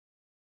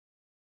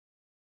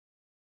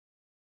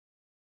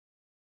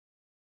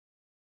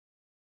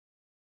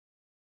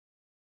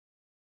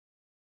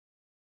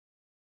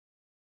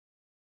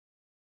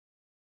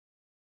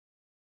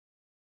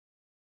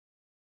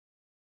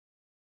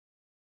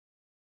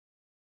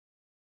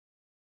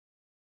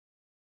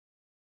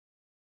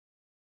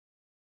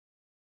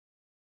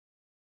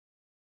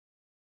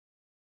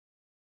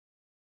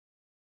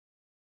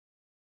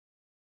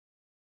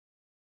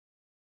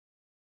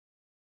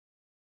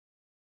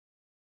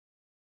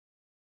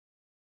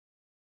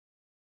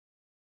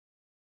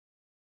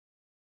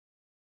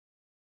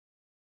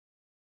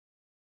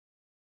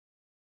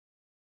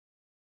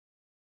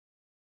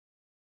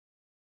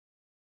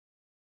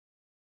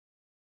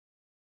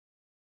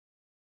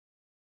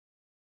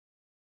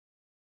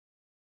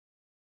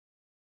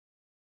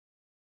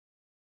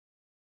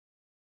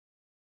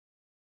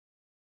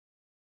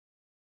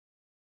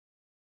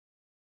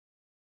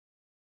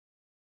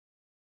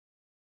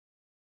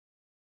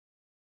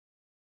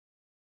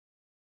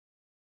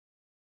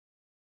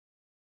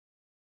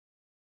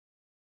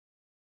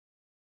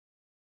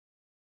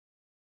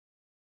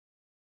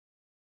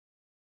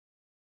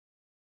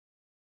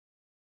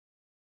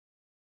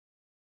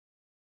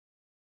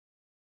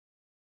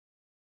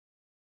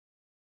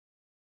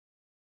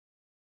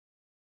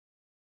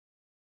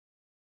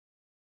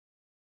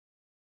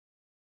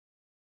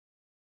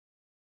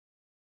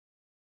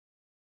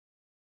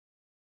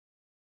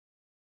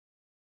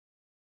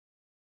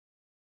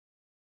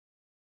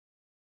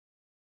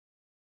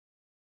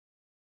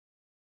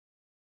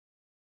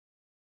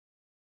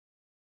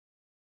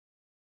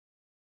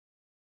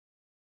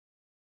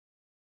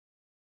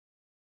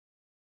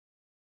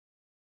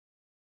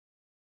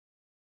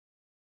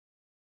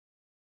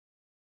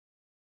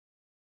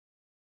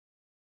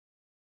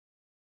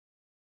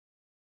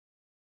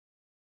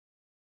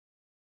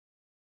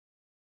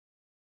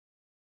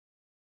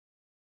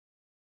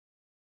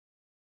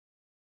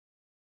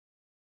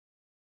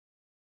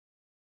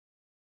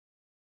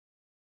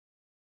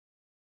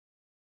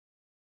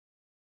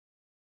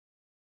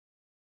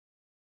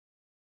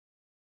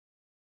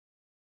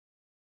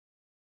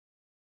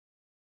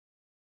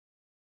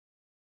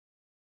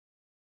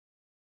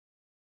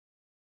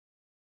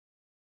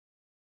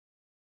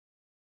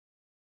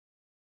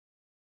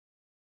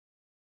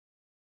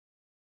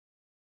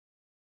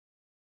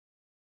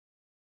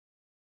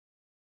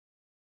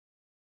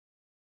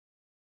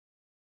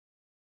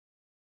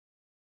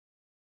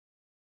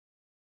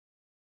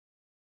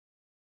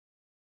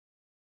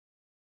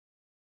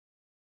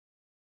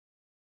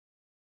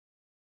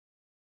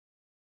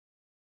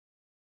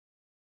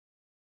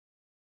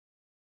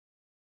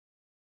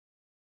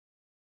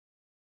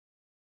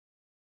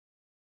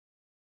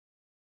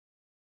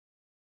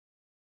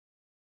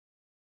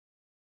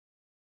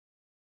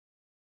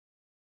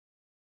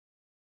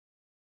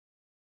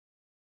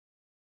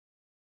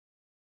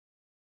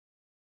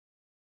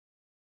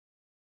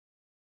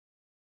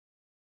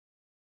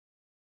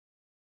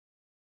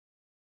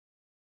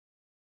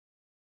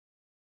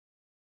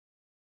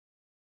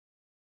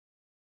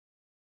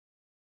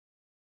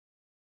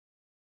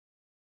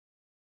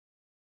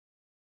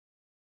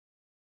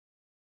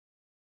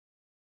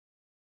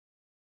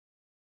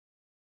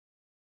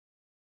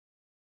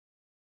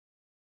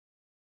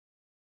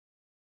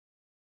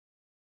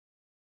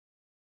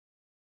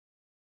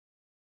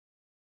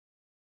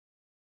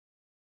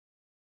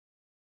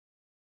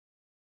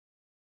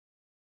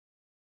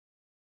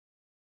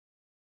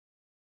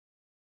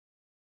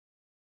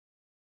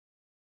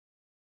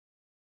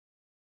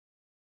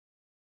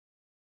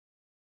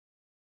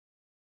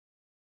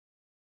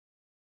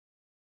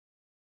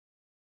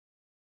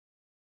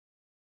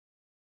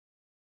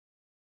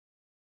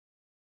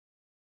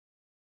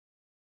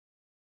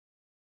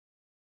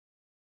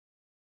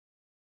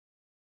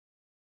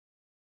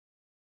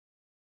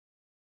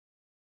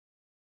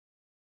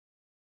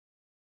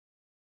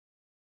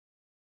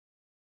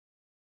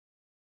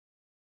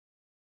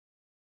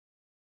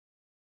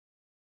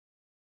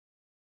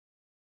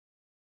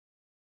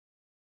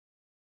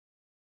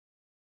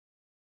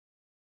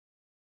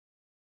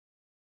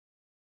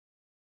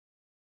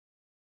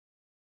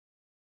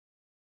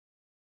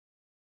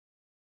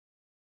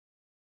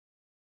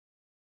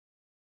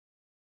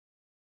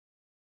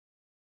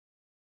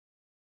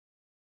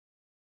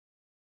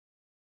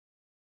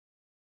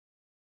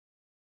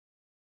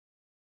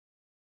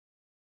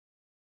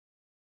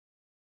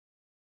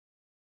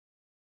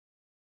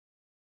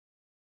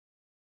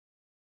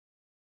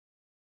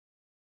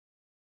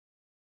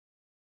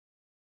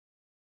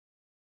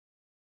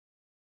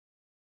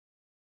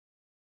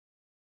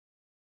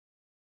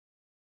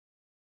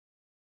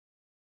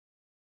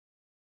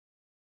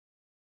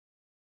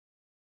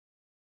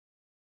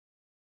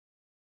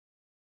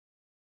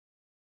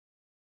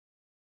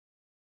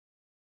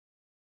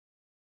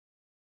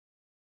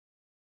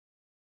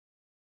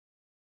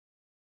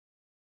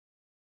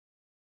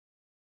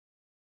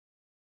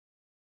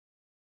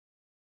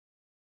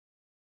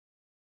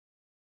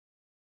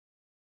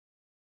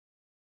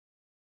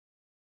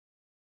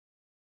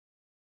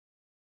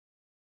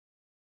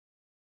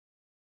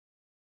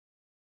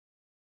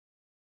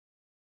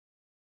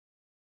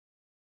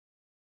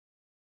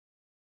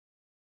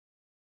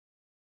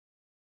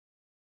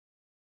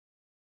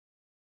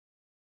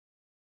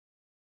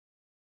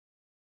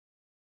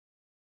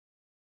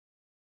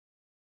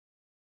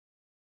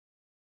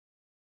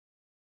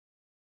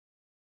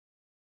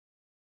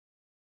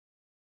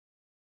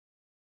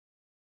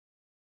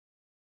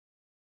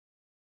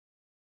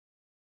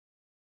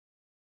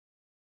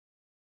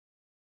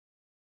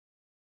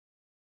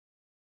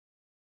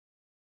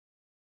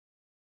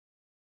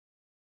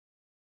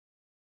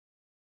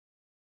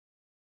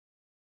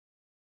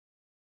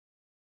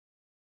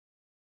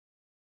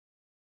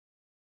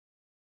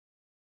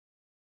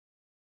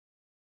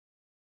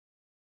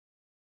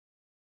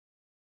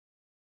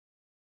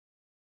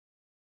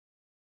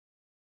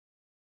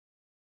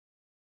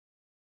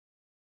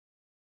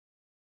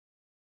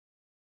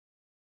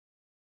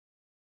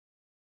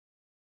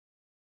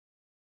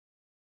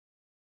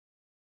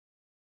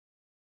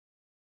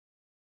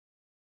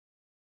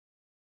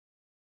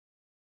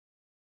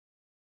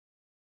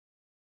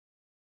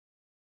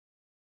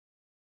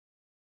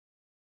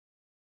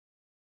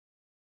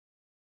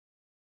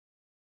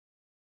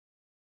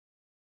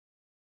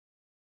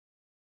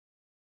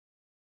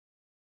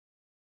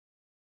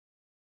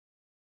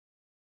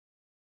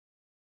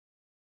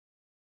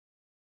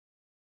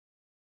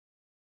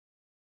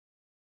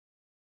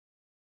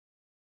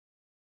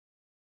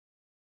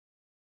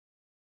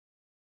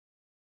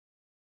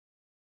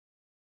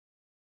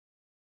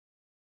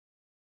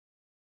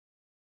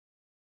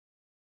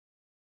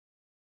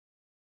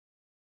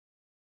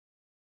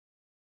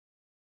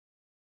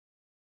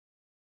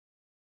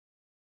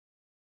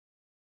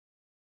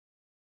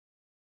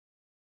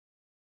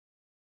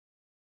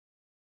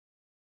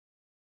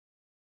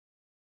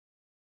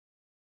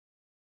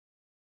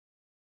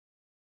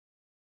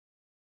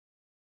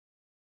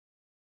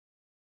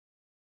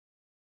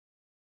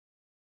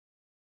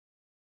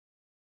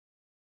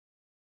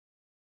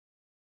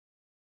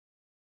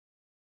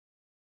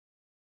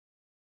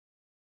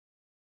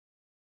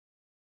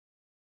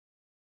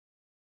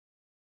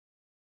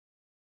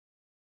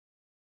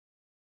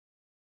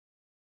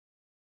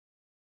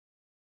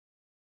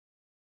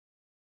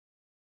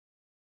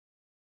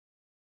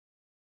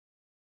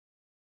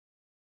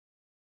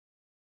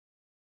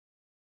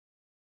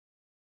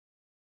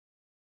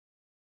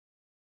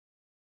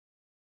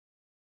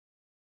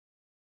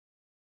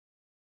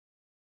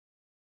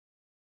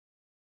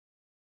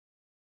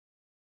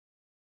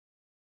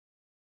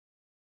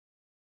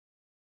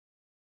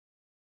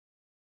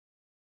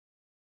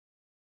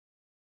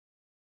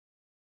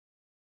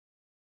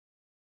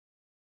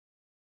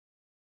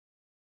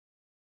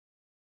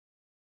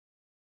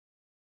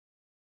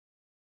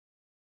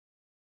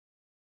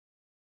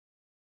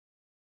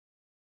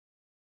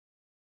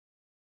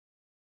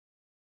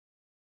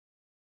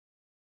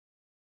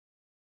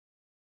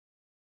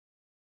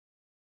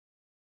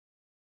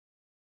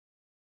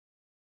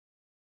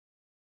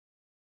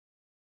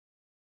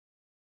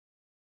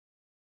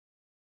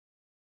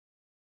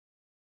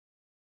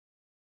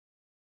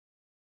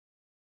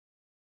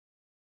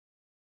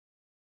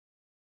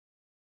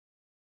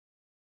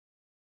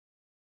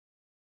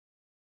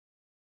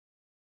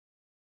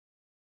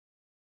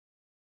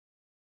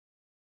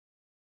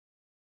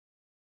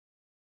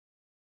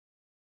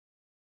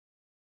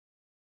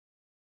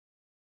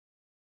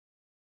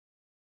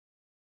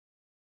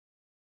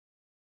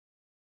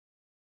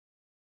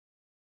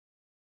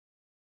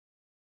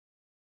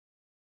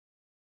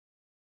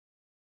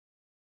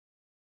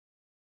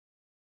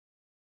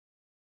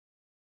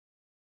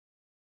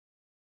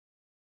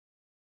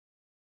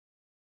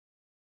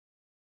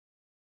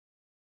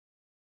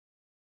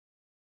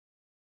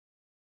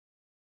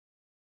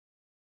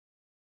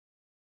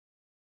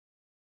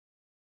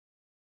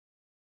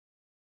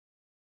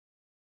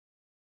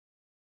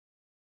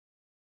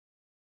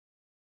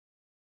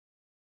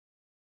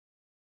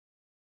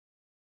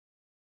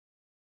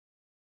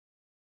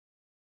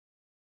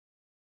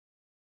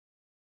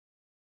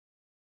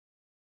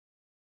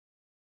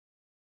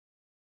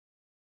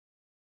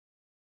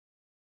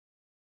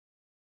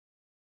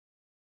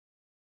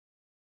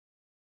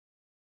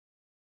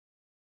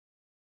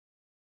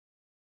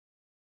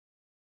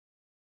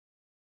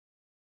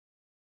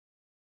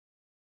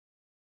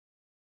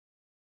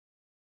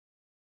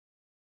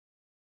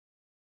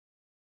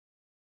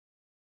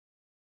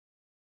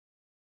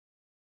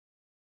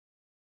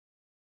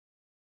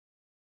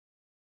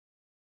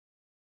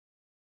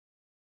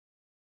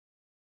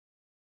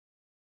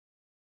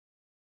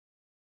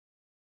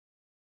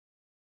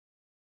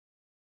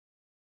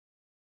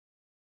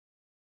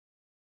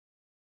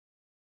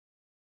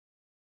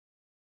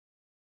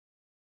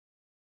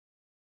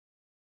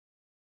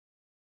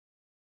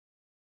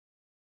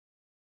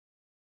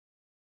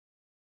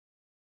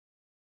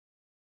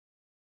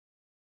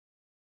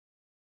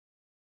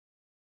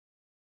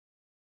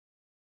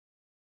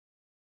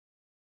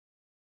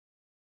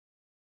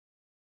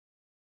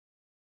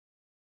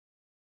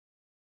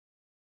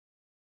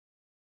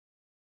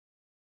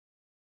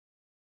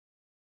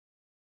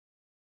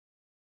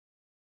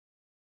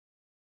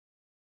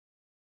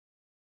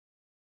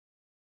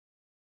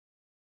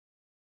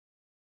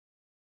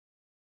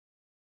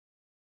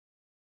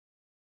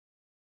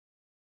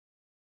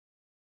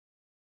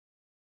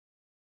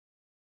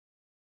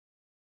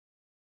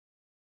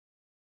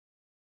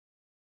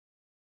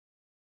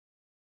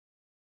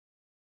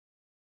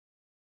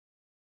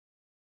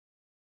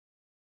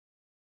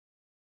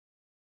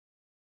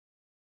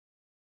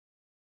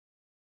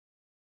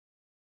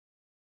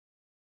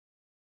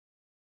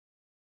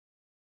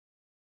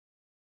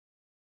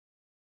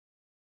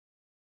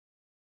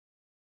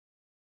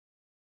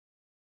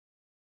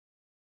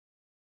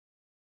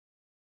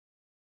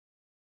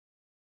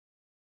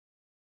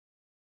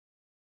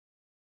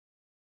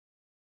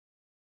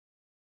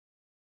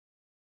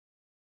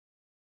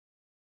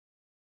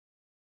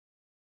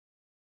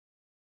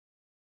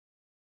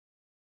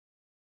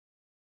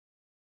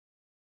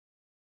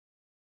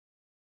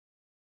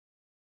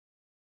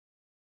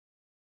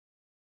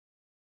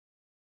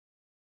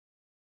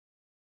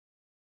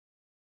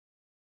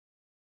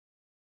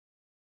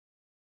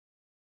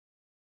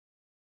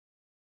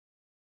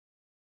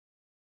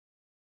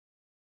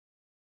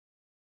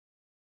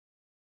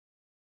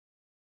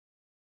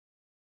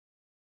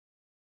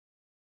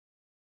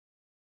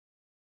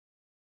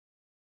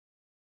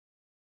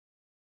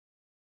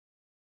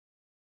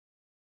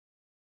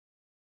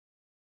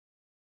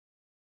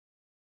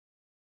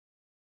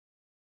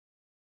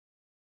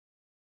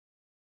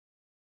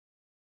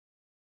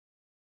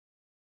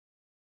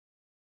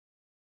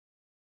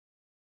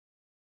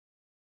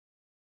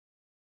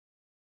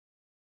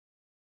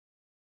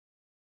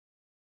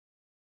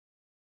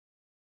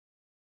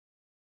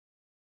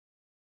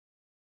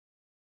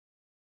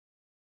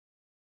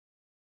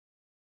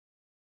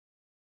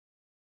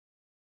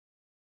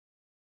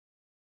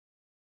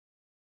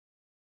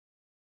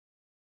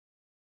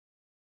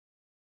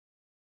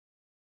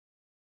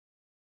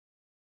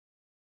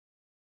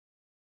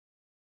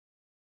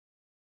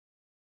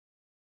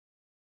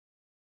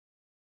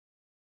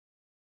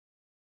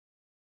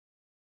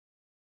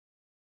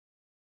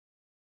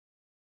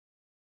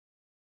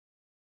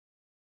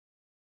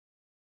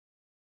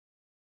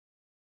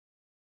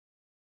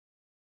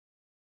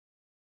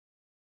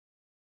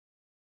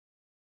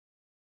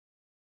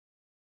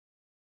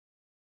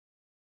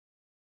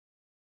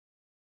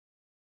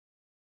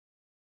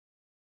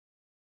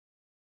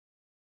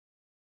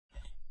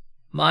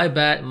My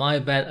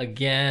bad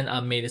again.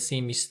 I made the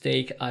same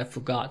mistake. I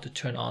forgot to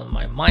turn on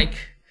my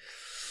mic.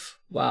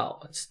 Wow,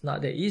 it's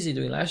not that easy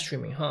doing live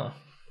streaming, huh?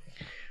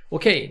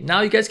 Okay,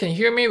 now you guys can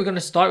hear me. We're gonna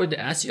start with the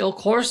SEO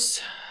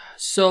course.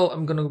 So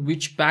I'm gonna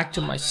reach back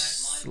to my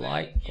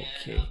slide.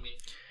 Okay.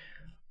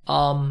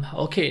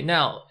 Okay,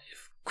 now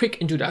quick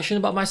introduction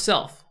about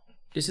myself.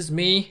 This is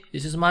me.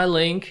 This is my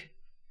link.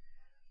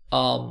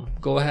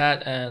 Go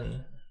ahead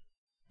and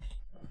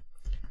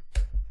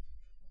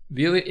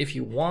view it if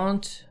you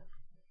want.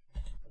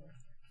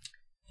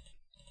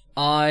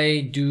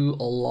 I do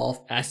a lot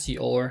of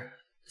SEO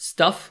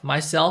stuff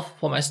myself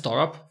for my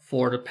startup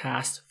for the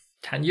past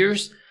 10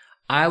 years.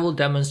 I will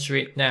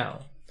demonstrate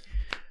now.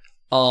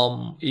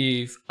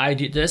 If I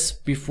did this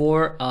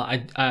before,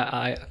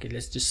 okay,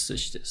 let's just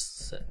search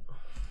this.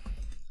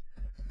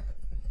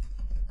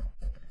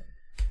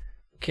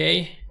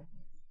 Okay.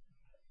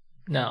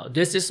 Now,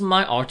 this is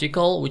my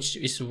article, which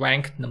is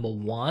ranked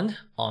 #1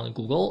 on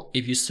Google.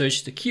 If you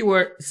search the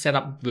keyword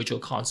setup virtual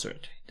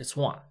concert, that's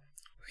one.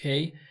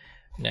 Okay.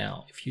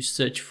 Now, if you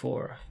search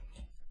for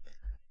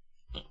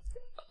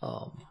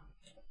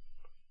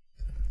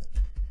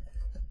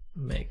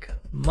make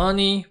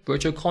money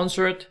virtual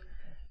concert,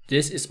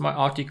 this is my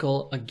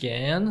article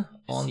again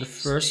on the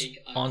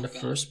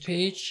first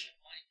page.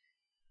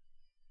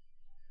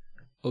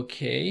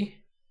 Okay.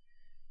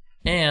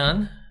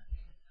 And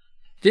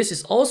this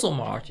is also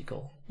my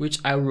article, which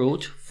I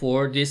wrote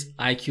for this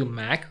IQ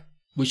Mag,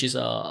 which is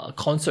a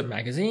concert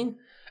magazine.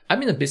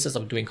 I'm in the business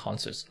of doing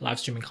concerts, live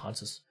streaming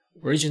concerts.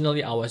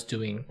 Originally, I was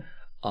doing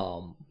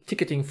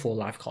ticketing for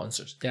live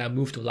concerts. Then I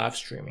moved to live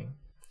streaming.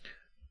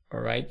 All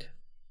right.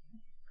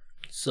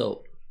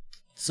 So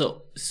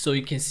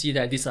you can see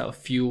that these are a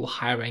few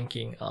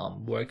high-ranking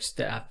works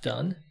that I've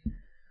done.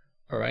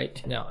 All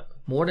right. Now,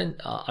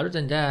 other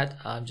than that,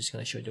 I'm just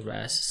gonna show you the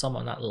rest. Some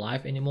are not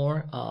live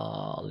anymore.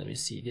 Let me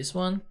see this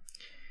one.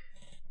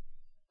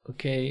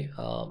 Okay.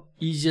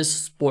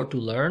 Easiest sport to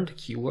learn, the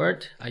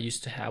keyword. I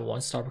used to have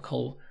one startup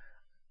called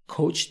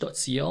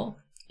coach.co.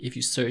 If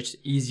you search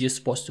easiest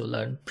sports to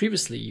learn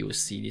previously, you will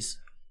see this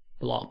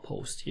blog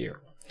post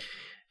here.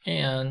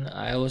 And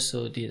I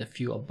also did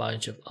a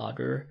bunch of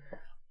other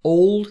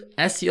old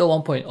SEO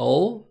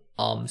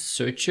 1.0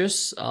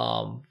 searches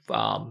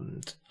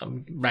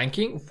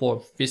ranking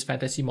for this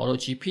fantasy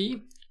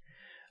MotoGP.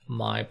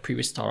 My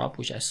previous startup,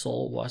 which I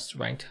sold, was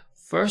ranked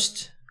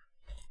first.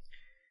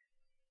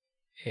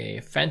 A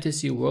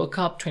fantasy World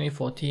Cup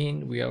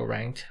 2014, we are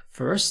ranked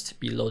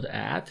first below the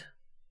ad,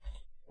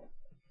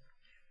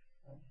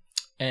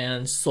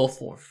 and so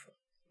forth.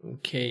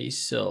 Okay,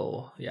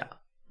 so yeah,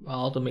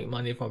 how to make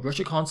money from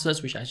virtual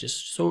concerts, which I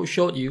just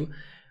showed you.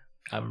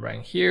 I'm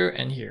ranked here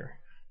and here.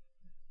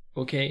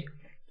 Okay,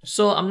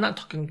 so I'm not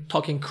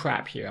talking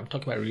crap here. I'm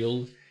talking about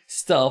real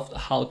stuff,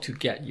 how to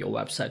get your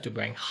website to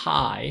rank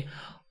high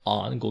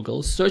on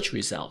Google search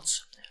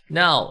results.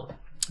 Now,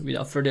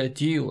 without further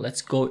ado,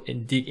 let's go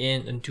and dig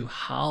into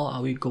how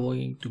are we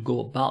going to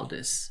go about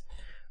this.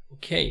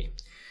 Okay.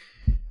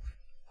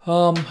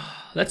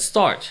 Let's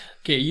start.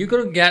 Okay, you're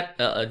gonna get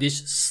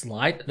this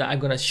slide that I'm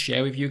gonna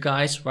share with you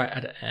guys right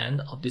at the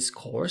end of this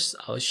course.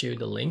 I'll share you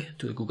the link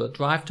to the Google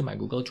Drive, to my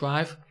Google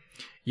Drive.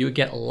 You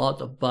get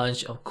a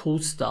bunch of cool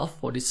stuff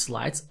for these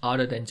slides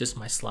other than just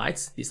my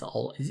slides. These are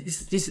all,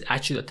 this is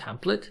actually a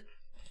template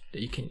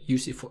that you can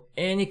use it for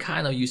any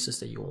kind of uses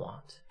that you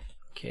want.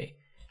 Okay,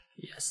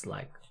 yes,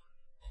 like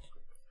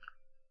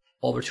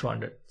over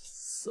 300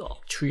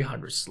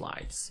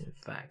 slides, in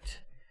fact.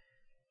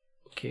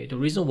 Okay, the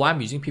reason why I'm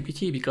using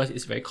PPT because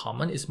it's very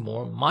common. It's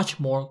much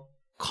more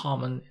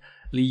commonly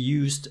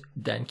used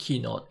than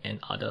Keynote and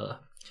other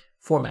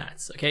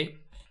formats. Okay.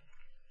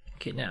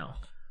 Okay, now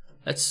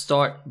let's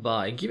start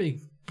by giving a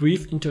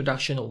brief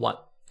introduction of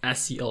what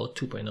SEO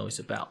 2.0 is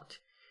about.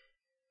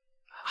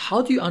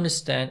 How do you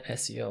understand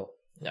SEO?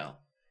 Now,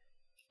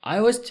 I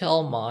always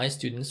tell my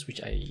students,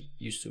 which I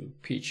used to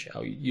teach,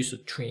 I used to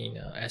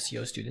train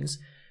SEO students,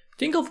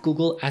 think of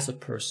Google as a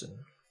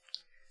person.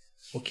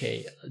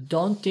 Okay,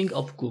 don't think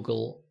of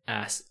Google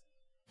as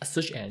a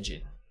search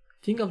engine.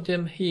 Think of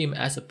him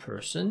as a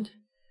person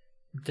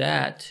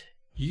that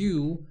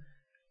you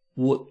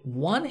would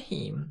want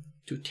him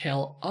to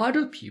tell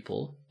other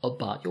people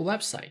about your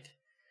website.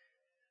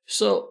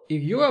 So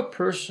if you're a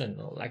person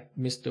like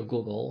Mr.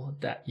 Google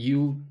that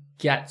you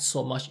get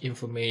so much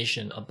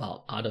information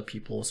about other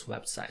people's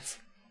websites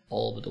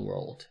all over the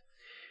world,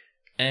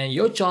 and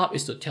your job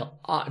is to tell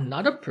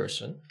another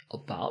person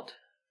about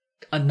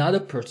another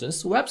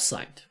person's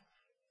website.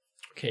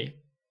 Okay,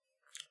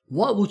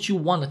 what would you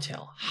want to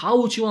tell?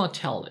 How would you want to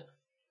tell it?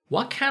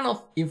 What kind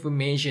of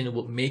information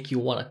would make you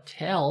want to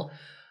tell,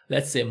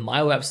 let's say,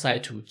 my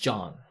website to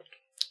John?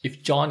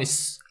 If John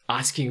is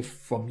asking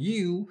from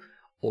you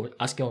or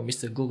asking from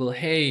Mr. Google,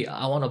 hey,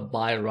 I want to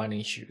buy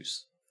running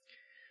shoes.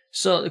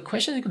 So the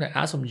question you're going to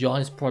ask from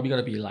John is probably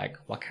going to be like,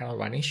 what kind of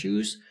running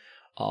shoes?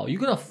 You're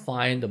going to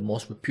find the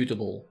most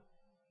reputable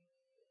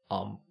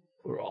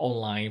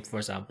online, for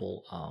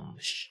example,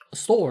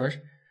 stores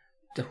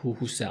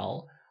who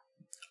sell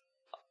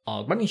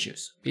running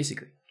shoes,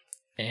 basically.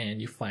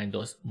 and you find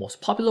those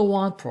most popular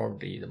ones,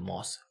 probably the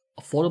most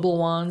affordable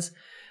ones,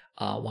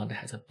 one that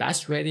has the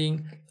best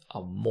rating,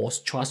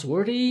 most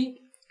trustworthy,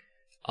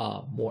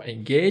 more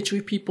engaged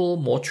with people,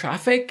 more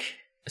traffic,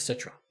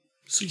 etc.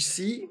 So you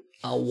see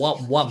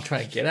what I'm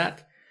trying to get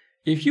at.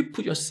 If you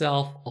put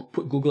yourself or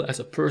put Google as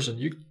a person,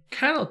 you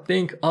kind of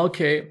think,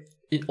 okay,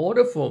 in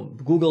order for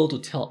Google to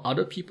tell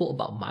other people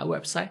about my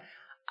website,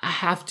 I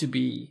have to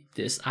be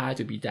this, I have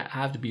to be that, I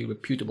have to be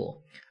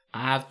reputable,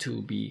 I have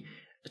to be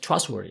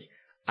trustworthy,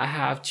 I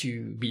have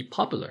to be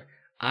popular,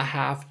 I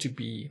have to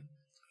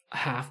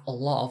have a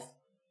lot of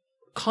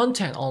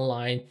content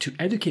online to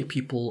educate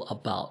people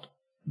about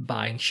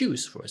buying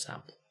shoes, for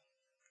example.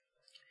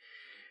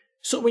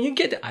 So when you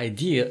get the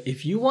idea,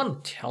 if you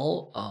want to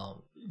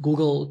tell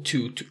Google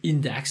to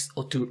index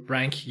or to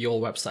rank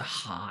your website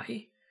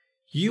high,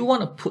 you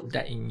want to put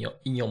that in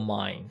your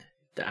mind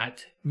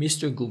that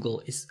Mr.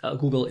 Google is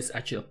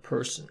actually a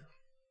person.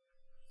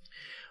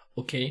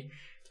 Okay,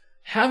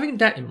 having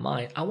that in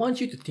mind, I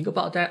want you to think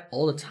about that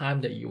all the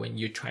time that when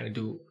you're trying to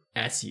do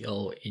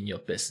SEO in your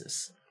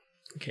business.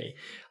 Okay,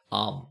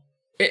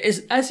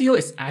 SEO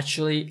is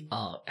actually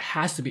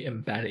has to be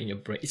embedded in your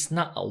brain. It's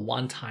not a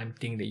one-time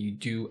thing that you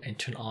do and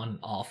turn on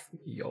off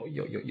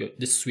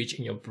the switch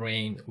in your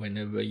brain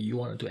whenever you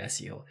want to do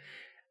SEO.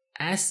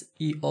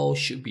 SEO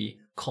should be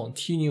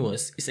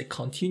continuous. It's a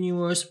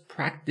continuous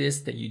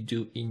practice that you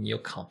do in your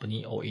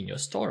company or in your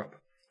startup.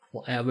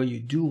 Whatever you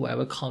do,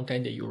 whatever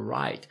content that you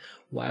write,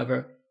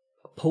 whatever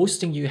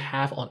posting you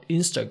have on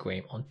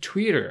Instagram, on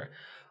Twitter,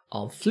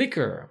 on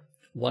Flickr,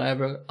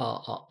 whatever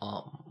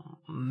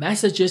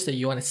messages that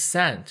you want to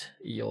send,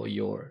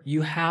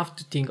 you have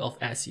to think of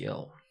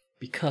SEO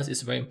because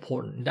it's very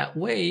important. That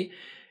way,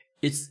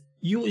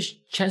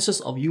 chances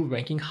of you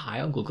ranking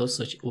high on Google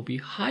search will be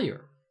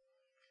higher.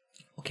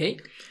 Okay,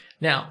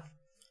 now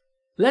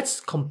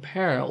let's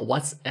compare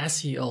what's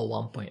SEO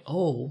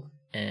 1.0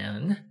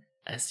 and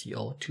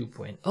SEO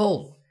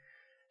 2.0.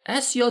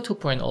 SEO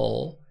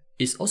 2.0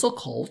 is also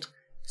called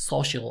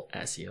social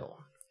SEO.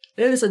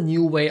 It is a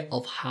new way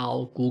of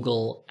how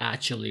Google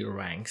actually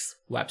ranks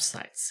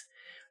websites.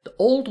 The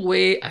old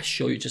way I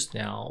showed you just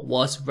now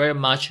was very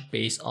much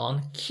based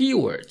on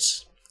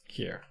keywords.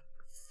 Here,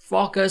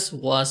 focus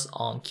was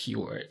on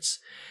keywords.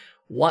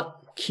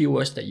 What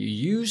keywords that you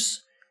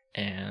use,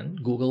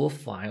 and Google will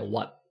find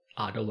what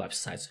other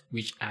websites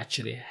which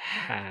actually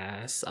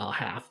have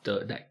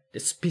the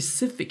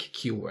specific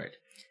keyword,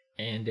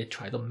 and they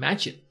try to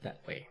match it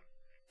that way.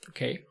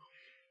 Okay.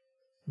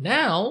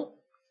 Now,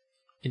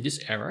 in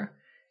this era,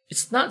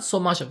 it's not so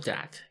much of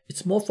that.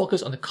 It's more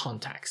focused on the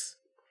context.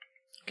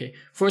 Okay.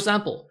 For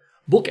example,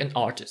 book an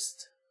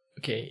artist.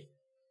 Okay.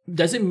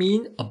 Does it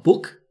mean a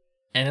book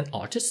and an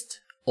artist,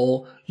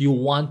 or you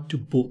want to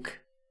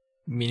book,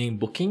 meaning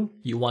booking,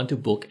 you want to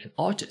book an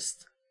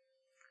artist?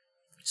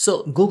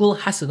 So Google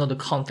has to know the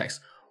context.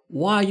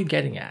 What are you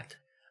getting at?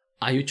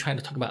 Are you trying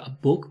to talk about a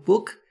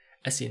book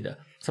as in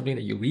something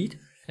that you read,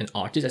 an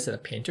artist as in a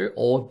painter,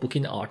 or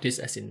booking an artist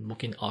as in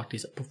booking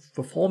artist, a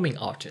performing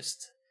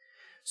artist?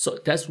 So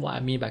that's what I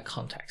mean by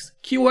context.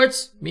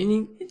 Keywords,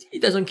 meaning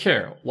it doesn't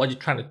care what you're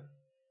trying to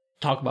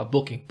talk about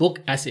booking. Book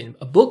as in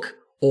a book,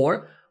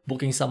 or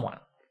booking someone,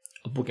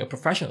 or booking a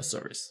professional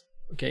service.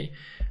 Okay,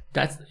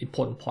 that's the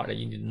important part that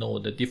you need to know,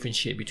 the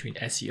differentiate between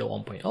SEO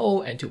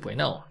 1.0 and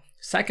 2.0.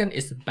 Second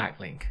is the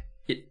backlink.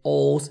 It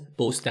all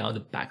boils down to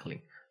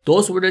backlink.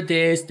 Those were the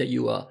days that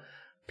you were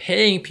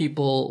paying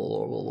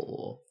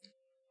people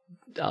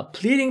or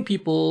pleading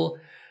people,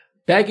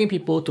 begging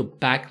people to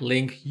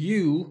backlink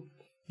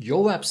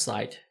your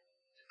website,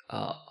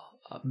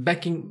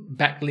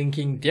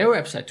 backlinking their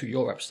website to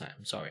your website.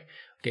 I'm sorry.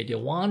 Okay, you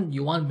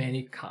want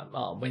many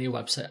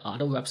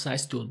other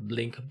websites to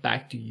link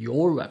back to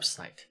your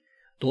website.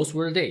 Those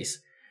were the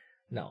days.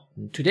 Now,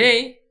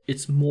 today,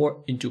 it's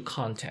more into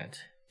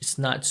content. It's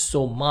not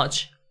so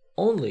much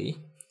only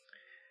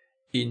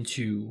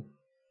into,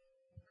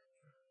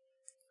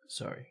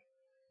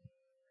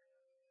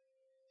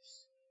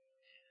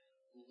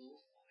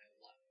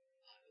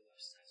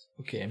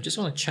 Okay, I'm just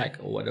going to check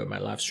whether my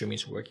live streaming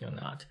is working or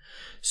not.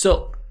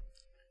 So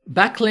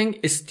backlink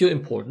is still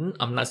important.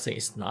 I'm not saying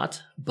it's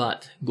not,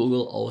 but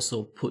Google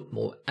also put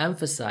more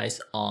emphasis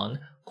on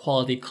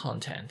quality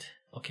content.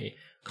 Okay,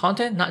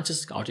 content, not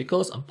just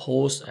articles and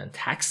posts and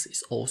text,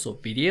 it's also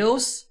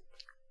videos,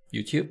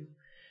 YouTube.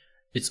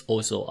 It's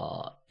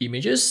also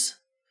images,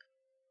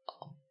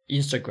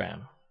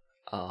 Instagram,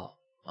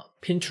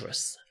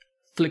 Pinterest,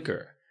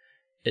 Flickr.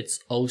 It's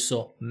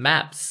also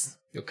maps,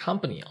 your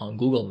company on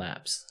Google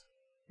Maps.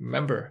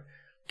 Remember,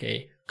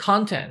 okay,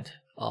 content,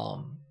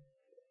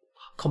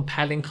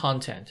 compelling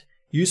content,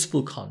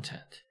 useful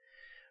content.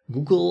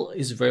 Google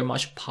is very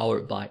much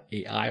powered by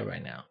AI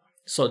right now.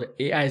 So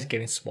the AI is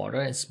getting smarter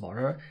and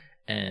smarter,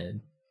 and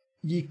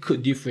you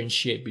could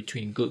differentiate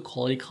between good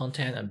quality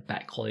content and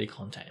bad quality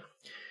content.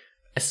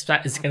 As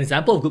an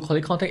example of good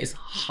quality content is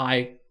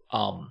high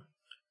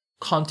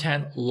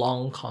content,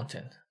 long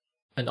content.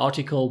 An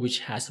article which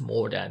has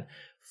more than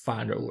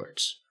 500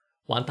 words,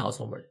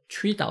 1,000 words,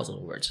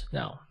 3,000 words.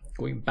 Now,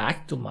 going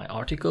back to my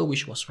article,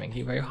 which was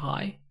ranking very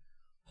high.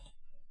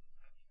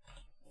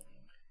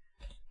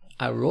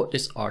 I wrote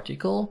this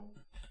article,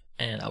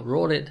 and I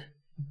wrote it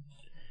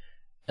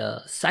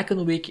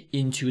second week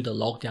into the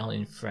lockdown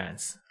in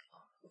France,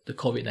 the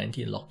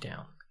COVID-19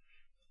 lockdown.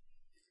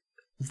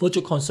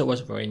 Virtual concert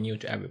was very new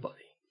to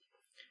everybody,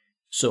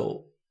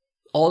 so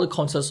all the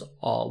concerts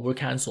were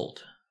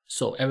cancelled.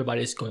 So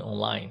everybody's going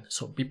online.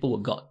 So people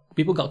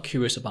got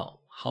curious about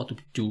how to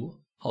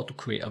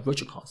create a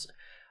virtual concert.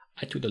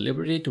 I took the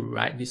liberty to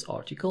write this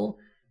article.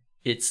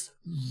 It's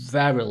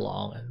very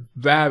long and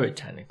very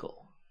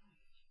technical.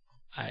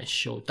 I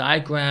show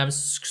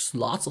diagrams,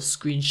 lots of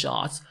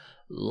screenshots,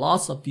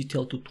 lots of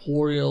detailed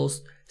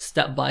tutorials,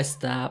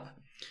 step-by-step,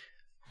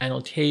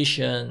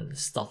 annotation,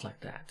 stuff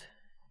like that.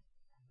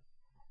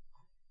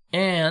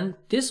 And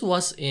this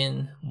was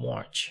in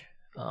March,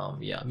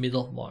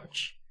 middle of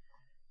March.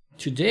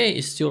 Today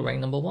is still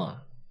ranked number 1.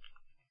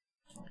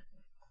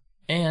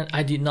 And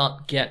I did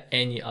not get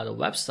any other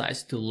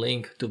websites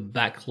to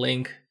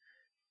backlink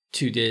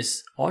to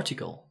this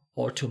article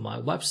or to my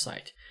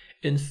website.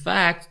 In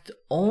fact, the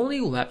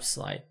only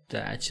website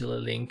that actually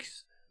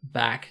links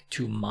back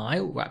to my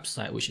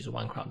website, which is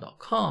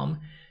onecrowd.com,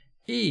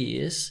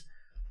 is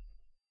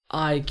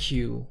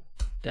IQ-Mag,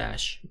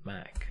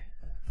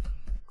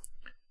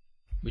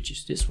 which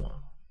is this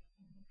one,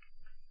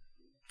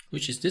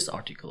 which is this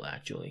article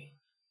actually.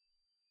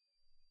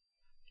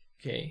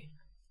 Okay,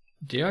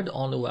 they are the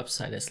only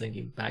website that's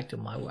linking back to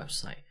my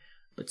website,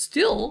 but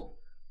still,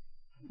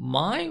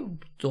 my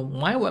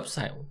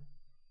website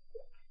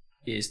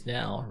is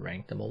now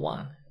ranked number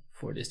 1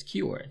 for this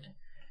keyword,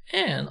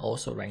 and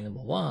also ranked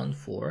number 1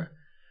 for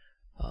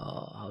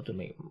how to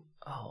make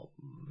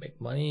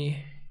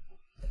money.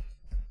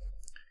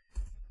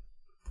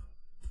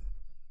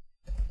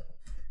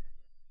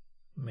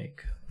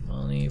 Make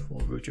money for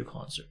virtual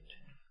concert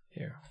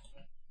here.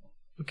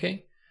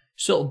 Okay,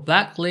 so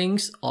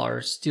backlinks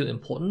are still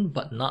important,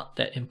 but not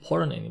that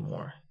important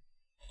anymore.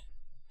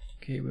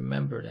 Okay,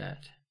 remember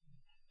that.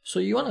 So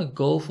you want to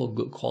go for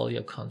good quality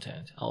of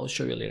content. I'll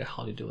show you later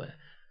how to do it.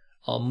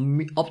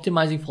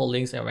 Optimizing for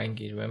links and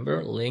ranking.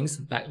 Remember, links,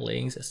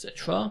 backlinks,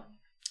 etc.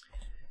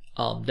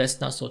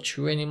 That's not so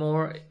true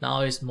anymore.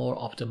 Now it's more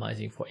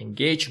optimizing for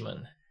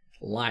engagement,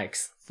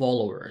 likes,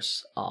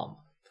 followers,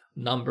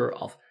 number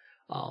of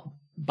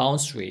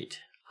bounce rate,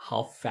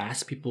 how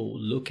fast people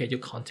look at your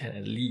content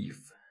and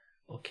leave.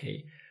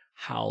 Okay,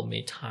 how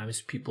many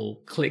times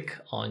people click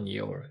on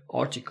your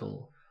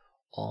article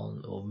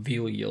or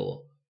view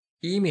your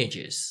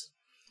images.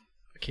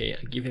 Okay,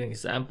 I'll give you an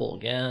example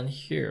again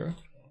here.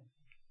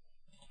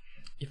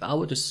 If I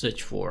were to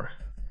search for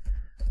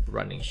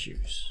running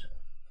shoes,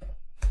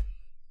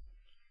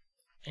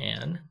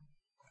 and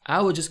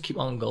I would just keep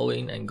on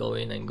going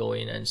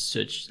and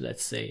search,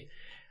 let's say,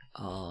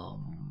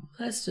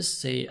 let's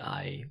just say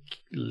I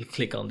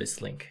click on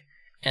this link,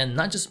 and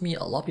not just me,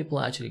 a lot of people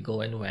actually go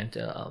and went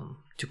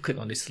to click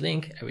on this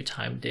link every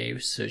time they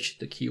search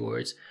the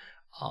keywords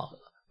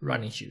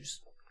running shoes.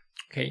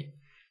 Okay,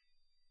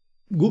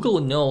 Google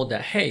will know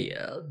that, hey,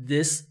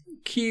 this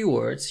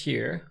keywords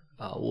here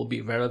will be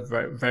very,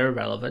 very, very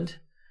relevant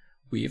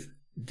with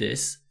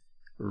this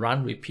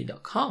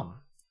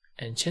runrepeat.com,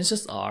 and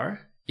chances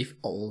are, if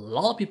a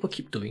lot of people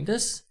keep doing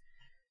this,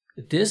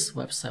 this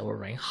website will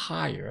rank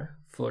higher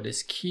for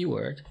this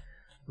keyword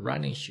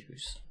running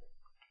shoes.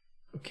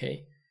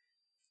 Okay,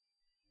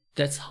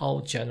 that's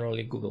how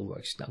generally Google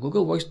works. Now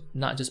Google works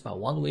not just by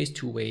one way,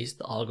 2 ways.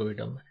 The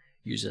algorithm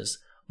uses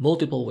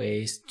multiple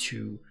ways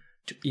to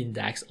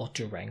index or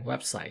to rank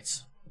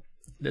websites.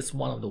 That's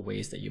one of the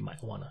ways that you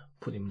might want to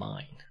put in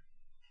mind.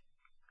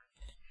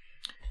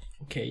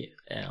 Okay,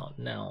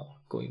 now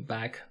going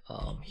back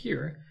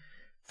here,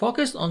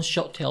 focus on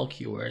short tail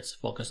keywords,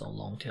 focus on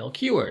long tail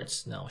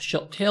keywords. Now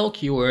short tail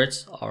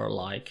keywords are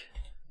like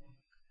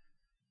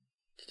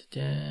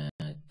I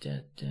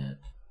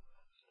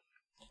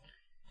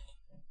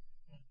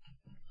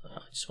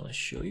just want to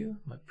show you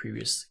my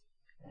previous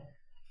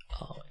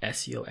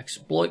SEO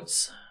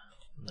exploits.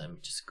 Let me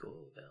just go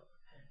down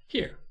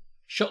here.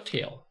 Short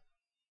tail.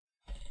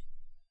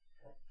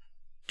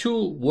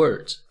 2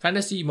 words.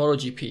 Fantasy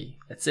MotoGP.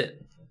 That's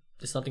it.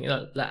 There's nothing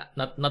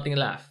nothing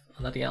left.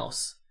 Nothing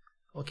else.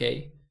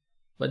 Okay.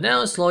 But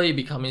now slowly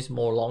becoming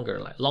more longer,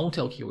 like long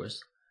tail keywords.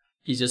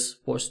 It's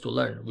just forced to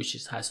learn, which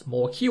has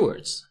more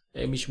keywords,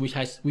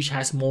 which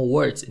has more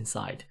words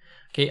inside.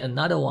 Okay.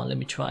 Another one. Let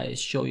me try to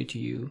show it to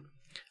you.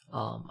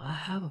 I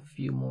have a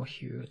few more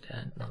here.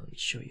 Then let me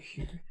show you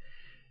here.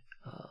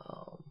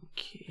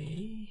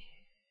 Okay.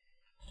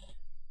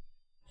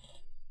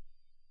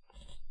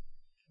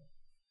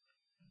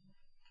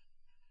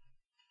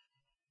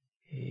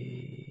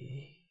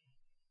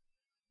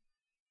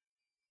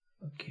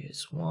 Okay,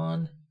 it's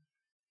one.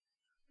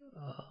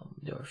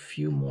 There are a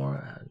few more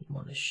I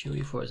want to show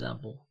you. For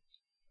example,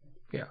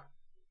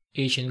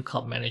 Asian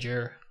Cup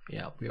Manager.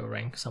 Yeah, we are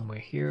ranked somewhere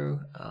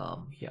here.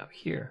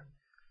 Here.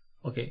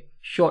 Okay,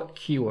 short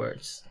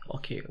keywords.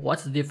 Okay,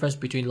 what's the difference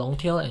between long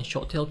tail and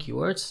short tail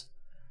keywords?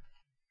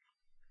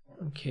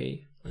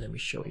 Okay, Let me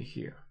show you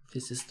here.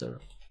 This is the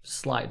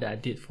slide that I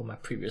did for my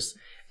previous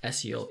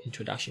SEO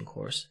introduction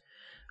course.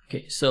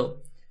 Okay, so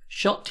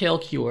short tail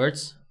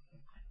keywords.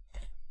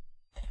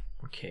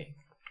 Okay,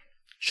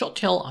 short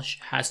tail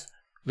has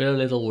very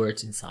little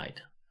words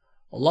inside.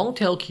 A long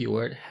tail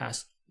keyword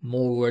has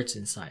more words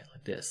inside,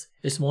 like this.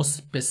 It's more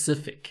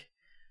specific.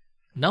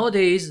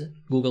 Nowadays,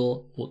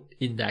 Google would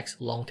index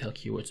long tail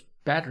keywords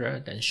better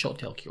than short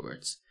tail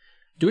keywords.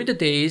 During the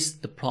days,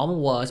 the problem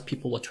was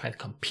people were trying to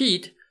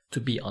compete to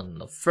be on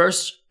the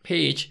first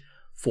page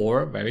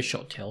for very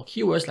short tail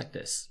keywords like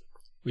this,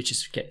 which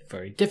is get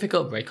very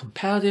difficult, very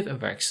competitive, and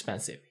very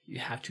expensive. You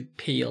have to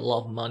pay a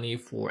lot of money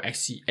for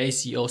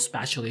SEO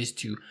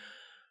specialists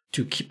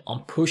to keep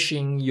on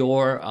pushing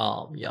your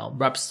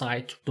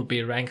website to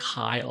be ranked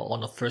high or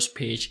on the first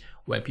page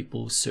when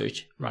people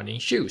search running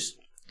shoes.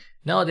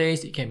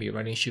 Nowadays, it can be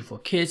running shoes for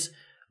kids,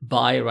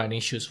 buy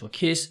running shoes for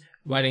kids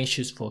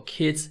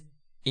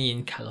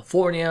in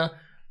California,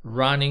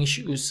 running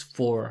shoes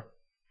for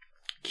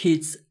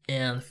kids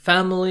and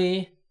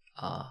family,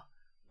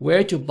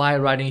 where to buy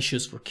running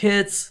shoes for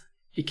kids.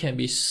 It can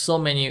be so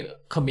many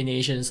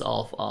combinations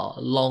of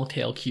long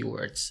tail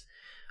keywords.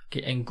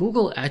 Okay, and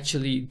Google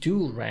actually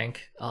do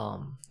rank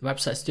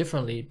websites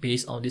differently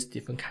based on these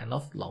different kind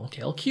of long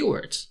tail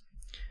keywords.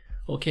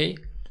 Okay,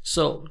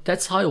 so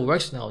that's how it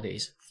works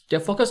nowadays. They're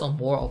focused on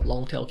more of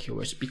long tail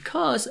keywords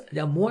because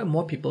there are more and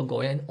more people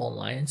going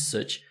online and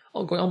search,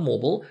 or going on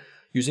mobile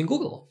using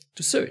Google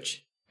to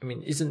search. I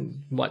mean,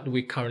 isn't what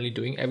we're currently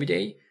doing every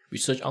day? We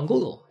search on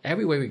Google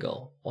everywhere we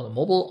go, on a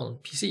mobile, on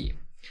PC.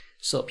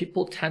 So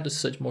people tend to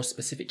search more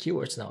specific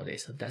keywords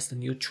nowadays. So that's the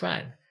new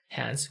trend.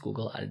 Hence,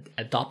 Google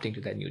adopting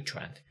to that new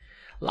trend.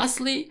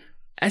 Lastly,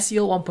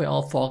 SEO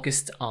 1.0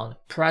 focused on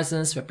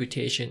presence,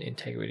 reputation,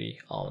 integrity.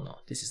 Oh no,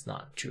 this is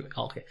not true.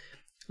 Okay,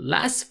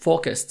 less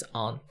focused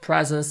on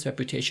presence,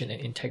 reputation,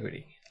 and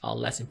integrity are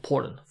less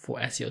important for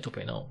SEO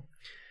 2.0.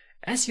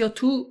 SEO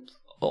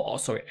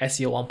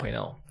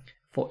 1.0.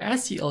 For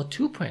SEO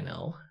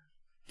 2.0,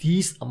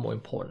 these are more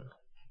important.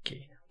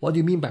 Okay, what do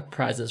you mean by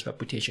presence,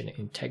 reputation, and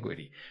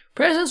integrity?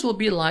 Presence will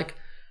be like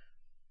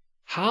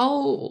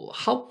how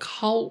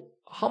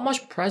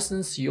much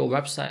presence your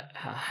website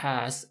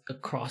has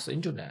across the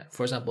internet.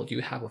 For example, do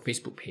you have a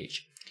Facebook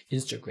page,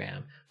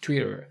 Instagram,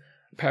 Twitter,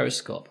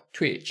 Periscope,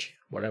 Twitch,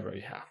 whatever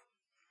you have?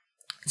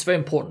 It's very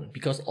important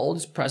because all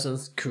this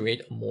presence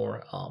create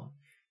more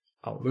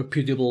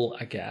reputable,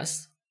 I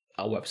guess,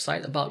 a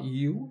website about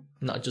you,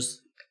 not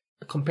just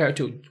compared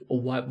to a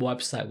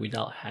website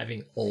without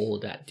having all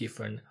that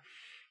different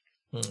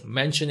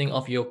mentioning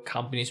of your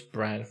company's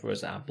brand, for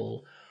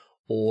example,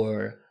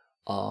 or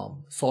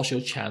social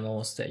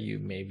channels that you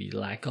maybe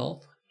lack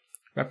of.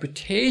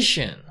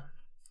 Reputation,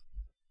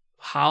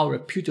 how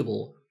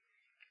reputable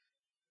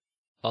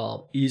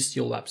is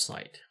your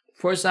website?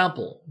 For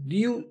example,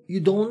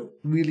 you don't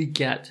really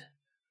get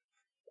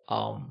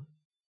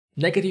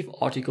negative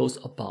articles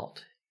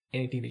about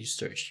anything that you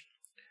search.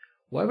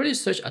 Whatever you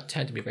search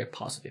tend to be very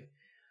positive.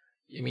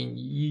 I mean,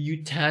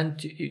 you tend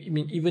to, I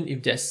mean, even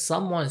if there's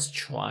someone's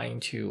trying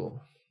to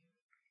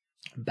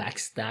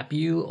backstab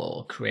you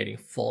or creating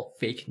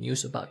fake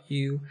news about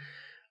you,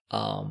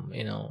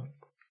 you know,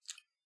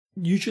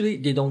 usually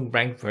they don't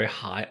rank very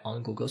high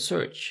on Google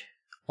search.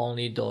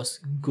 Only those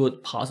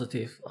good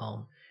positive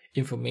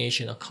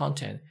information or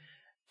content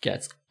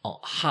gets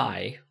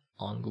high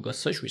on Google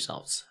search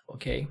results.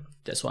 Okay,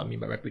 that's what I mean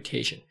by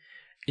reputation.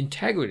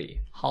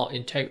 Integrity,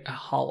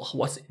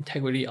 what's the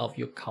integrity of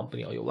your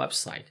company or your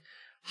website?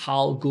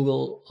 How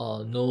Google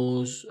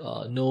knows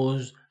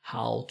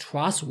how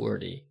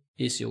trustworthy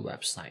is your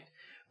website,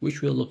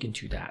 which we'll look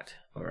into that.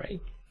 All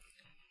right.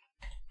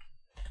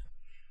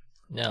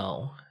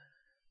 Now,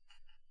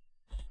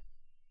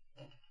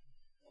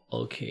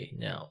 okay,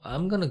 now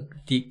I'm gonna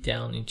dig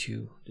down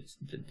into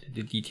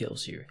the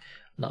details here.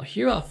 Now,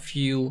 here are a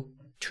few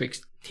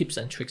tips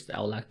and tricks that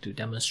I would like to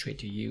demonstrate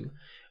to you,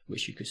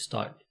 which you could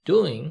start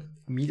doing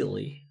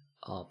immediately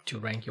to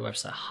rank your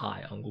website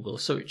high on Google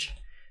search.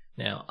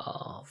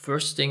 Now,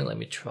 first thing, let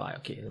me try.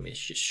 Okay, let me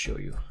just show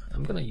you.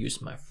 I'm gonna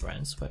use my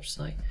friend's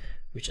website,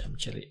 which I'm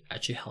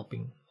actually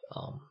helping.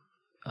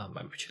 I'm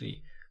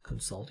actually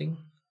consulting.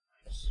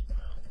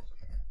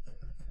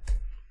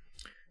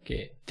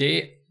 Okay,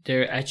 they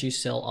actually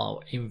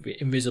sell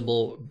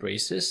invisible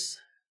braces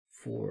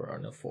for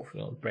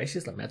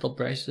braces, like metal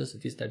braces.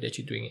 It is that they're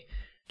actually doing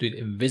the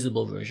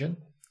invisible version.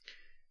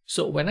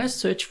 So when I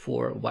search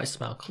for White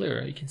Smile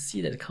Clear, you can see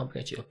that the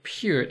company actually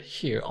appeared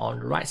here on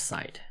the right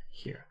side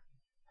here.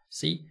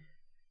 See?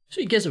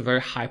 So it gets a very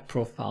high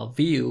profile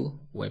view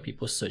when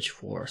people search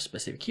for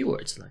specific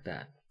keywords like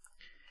that.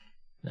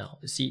 Now,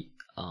 you see,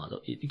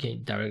 you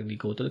can directly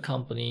go to the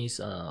company's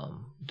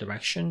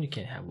direction. You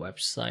can have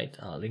website,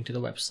 link to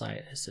the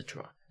website,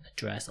 etc.,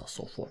 address, or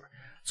so forth.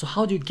 So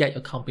how do you get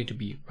your company to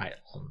be right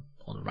on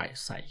the right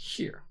side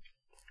here?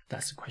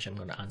 That's the question I'm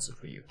going to answer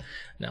for you.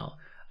 Now,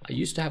 I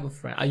used to have a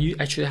friend. I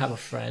actually have a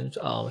friend.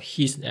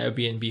 He's an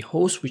Airbnb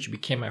host, which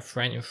became my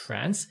friend in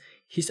France.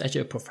 he's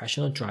actually a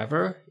professional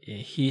driver.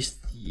 He's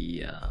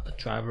the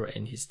driver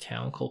in his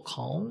town called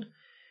Con.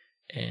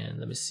 And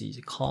let me see,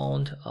 the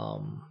Con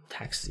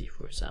taxi,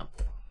 for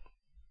example.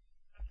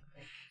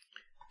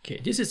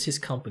 Okay, this is his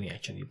company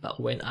actually, but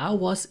when I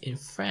was in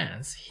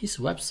France, his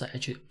website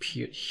actually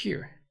appeared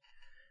here.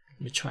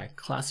 Let me try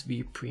Class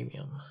V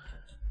Premium.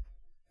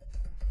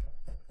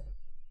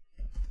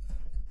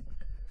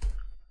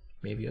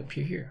 Maybe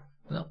appear here.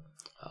 No.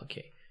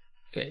 Okay.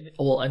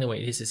 Well,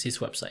 anyway, this is his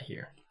website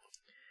here.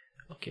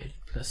 Okay,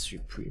 Class V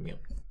Premium.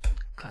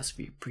 Class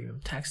V Premium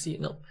taxi.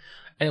 No.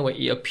 Anyway,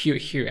 it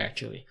appeared here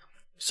actually.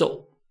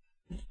 So,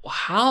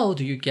 how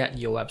do you get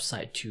your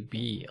website to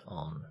be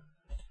on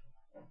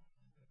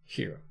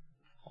here,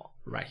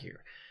 right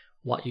here?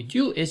 What you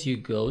do is you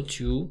go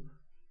to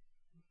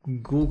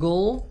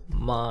Google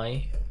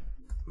My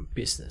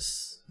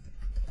Business.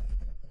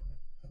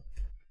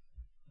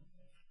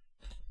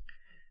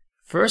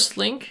 First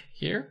link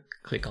here,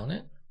 click on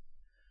it.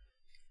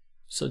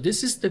 So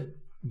this is the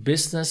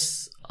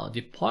business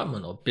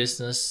department or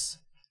business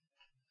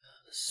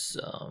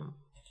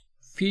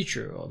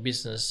feature or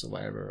business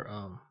whatever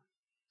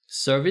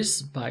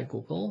service by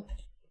Google.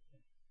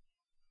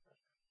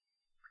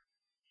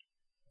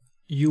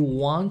 You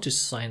want to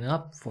sign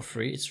up for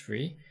free, it's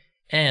free,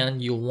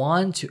 and you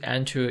want to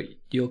enter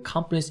your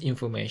company's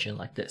information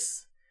like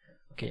this.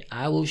 Okay,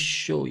 I will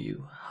show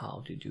you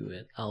how to do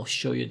it. I'll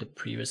show you the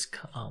previous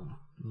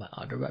my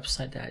other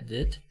website that I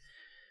did.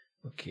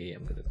 Okay,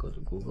 I'm gonna go to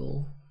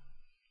Google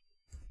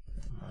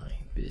My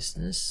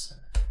Business,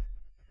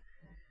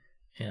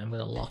 and I'm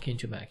gonna log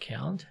into my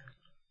account.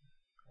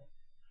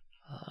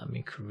 I'm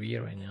in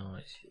Korea right now.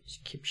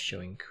 It keeps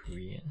showing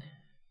Korean.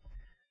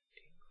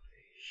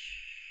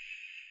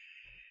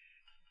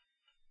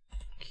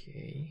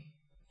 Okay,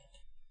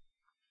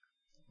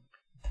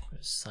 I'm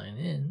gonna sign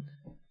in.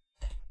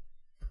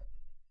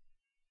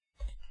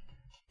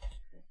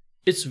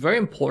 It's very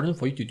important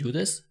for you to do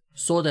this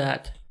so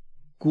that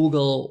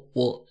Google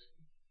will,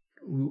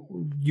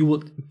 you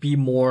would be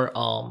more,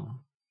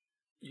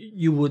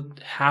 you would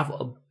have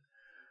a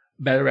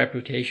better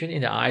reputation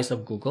in the eyes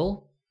of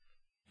Google,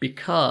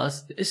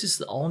 because this is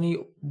the only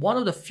one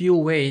of the few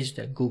ways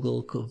that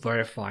Google could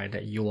verify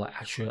that you are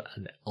actually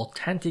an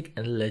authentic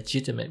and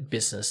legitimate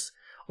business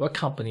or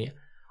company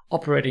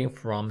operating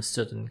from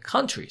certain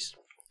countries.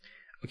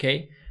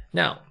 Okay,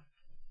 now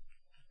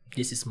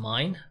this is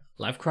mine,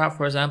 Livecraft,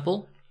 for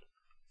example.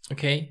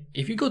 Okay,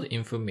 if you go to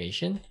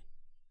information,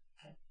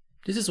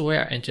 this is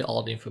where I enter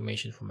all the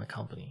information for my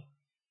company.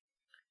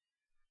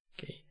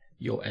 Okay,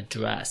 your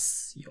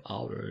address, your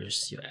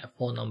hours, your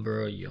phone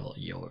number, your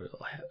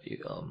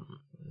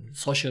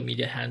social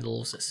media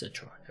handles,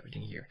 etc.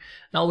 Everything here.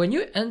 Now, when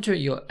you enter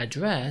your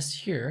address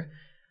here,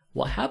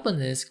 what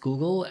happened is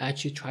Google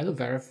actually try to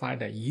verify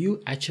that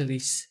you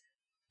actually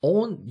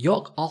own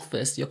your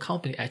office, your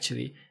company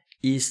actually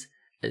is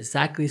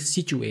exactly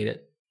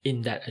situated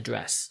in that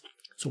address.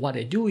 So what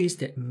they do is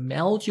they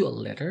mail you a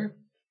letter.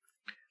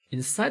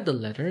 Inside the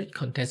letter, it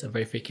contains a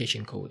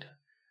verification code.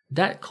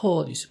 That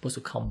code is supposed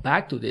to come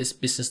back to this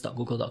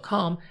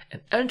business.google.com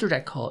and enter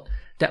that code.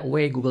 That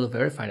way, Google will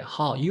verify that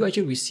how you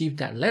actually received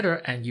that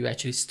letter and you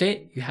actually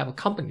state you have a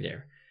company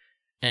there.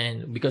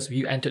 And because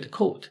you entered the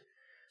code.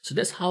 So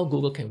that's how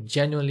Google can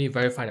genuinely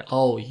verify that,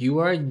 oh, you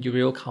are the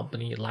real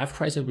company,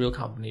 Livecraft is a real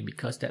company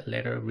because that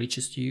letter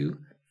reaches to you.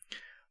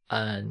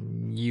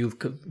 And you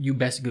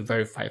basically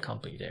verify your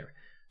company there,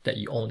 that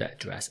you own that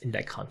address in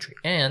that country.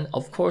 And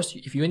of course,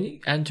 if you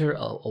enter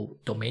a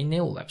domain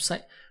name or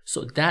website,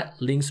 so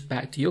that links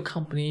back to your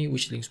company,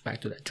 which links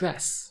back to the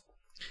address.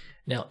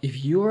 Now,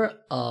 if you're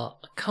a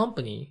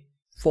company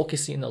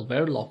focusing on a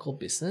very local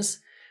business,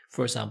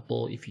 for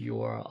example, if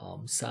you're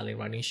selling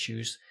running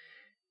shoes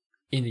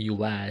in the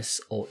US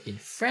or in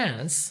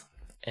France,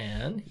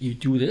 and you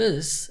do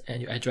this and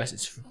your address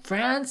is from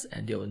France,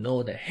 and they will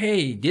know that,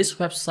 hey, this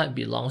website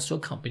belongs to a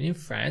company in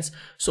France.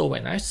 So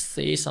when I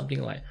say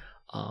something like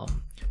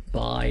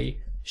buy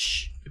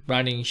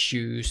running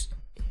shoes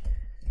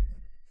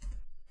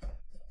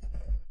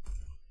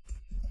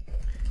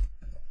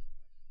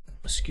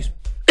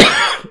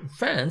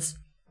France,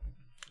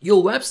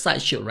 your website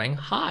should rank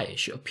high, it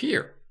should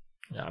appear.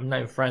 Now, I'm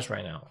not in France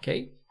right now,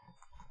 okay?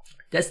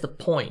 That's the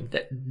point.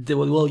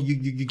 Well,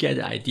 you get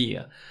the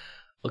idea.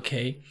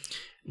 Okay,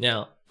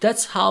 now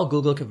that's how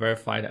Google can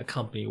verify that a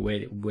company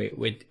where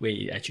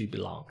it actually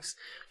belongs.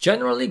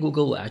 Generally,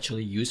 Google will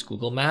actually use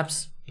Google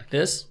Maps like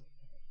this,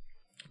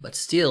 but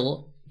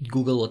still,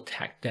 Google will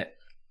tag that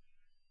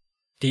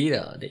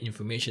data, the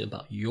information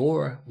about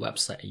your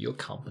website, your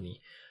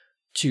company,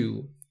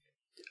 to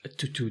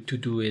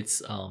do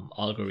its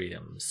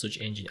algorithm, search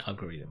engine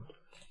algorithm.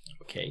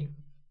 Okay.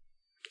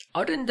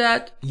 Other than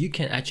that, you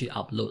can actually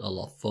upload a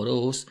lot of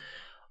photos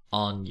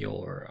on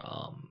your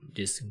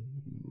this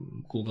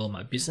Google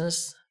My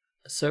Business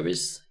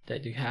service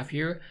that you have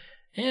here,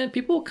 and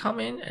people come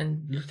in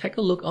and take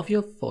a look of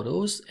your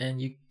photos,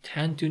 and you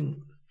tend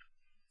to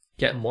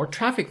get more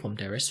traffic from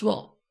there as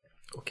well.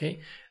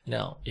 Okay,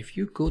 now if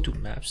you go to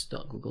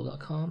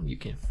maps.google.com, you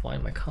can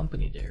find my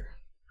company there.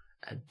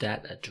 at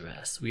that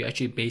address. We're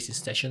actually based in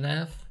Station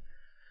F.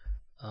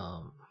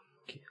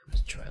 Okay,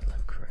 let's try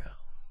left crowd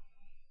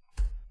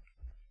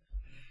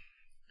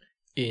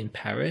in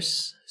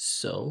Paris.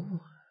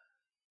 So,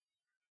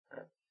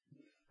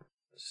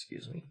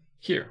 excuse me,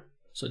 here.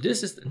 So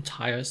this is the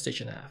entire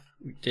Station F.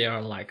 There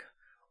are like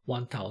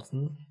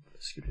 1,000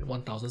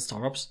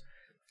 startups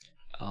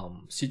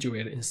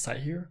situated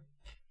inside here.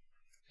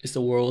 It's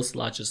the world's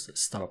largest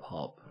startup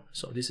hub.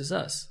 So this is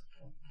us.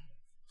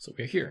 So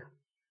we're here.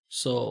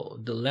 So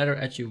the letter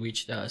actually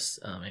reached us.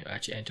 I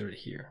actually entered it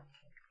here.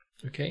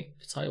 Okay,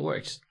 that's how it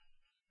works.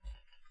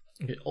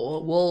 Okay.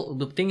 Oh, well,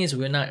 the thing is,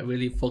 we're not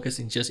really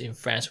focusing just in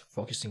France. We're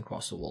focusing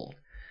across the world.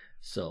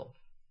 So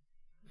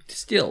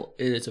still,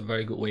 it is a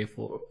very good way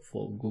for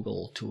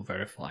Google to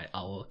verify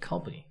our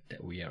company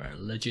that we are a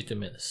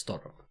legitimate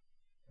startup.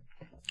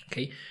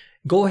 Okay.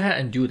 Go ahead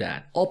and do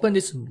that. Open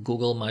this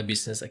Google My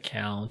Business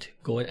account.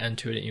 Go and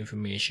enter the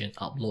information.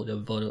 Upload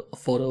the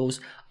photos.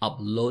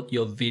 Upload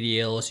your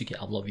videos. You can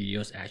upload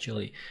videos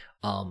actually.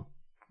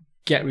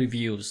 Get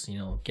reviews.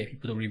 Get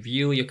people to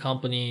review your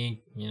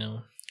company.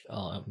 Your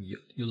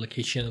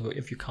location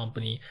of your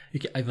company.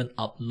 You can even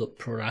upload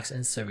products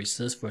and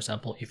services. For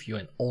example, if you're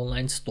an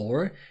online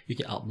store, you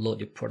can upload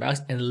your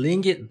products and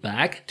link it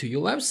back to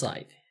your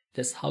website.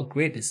 That's how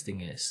great this thing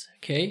is.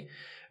 Okay.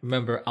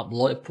 Remember,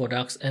 upload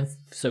products and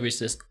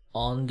services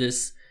on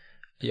this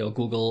your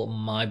Google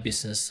My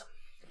Business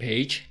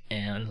page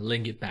and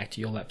link it back to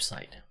your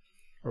website.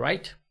 All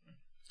right,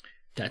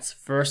 that's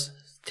first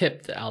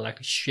tip that I'd like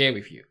to share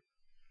with you.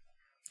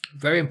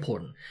 Very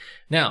important.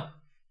 Now,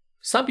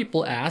 some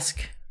people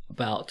ask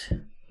about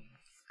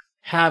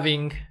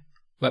having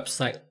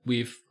website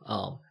with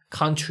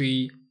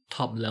country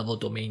top level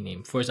domain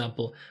name. For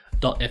example,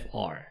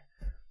 .fr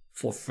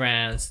for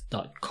France,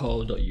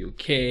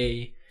 .co.uk.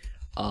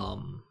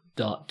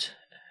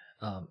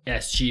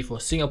 .sg for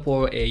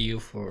Singapore, AU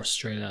for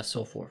Australia,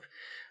 so forth.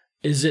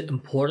 Is it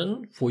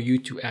important for you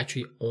to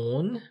actually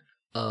own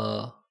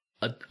a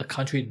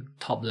country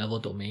top level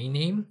domain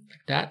name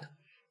like that?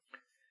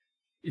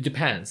 It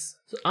depends.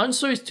 The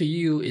answer to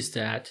you is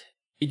that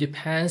it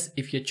depends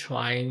if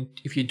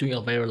you're doing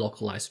a very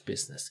localized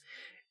business.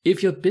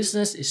 If your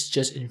business is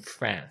just in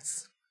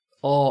France,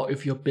 or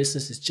if your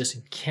business is just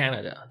in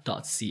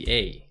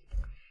Canada.ca,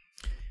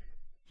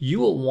 you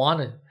will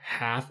want to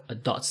have a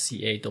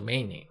 .ca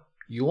domain name.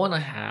 You want to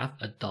have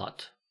a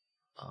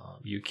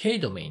 .uk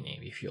domain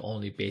name if you're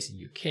only based in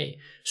UK.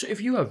 So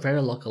if you are a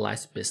very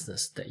localized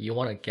business that you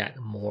want to get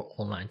more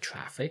online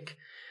traffic,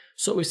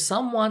 so if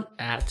someone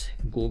at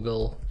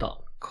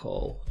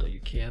google.co.uk,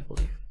 I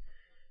believe,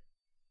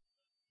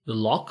 the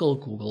local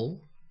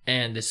Google,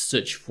 and they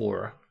search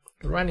for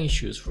running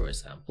shoes, for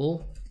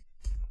example,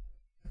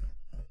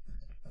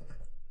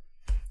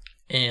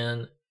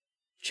 and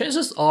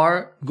chances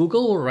are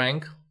Google will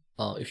rank,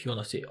 if you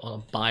want to say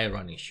on buy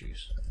running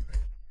shoes,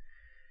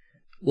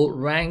 will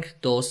rank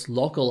those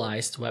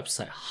localized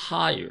websites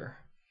higher,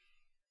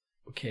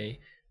 okay,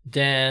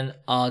 than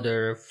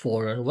other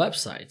foreign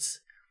websites.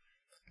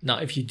 Now,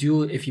 if you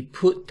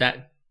put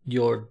that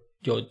your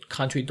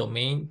country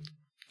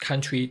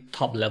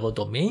top level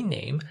domain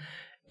name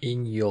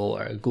in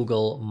your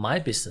Google My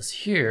Business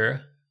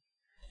here,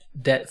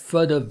 that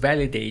further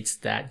validates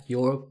that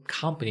your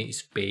company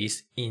is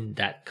based in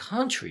that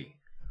country,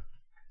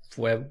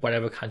 for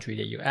whatever country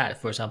that you're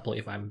at. For example,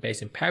 if I'm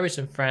based in Paris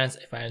in France,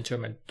 if I enter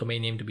my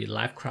domain name to be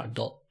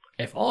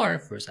livecrowd.fr,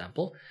 for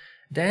example,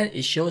 then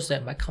it shows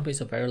that my company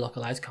is a very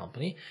localized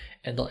company,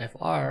 and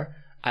 .fr,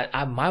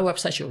 my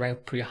website should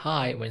rank pretty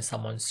high when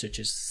someone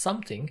searches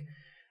something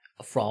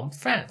from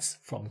France,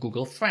 from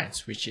Google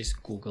France, which is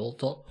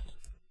google.fr.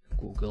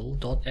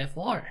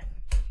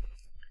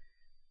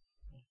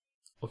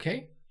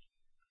 Okay,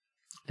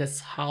 that's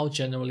how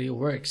generally it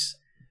works.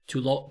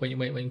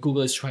 When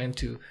Google is trying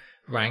to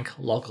rank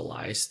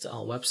localized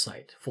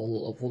website for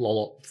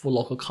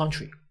local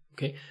country.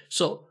 Okay,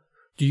 so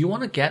do you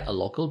want to get a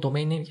local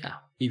domain name? Yeah,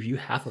 if you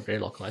have a very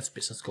localized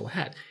business, go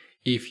ahead.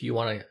 If you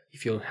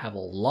have a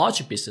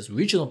large business,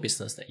 regional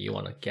business that you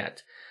want to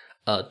get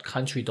a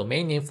country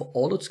domain name for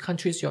all those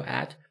countries you're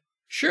at,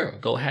 sure,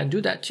 go ahead and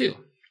do that too.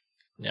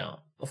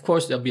 Now, of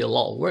course, there'll be a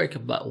lot of work,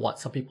 but what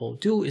some people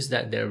do is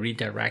that they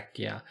redirect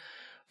their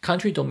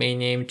country domain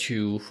name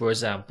to, for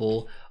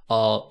example,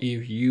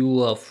 if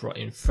you are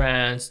in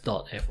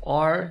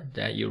France.fr,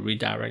 then you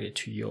redirect it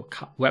to your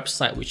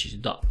website, which is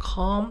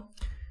 .com/fr,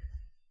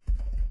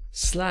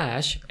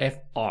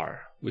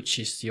 which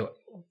is your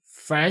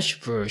French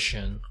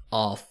version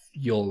of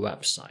your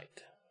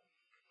website.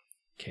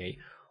 Okay,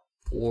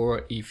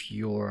 or if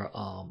you're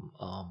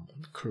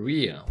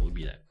Korea, will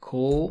be like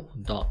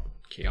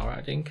ko.kr,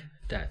 I think.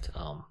 That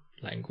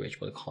language,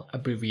 what they call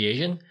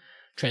abbreviation,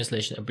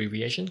 translation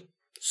abbreviation.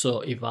 So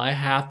if I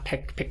have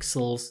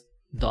pixels.co.kr,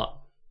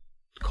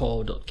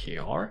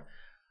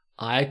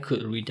 I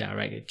could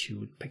redirect it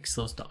to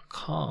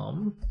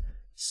pixels.com /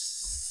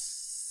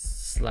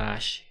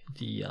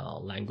 the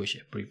language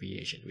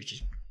abbreviation, which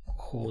is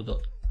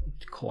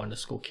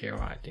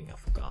co_kr, I think, I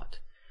forgot.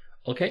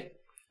 Okay,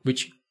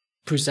 which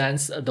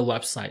presents the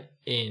website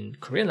in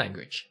Korean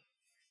language.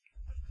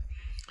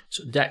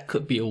 So that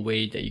could be a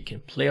way that you can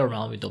play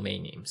around with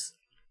domain names.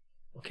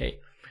 Okay,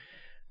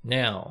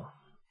 now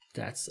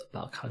that's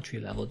about country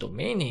level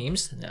domain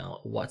names.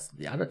 Now, what's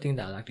the other thing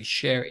that I'd like to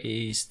share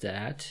is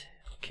that,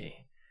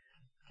 okay,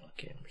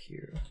 I'm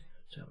here.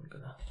 So I'm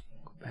gonna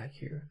go back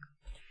here.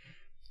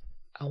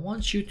 I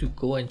want you to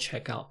go and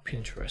check out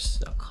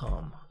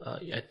Pinterest.com.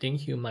 I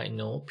think you might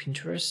know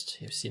Pinterest.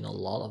 You've seen a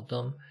lot of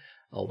them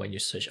when you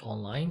search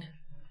online.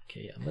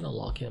 Okay, I'm gonna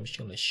log in. I'm just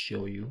gonna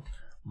show you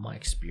my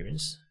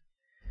experience.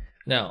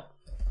 Now,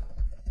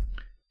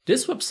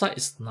 this website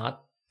is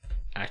not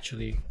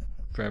actually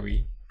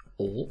very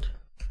old.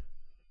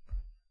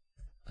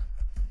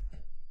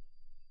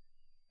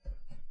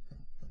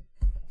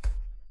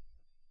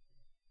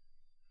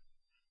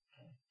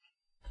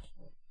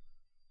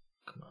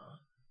 Come on.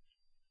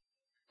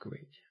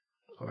 Great.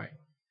 All right.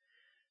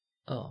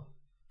 Oh,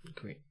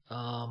 great.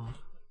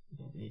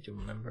 Need to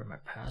remember my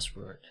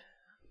password.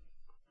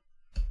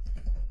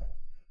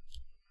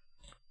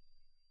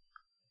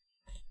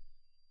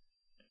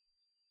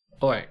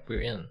 All right,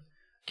 we're in.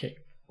 Okay.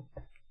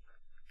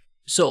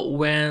 So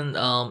when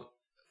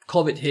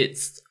COVID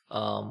hits,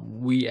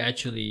 we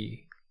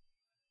actually,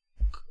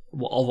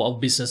 our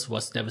business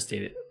was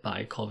devastated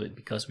by COVID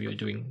because we were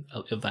doing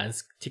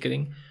advanced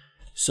ticketing.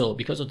 So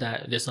because of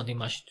that, there's nothing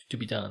much to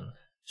be done.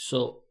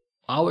 So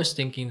I was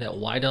thinking that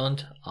why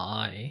don't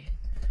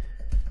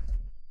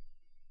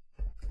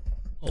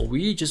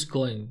we just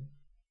go and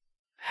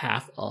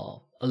have a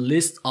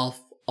list of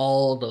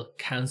all the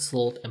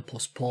canceled and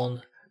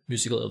postponed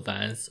musical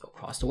events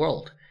across the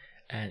world.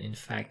 And in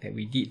fact, that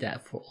we did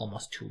that for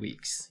almost 2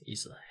 weeks.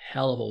 It's a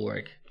hell of a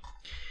work.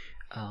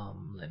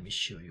 Let me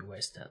show you,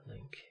 where's that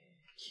link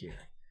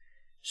here.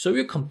 So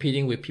we're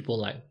competing with people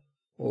like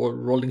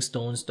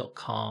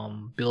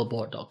rollingstones.com,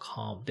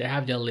 billboard.com. They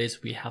have their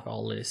list, we have our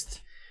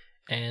list.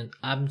 And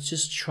I'm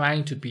just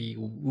trying to be,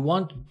 we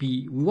want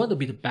to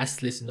be the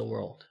best list in the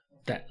world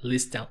that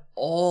lists down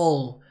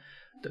all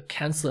the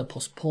canceled and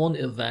postponed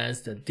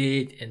events, the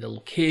date and the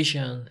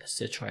location,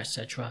 etc.,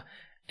 etc.,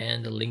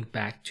 and the link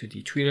back to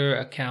the Twitter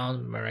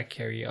account, Mariah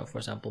Carey, for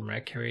example,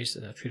 Mariah Carey's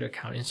Twitter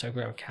account,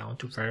 Instagram account,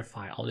 to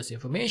verify all this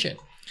information.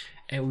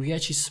 And we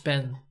actually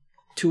spent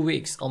 2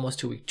 weeks, almost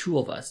 2 weeks, two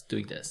of us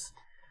doing this.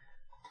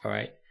 All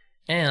right.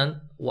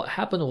 And what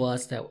happened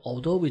was that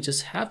although we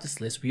just have this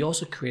list, we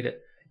also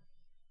created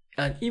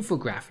an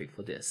infographic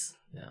for this.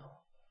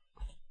 Now,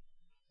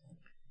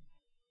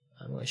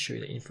 I'm going to show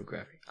you the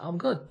infographic.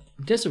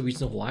 There's a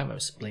reason why I'm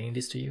explaining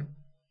this to you.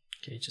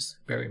 Okay, just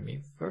bear with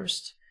me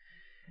first.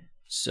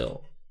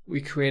 So we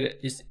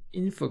created this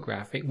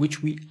infographic,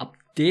 which we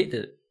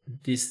updated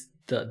this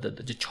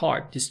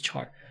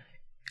chart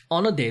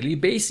on a daily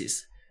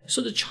basis.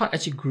 So the chart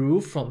actually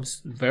grew from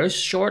very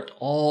short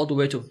all the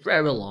way to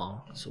very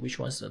long. So which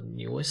one's the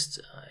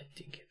newest? I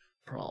think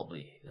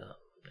probably not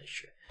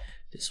sure,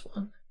 this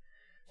one.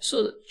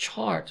 So the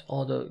chart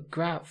or the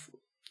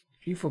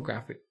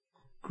infographic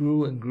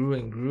grew and grew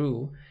and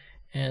grew,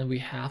 and we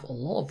have a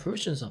lot of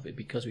versions of it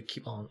because we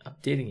keep on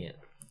updating it.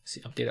 See,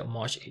 updated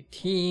March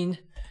 18,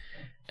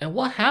 and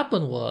what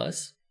happened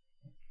was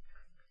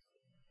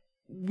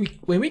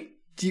when we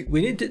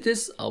did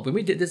this,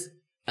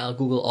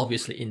 Google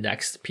obviously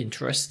indexed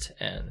Pinterest,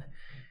 and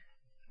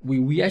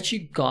we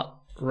actually got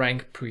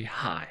ranked pretty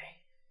high.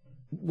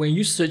 When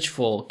you search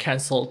for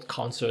canceled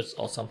concerts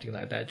or something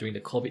like that during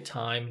the COVID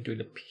time, during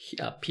the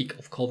peak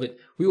of COVID,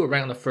 we were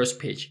ranked on the first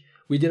page.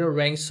 We didn't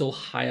rank so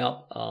high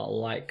up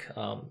like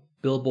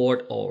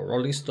Billboard or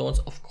Rolling Stones,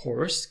 of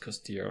course,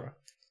 because they are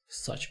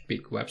such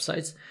big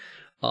websites.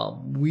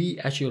 We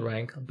actually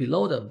rank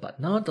below them, but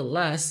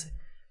nonetheless,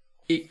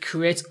 it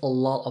creates a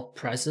lot of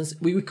presence.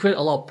 We create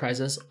a lot of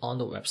presence on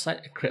the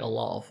website. It create a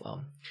lot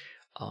of,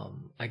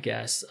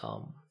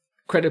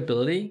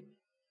 credibility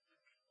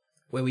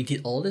when we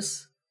did all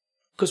this,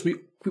 because we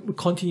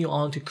continue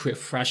on to create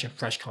fresh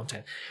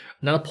content.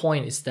 Another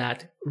point is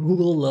that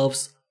Google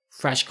loves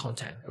fresh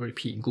content. I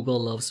repeat, Google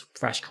loves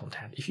fresh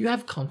content. If you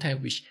have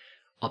content which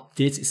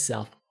updates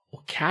itself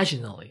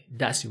occasionally,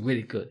 that's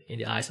really good in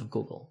the eyes of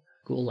Google.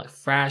 Google like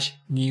fresh,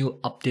 new,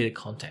 updated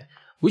content,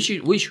 which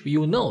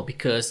you know,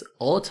 because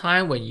all the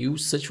time when you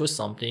search for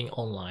something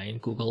online,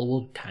 Google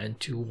will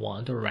tend to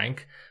want to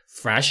rank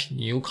fresh,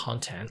 new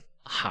content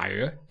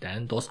higher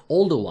than those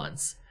older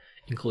ones,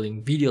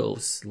 including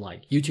videos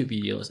like YouTube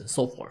videos and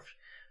so forth.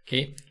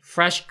 Okay,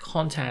 fresh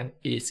content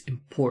is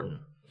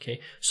important. Okay,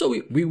 so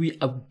we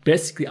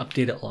basically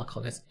updated all our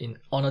content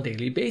on a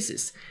daily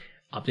basis.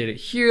 Updated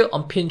here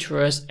on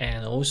Pinterest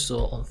and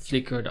also on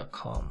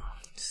Flickr.com.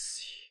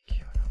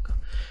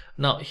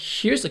 Now,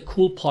 here's the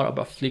cool part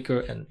about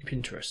Flickr and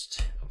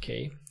Pinterest.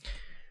 Okay,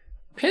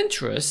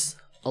 Pinterest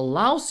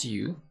allows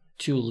you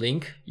to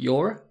link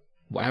your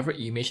whatever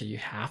image that you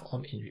have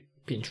on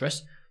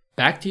Pinterest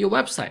back to your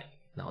website.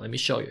 Now, let me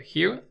show you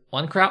here.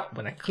 One crowd,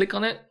 when I click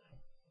on it,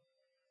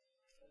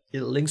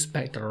 it links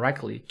back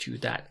directly to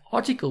that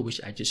article which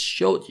I just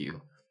showed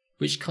you,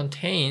 which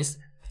contains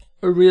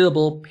a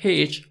readable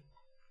page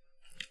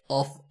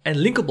of a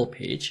linkable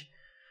page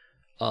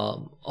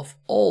of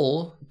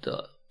all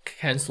the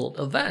cancelled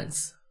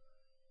events,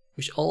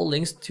 which all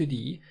links to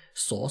the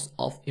source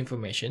of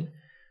information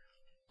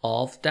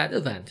of that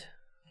event.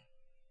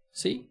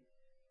 See?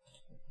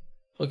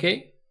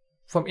 Okay?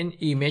 From an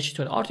image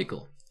to an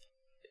article.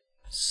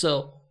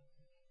 So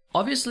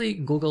obviously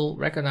Google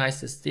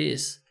recognizes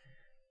this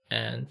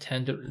and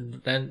tend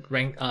to then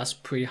rank us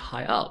pretty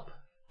high up.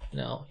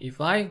 Now, if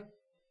I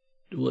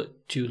were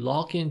to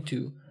log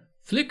into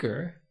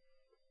Flickr,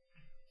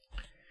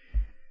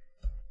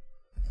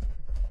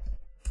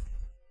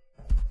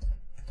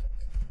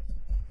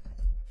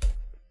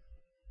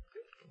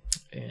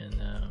 and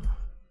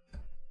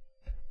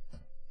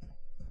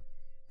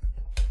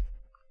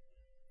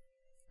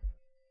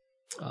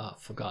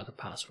forgot the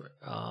password.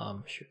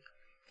 Shoot.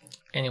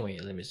 Anyway,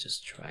 let me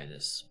just try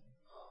this.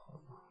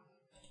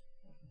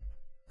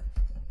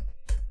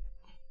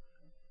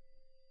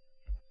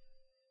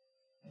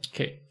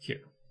 Okay,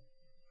 here.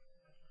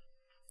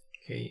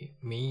 Okay,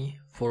 me,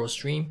 photo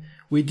stream.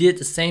 We did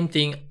the same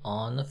thing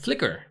on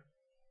Flickr.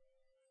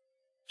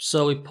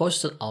 So we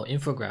posted our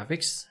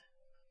infographics.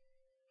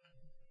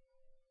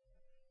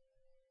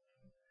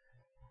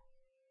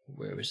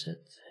 Where is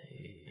it?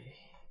 Hey.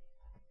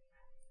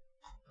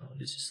 Oh,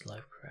 this is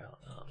live crowd.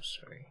 Oh, I'm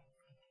sorry.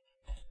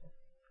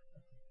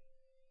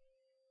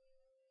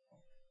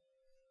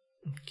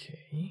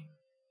 Okay.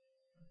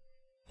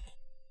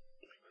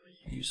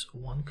 Use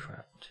one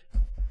crowd.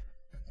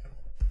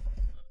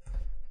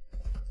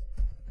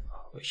 I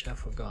wish I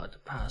forgot the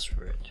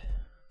password.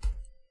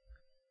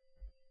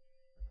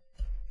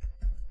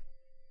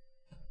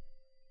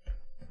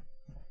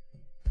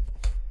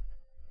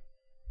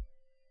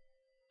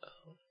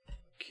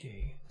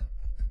 Okay.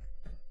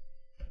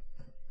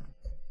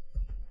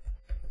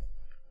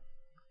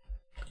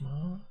 Come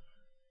on.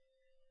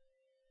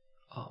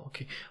 Oh,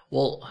 okay.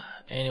 Well,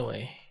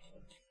 anyway.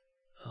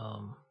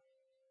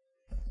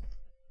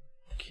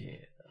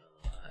 Okay.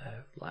 I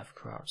have live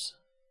crowds.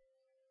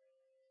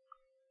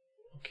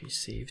 Okay,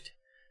 saved.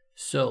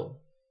 So,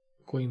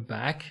 going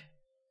back.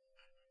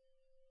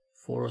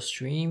 Photo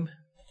stream.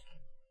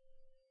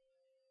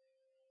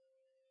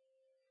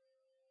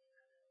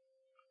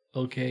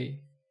 Okay.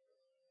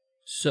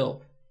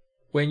 So,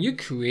 when you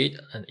create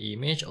an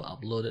image or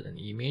uploaded an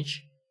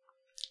image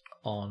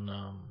on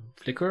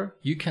Flickr,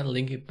 you can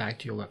link it back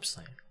to your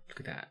website. Look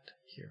at that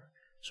here.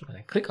 So when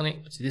I click on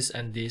it, this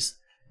and this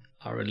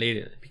are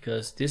related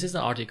because this is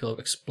an article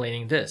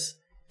explaining this.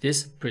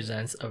 This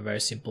presents a very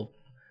simple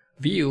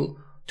view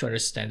to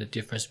understand the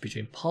difference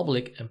between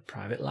public and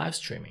private live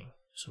streaming.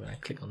 So when I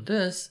click on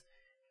this,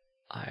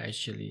 I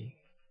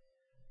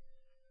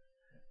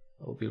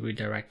will be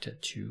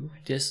redirected to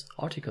this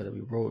article that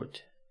we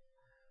wrote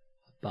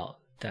about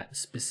that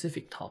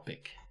specific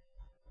topic.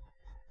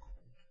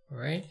 All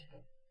right.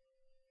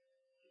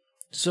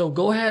 So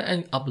go ahead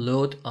and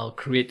upload or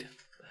create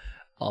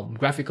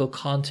graphical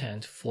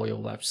content for your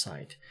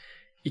website.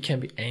 It can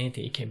be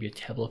anything. It can be a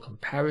table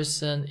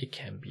comparison. It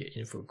can be an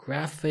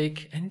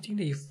infographic. Anything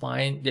that you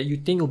find that you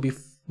think will be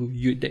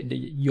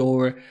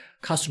your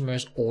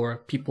customers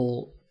or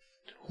people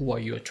who are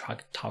you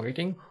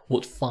targeting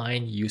would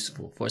find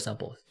useful. For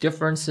example,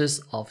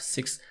 differences of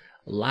 6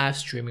 live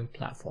streaming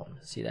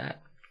platforms. See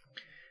that?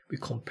 We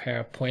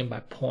compare point by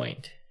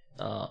point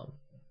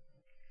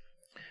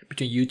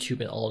between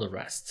YouTube and all the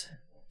rest.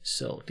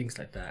 So things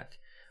like that.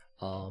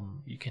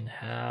 You can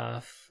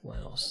have what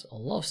else? A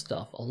lot of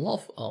stuff. A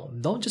lot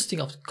of don't just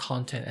think of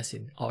content as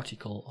in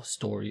article or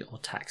story or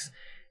text.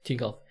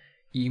 Think of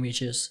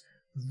images,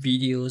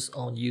 videos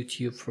on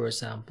YouTube, for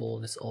example.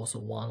 That's also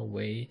one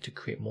way to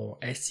create more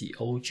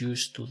SEO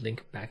juice to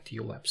link back to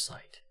your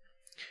website.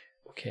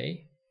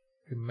 Okay,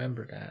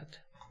 remember that.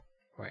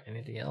 Right?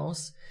 Anything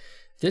else?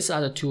 These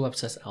are the 2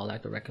 websites I would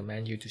like to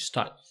recommend you to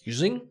start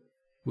using,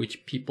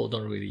 which people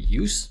don't really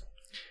use.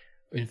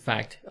 In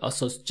fact,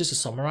 also just to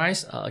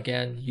summarize,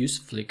 again, use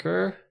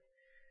Flickr,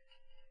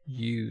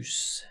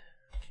 use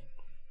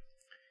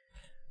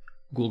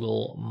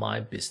Google My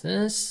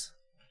Business,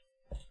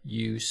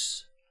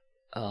 use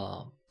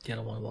the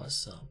other one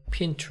was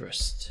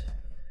Pinterest.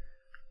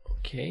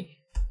 Okay,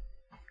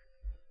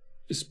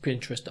 it's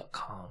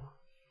Pinterest.com.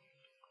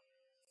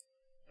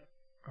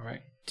 All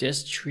right,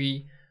 just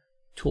 3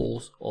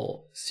 tools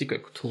or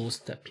secret tools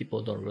that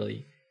people don't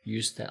really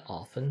use that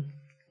often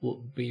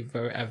would be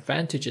very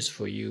advantageous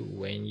for you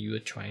when you are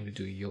trying to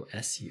do your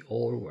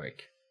SEO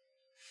work.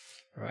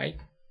 All right.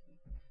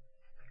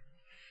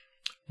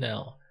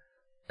 Now,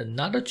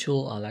 another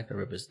tool I like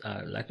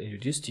to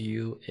introduce to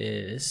you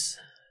is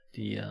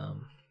the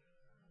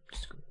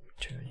just go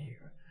return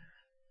here.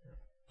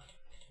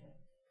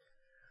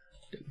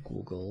 The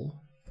Google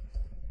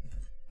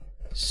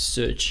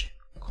Search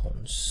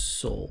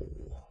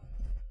Console.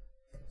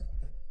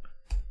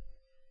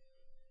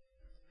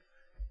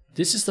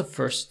 This is the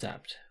first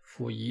step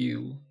for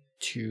you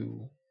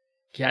to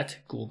get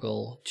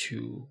Google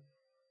to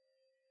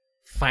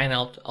find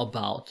out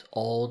about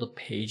all the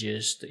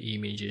pages, the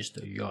images,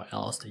 the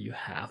URLs that you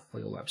have for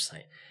your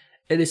website.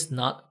 it is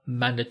not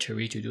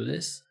mandatory to do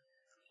this.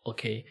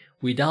 Okay,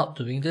 without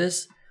doing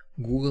this,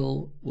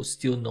 Google will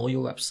still know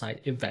your website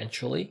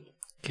eventually.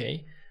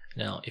 Okay,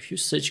 now if you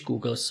search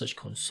Google Search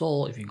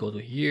Console, if you go to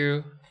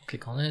here,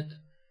 click on it,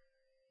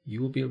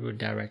 you will be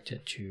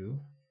redirected to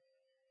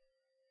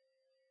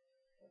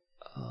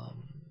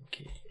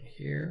okay,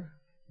 here,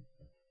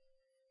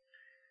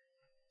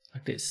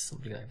 like this,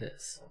 something like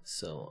this.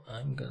 So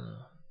I'm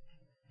gonna,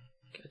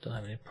 okay, I don't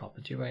have any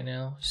property right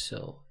now,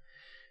 so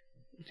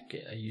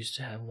okay, I used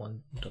to have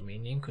one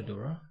domain name,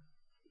 Kodura.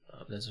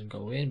 Doesn't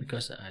go in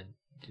because I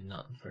did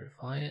not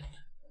verify it.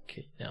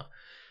 Okay, now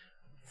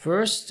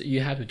first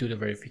you have to do the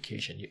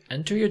verification. You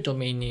enter your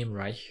domain name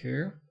right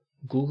here.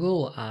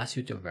 Google will ask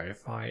you to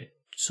verify it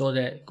so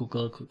that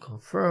Google could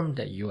confirm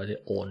that you are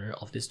the owner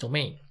of this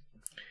domain,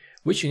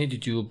 which you need to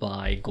do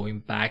by going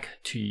back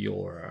to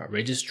your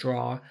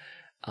registrar,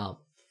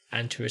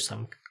 enter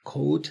some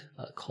code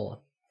called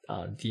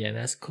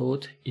DNS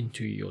code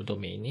into your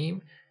domain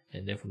name,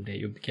 and then from there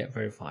you get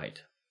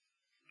verified.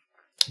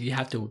 You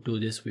have to do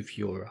this with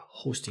your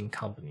hosting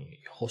company,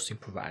 your hosting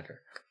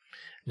provider.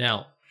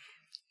 Now,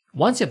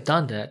 once you've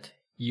done that,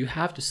 you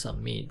have to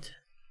submit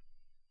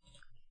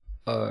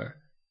a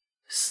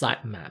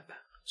sitemap.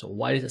 So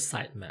what is a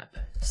sitemap?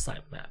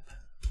 Sitemap,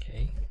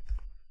 okay.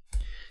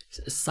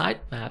 So a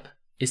sitemap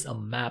is a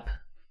map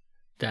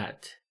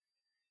that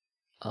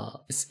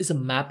is a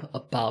map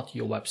about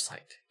your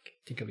website. Okay,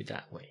 think of it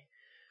that way.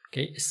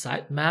 Okay, a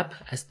sitemap,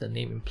 as the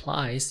name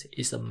implies,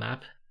 is a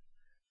map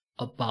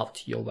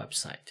about your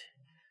website.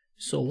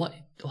 So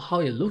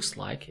how it looks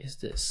like is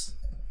this.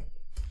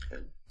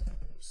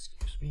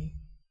 Excuse me.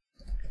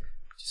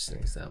 Just an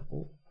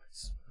example.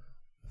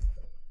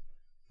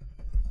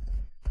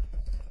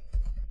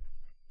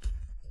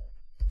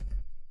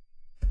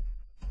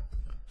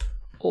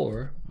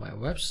 Or my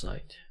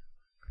website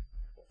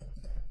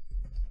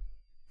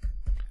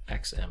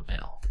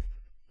XML.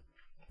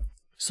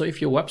 So if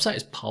your website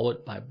is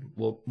powered by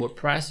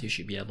WordPress, you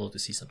should be able to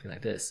see something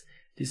like this.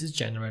 This is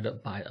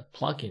generated by a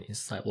plugin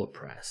inside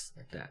WordPress,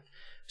 like that.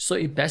 So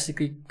it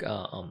basically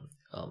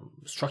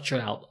structure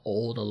out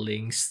all the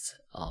links,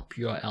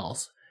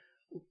 URLs,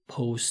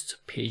 post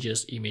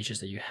pages, images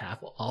that you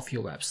have of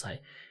your website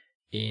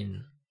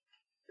in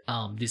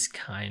this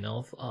kind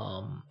of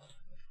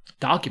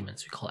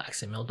documents. We call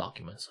XML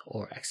documents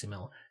or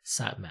XML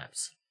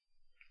sitemaps.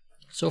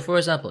 So for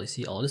example, you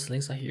see all these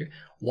links are here.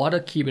 What are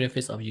key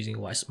benefits of using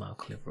White Smile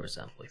Clip, for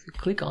example? If you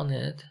click on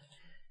it,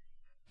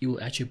 it will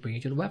actually bring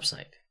you to the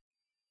website.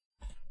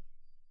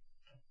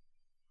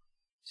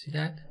 See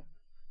that?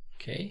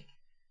 Okay.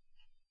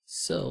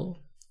 So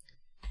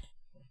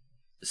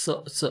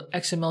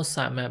XML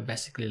sitemap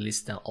basically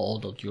lists down all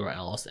the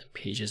URLs and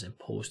pages and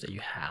posts that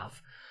you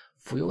have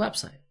for your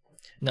website.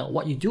 Now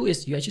what you do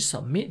is you actually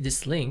submit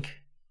this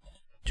link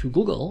to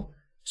Google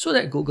so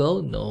that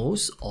Google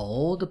knows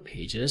all the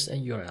pages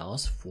and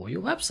URLs for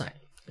your website.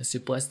 As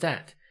simple as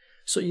that.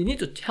 So you need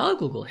to tell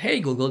Google, hey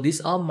Google,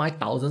 these are my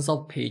thousands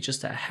of pages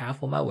that I have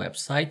for my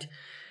website.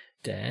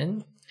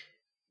 Then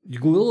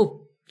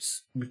Google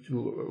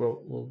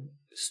will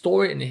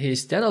store it in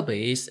his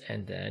database,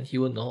 and then he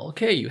will know,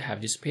 okay, you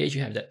have this page,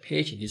 you have that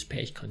page, and this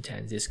page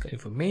contains this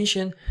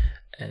information,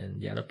 and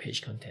the other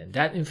page contains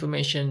that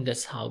information.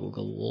 That's how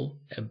Google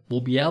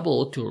will be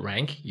able to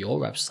rank your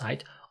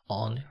website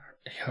on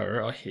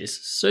her or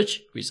his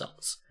search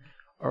results.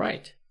 All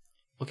right,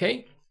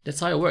 okay, that's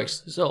how it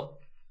works. So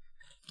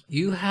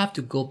you have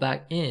to go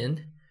back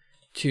in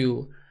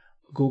to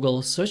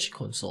Google Search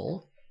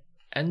Console,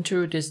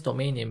 enter this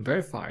domain name,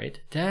 verify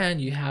it, then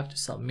you have to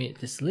submit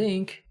this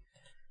link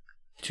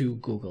to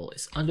Google.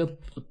 It's under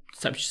a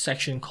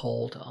section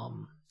called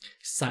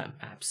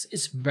sitemaps.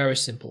 It's very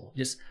simple.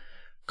 Just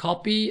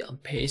copy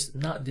and paste.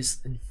 Not this,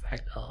 in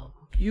fact,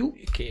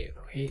 okay,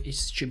 it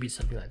should be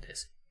something like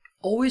this.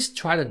 Always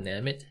try to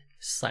name it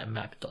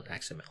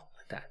sitemap.xml,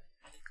 like that.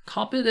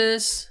 Copy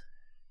this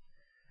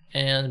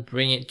and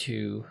bring it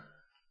to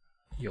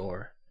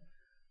your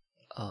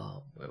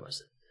where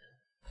was it?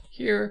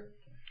 Here,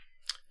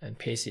 and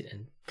paste it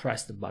and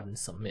press the button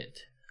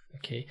submit.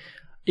 Okay.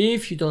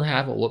 If you don't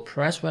have a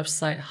WordPress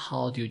website,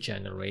 how do you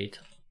generate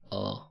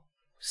a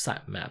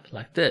sitemap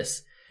like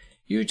this?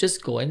 You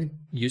just go and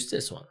use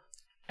this one,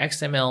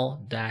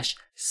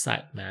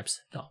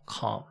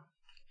 xml-sitemaps.com.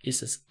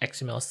 It's an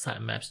XML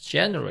sitemaps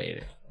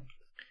generator.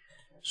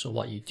 So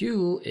what you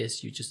do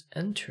is you just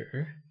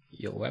enter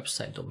your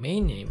website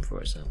domain name.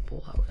 For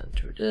example, I'll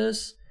enter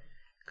this,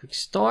 click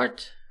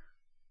start.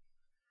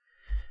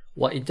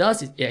 What it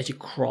does is it actually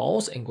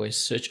crawls and go and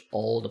search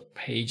all the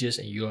pages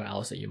and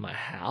URLs that you might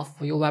have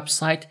for your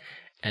website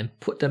and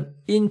put them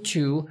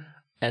into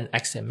an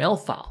XML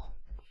file.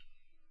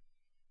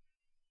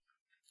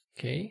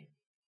 Okay,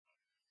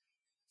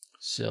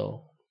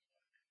 so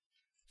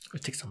it will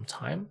take some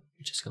time.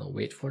 You're just gonna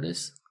wait for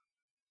this.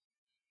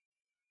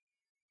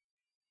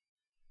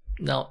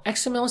 Now,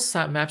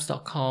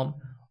 xml-sitemaps.com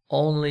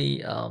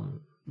only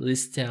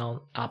lists down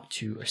up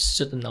to a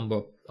certain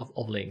number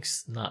of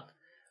links, not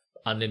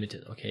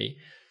unlimited. Okay,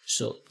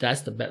 so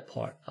that's the bad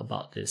part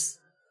about this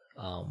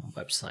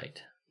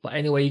website. But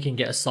anyway, you can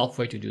get a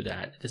software to do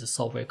that. There's a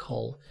software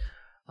called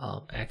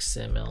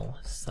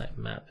XML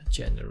sitemap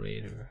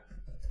generator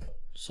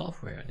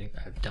software. I think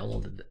I've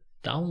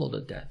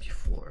downloaded that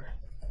before.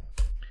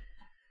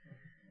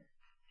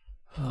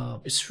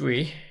 It's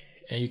free,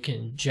 and you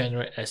can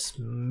generate as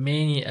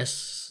many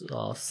as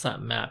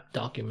sitemap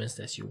documents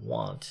as you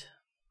want.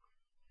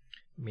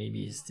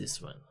 Maybe it's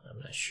this one, I'm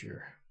not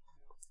sure.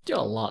 There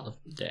are a lot of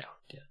there.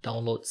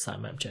 Download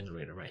sitemap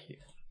generator right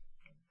here.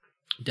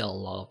 There are a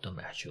lot of them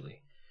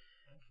actually.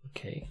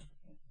 Okay,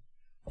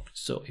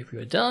 so if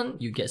you're done,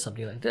 you get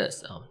something like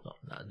this. No,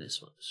 not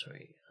this one,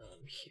 sorry.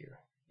 Here,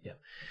 yeah.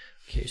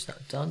 Okay, it's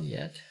not done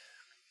yet.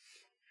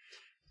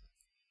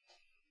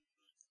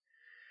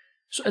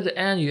 So at the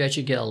end, you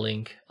actually get a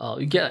link.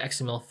 You get an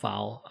XML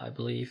file, I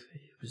believe.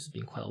 It's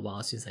been quite a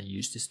while since I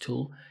used this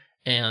tool.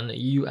 And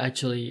you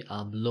actually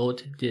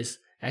load this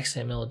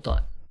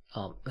sitemap.xml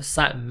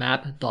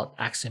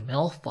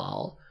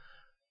file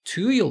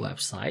to your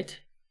website,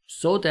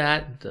 so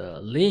that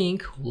the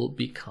link will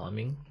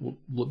become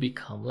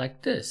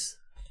like this,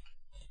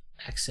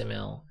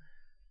 XML.xml,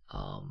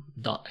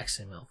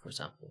 for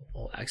example,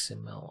 or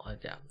XML,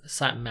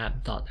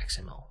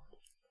 sitemap.xml.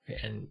 Okay,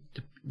 and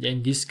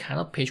then this kind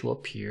of page will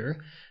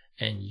appear,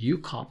 and you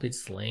copy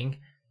this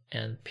link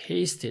and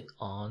paste it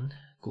on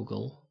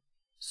Google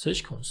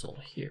Search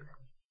Console here.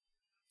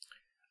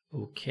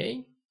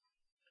 Okay,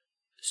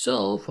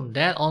 so from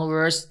that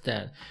onwards,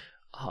 then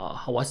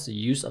what's the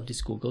use of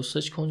this Google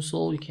Search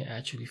Console? You can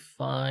actually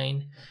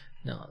find.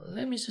 Now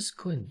let me just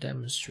go and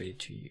demonstrate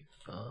to you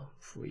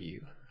for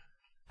you.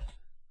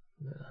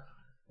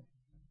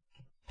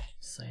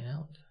 Sign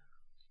out.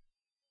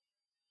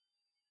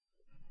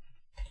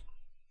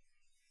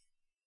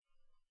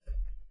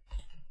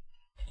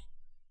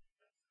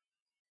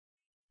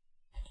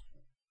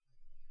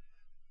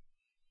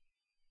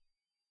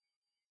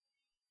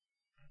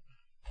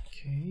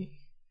 Okay,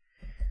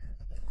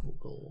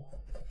 Google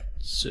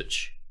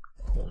Search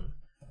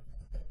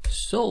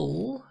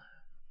Console,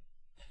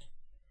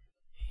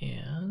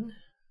 and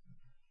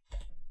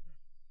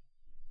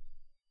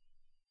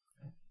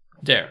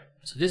there.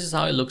 So this is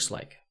how it looks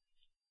like.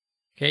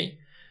 Okay,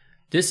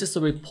 this is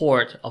the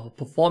report of the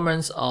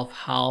performance of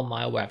how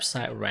my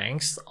website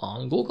ranks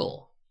on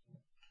Google.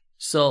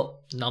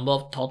 So number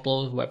of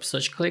total web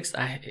search clicks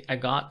I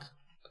got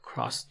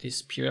across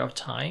this period of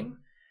time.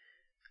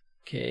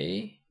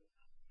 Okay.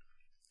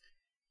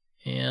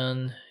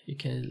 And you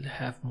can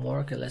have more.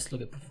 Okay, let's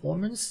look at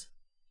performance.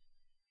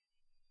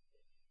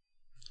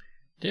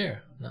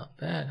 There, not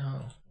bad,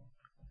 huh?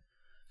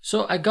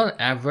 So I got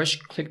an average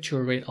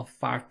click-through rate of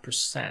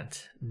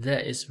 5%.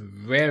 That is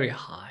very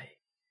high.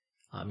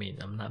 I mean,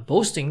 I'm not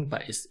boasting,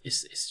 but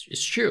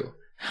it's true.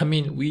 I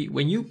mean,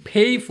 when you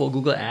pay for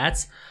Google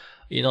Ads,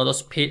 you know,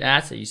 those paid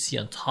ads that you see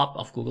on top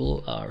of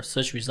Google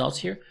search results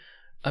here.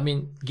 I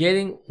mean,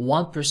 getting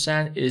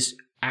 1% is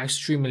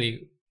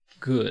extremely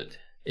good.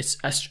 It's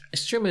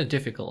extremely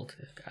difficult,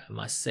 I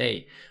must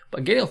say.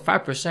 But getting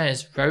 5%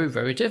 is very,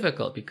 very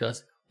difficult,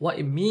 because what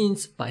it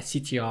means by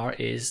CTR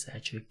is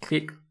actually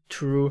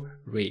click-through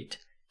rate.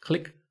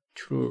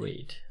 Click-through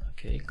rate.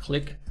 Okay,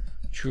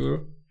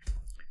 click-through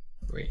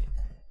rate.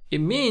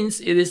 It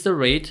means it is the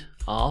rate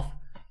of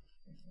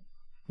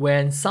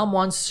when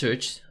someone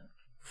searches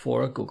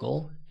for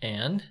Google,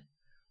 and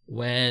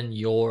when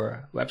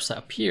your website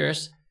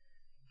appears,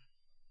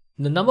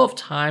 the number of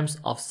times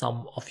of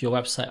some of your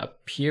website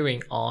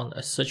appearing on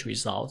a search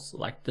results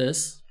like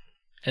this,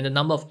 and the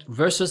number of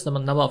versus the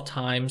number of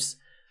times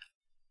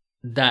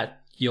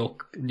that your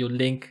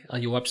link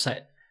on your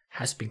website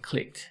has been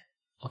clicked.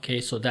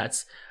 Okay, so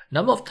that's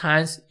number of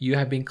times you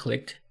have been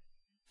clicked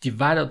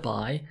divided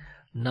by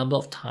number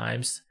of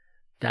times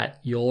that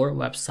your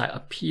website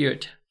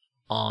appeared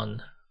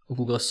on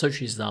Google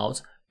search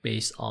results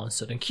based on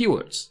certain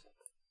keywords.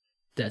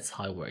 That's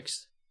how it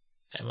works.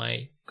 Am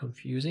I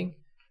confusing?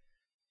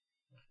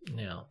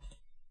 Now,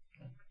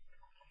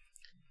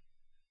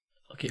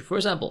 okay, for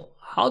example,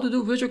 how to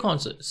do virtual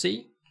concert.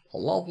 See, a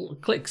lot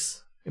of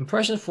clicks.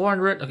 Impressions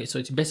 400. Okay, so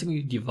it's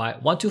basically divide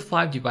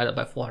 125 divided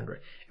by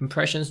 400.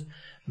 Impressions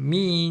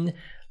mean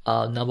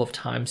number of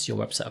times your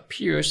website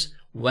appears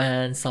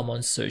when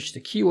someone searches the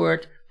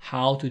keyword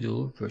how to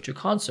do virtual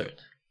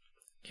concert.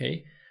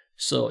 Okay,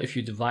 so if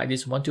you divide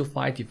this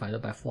 125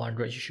 divided by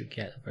 400, you should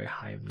get a very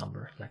high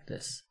number like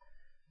this.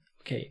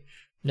 Okay,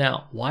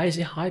 now why is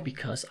it high?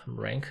 Because I'm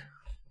ranked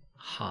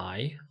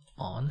high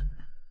on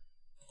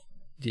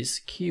this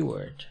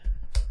keyword.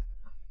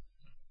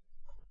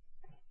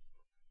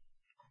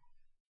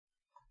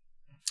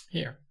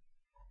 Here.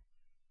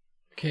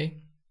 Okay,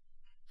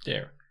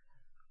 there.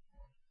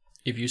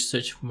 If you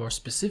search more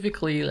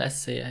specifically,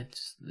 let's say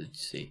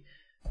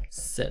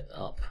set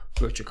up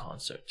virtual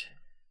concert.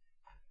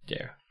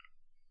 There.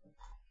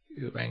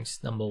 It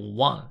ranks number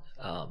 1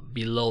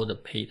 below the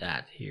paid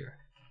ad here.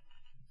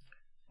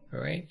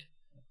 Alright.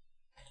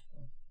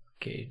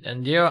 Okay,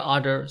 and there are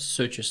other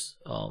searches,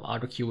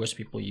 other keywords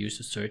people use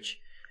to search.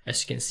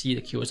 As you can see,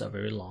 the keywords are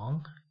very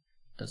long.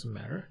 Doesn't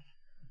matter.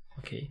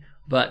 Okay,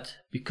 but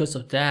because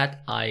of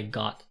that, I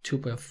got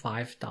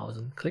 2.5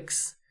 thousand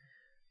clicks.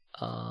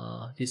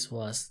 This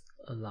was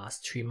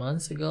last 3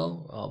 months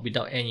ago,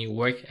 without any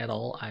work at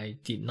all. I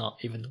did not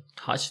even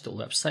touch the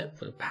website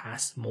for the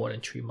past more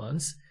than 3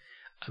 months.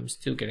 I'm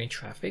still getting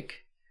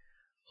traffic,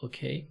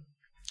 okay,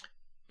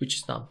 which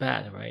is not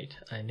bad, right?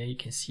 And then you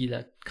can see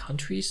that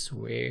countries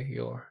where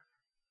your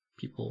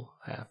people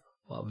have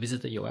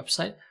visited your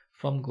website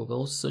from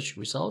Google search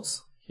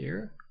results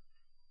here,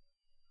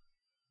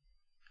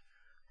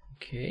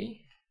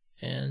 okay,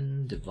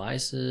 and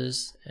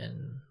devices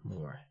and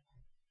more.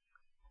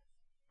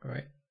 All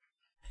right,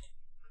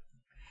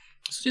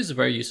 so this is a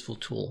very useful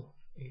tool.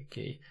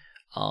 Okay,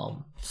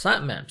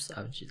 sitemaps,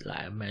 like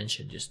I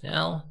mentioned just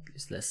now.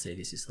 Let's say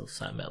this is a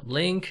sitemap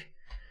link.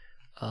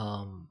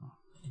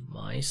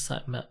 My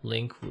sitemap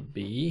link would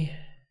be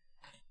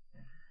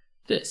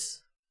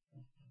this.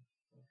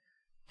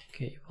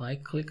 Okay, if I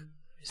click,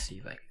 let's see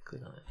if I can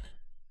click on it.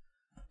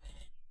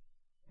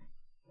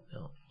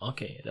 No,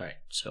 okay, all right.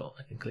 So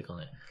I can click on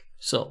it.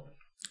 So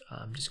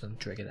I'm just going to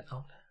drag it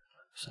out.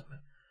 So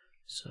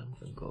I'm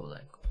going to go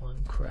like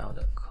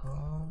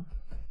onecrowd.com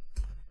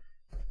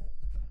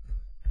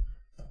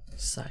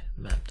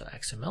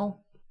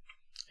sitemap.xml,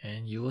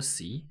 and you will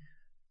see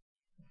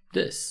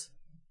this,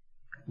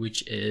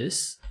 which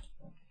is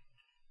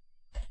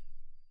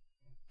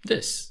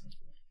this.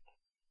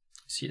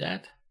 See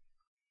that?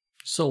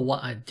 So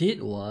what I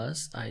did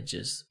was I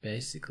just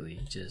basically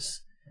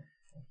just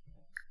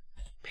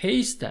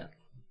paste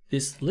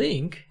this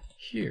link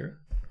here,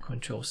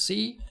 Control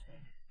C,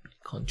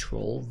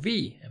 Control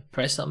V, and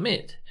press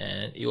submit,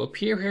 and it will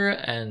appear here.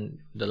 And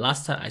the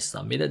last time I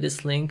submitted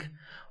this link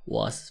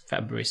was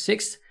February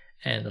 6th,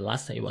 and the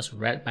last time it was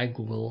read by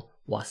Google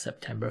was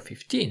September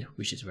 15th,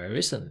 which is very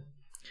recent.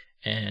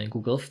 And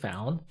Google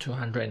found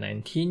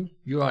 219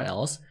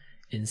 URLs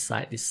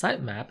inside this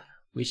sitemap,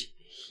 which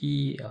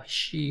he or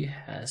she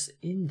has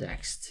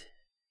indexed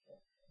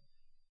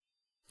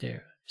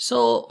there.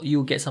 So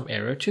you get some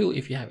error too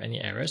if you have any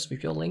errors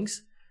with your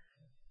links,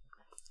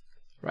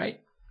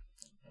 right?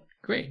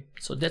 Great.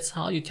 So that's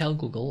how you tell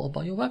Google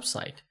about your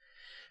website.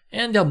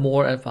 And there are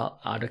more about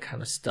other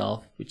kind of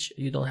stuff which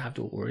you don't have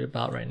to worry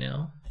about right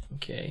now.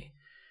 Okay,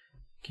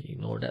 can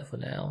ignore that for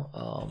now.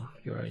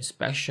 Your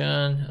inspection,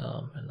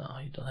 and no,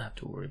 you don't have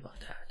to worry about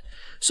that.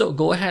 So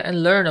go ahead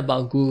and learn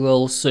about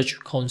Google Search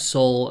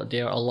Console.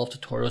 There are a lot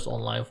of tutorials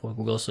online for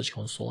Google Search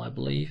Console, I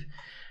believe.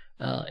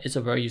 It's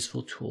a very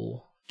useful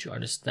tool to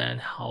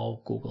understand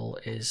how Google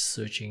is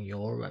searching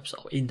your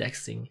website, or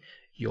indexing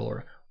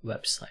your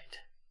website.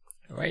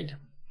 All right.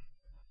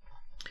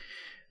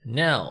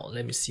 Now,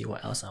 let me see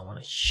what else I want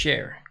to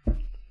share.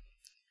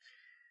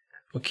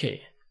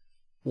 Okay,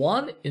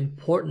 one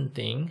important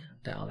thing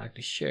that I'd like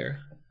to share,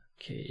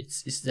 okay,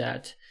 is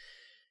that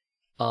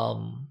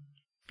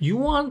you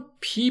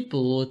want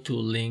people to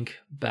link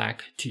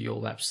back to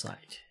your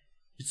website.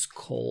 It's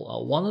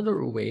called, one of the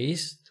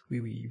ways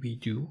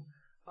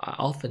I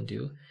often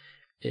do,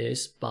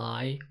 is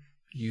by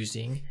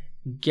using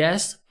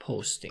guest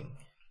posting.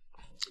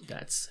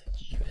 That's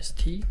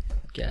UST,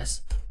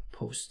 guest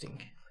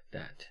posting.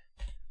 That.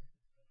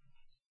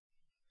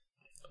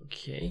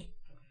 Okay,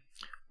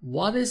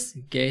 what is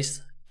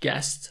guest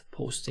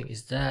posting?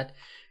 Is that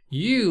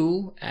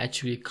you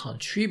actually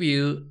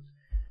contribute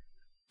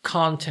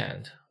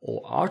content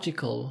or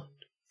article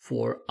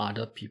for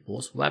other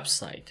people's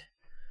website.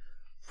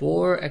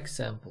 For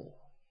example,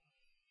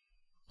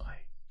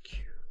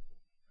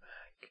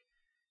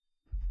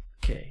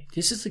 okay,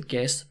 this is a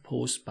guest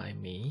post by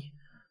me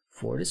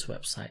for this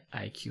website,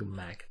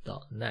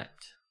 iqmac.net.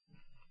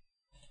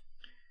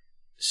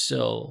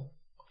 So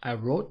I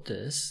wrote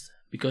this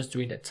because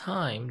during that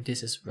time,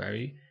 this is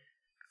very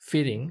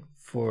fitting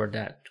for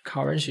that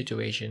current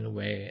situation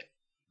where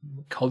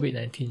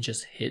COVID-19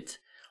 just hit.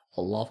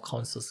 A lot of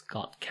concerts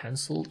got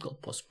cancelled,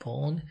 got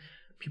postponed.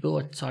 People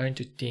were starting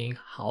to think,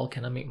 how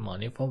can I make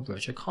money from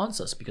virtual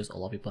concerts? Because a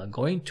lot of people are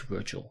going to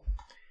virtual.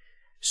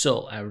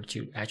 So I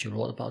actually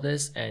wrote about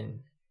this,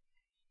 and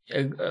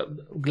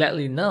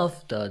gladly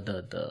enough,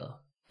 the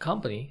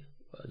company,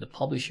 the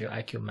publisher,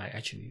 iqmac,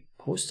 actually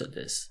posted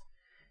this.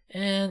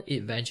 And it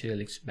eventually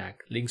links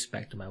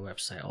back to my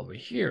website over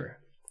here.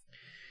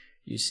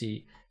 You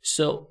see,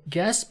 so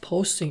guest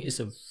posting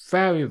is a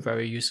very,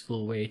 very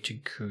useful way to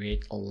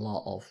create a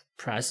lot of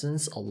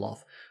presence, a lot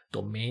of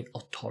domain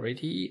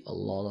authority, a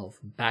lot of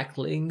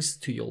backlinks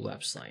to your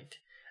website,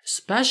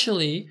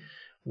 especially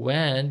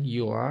when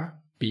you are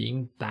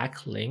being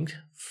backlinked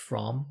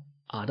from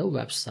other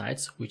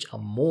websites which are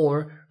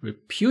more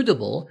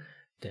reputable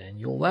than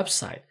your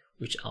website,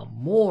 which are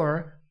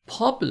more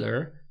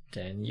popular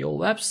than your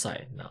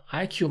website. Now,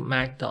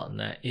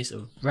 iqmac.net is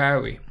a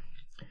very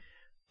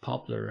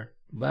popular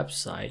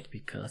website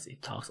because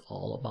it talks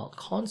all about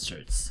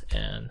concerts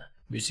and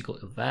musical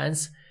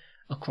events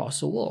across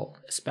the world,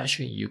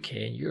 especially in UK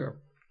and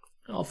Europe,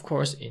 and of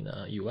course in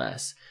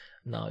US.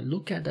 Now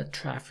look at the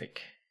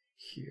traffic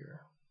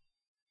here.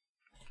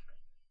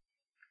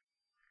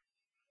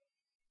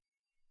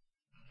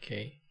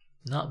 Okay,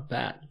 not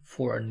bad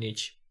for a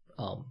niche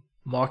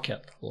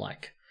market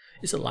like.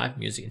 It's a live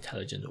music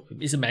intelligence.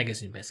 It's a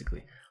magazine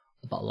basically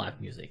about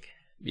live music.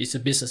 It's a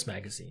business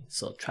magazine,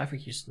 so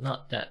traffic is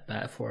not that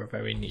bad for a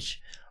very niche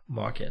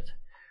market,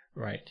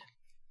 right?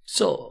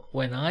 So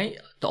the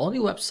only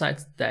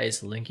website that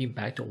is linking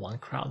back to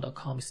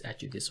onecrowd.com is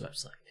actually this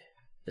website.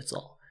 That's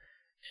all,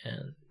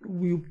 and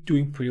we're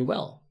doing pretty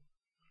well.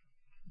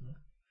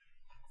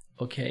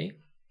 Okay,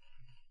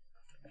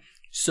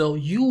 so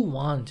you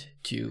want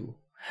to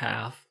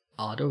have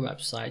other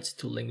websites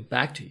to link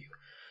back to you.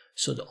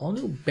 So the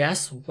only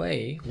best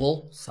way,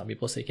 well, some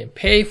people say you can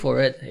pay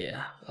for it.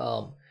 Yeah,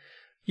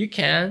 you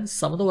can.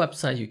 Some of the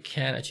websites you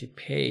can actually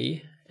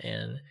pay,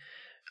 and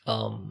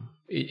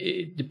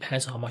it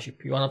depends on how much you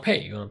want to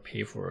pay. You want to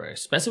pay for an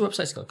expensive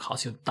website, it's going to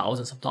cost you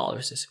thousands of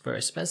dollars. It's very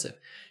expensive.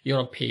 You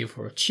want to pay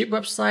for a cheap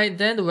website,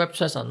 then the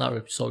websites are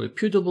not so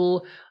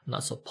reputable,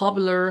 not so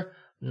popular,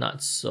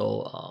 not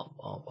so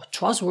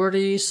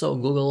trustworthy. So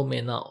Google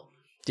may not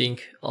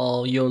think,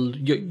 oh,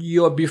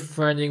 you're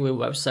befriending with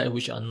websites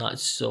which are not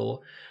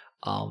so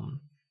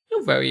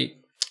very,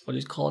 what do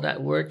you call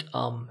that word,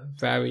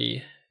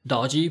 very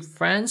dodgy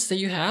friends that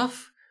you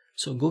have.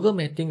 So Google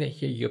may think that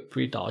here you're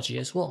pretty dodgy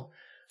as well.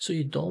 So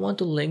you don't want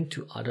to link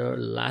to other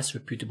less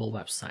reputable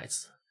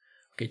websites.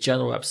 Okay,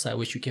 general website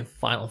which you can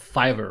find on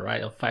Fiverr,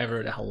 right? On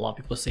Fiverr, that a lot of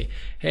people say,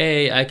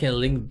 hey, I can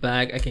link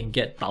back, I can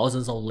get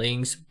thousands of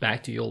links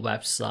back to your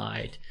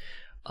website.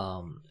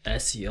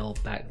 SEO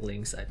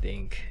backlinks, I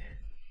think.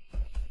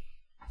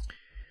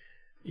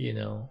 You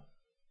know,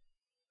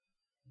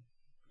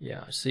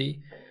 yeah,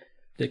 see,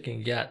 they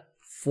can get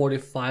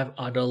 45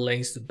 other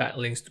links,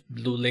 backlinks, to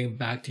link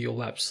back to your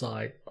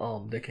website.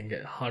 They can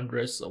get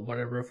hundreds or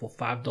whatever for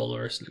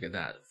 $5. Look at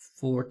that,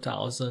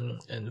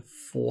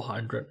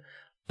 4,400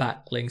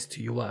 backlinks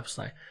to your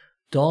website.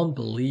 Don't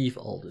believe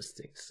all these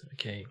things,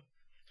 okay?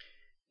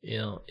 You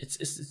know,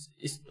 it's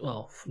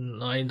well,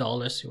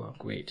 $9, you are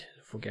great.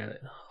 Forget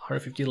it.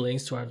 150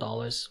 links,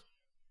 $200.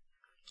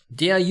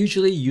 They are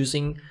usually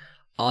using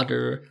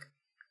other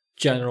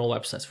general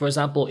websites. For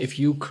example, if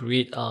you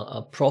create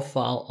a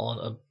profile on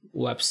a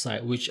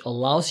website which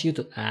allows you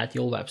to add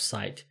your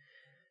website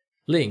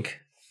link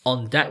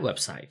on that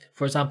website.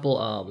 For example,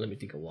 let me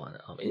think of one.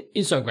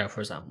 Instagram, for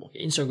example.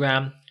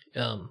 Instagram,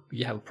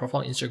 you have a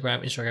profile on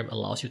Instagram. Instagram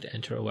allows you to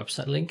enter a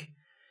website link.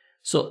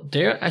 So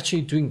they're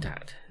actually doing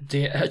that.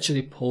 They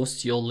actually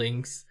post your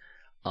links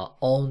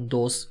on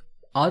those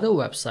other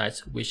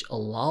websites which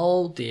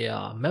allow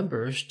their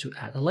members to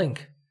add a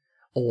link,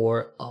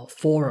 or a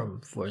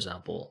forum, for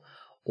example,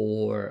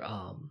 or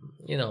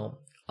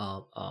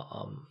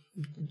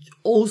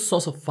all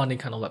sorts of funny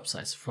kind of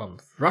websites, from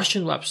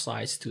Russian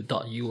websites to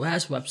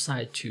 .us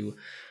website to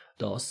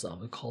those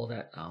we call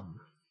that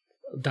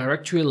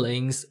directory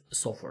links,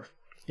 so forth.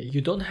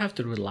 You don't have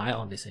to rely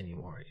on this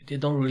anymore. They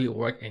don't really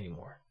work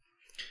anymore.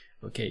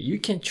 Okay, you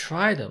can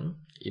try them.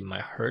 It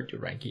might hurt your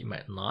ranking, it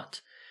might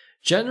not.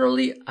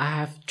 Generally, I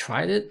have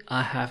tried it.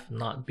 I have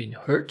not been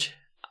hurt,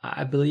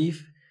 I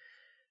believe.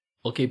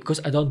 Okay, because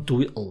I don't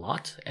do it a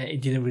lot and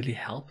it didn't really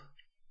help.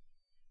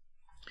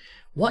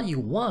 What you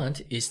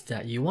want is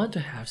that you want to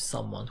have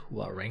someone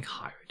who are ranked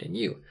higher than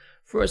you.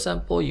 For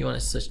example, you want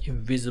to search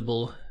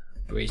invisible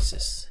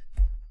braces.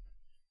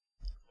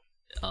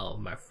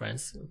 My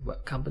friend's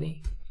web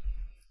company.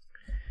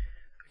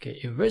 Okay,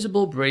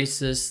 invisible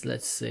braces,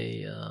 let's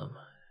say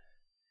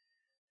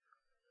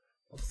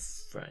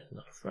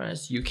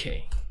France, UK.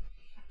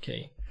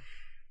 Okay,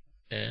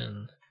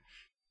 and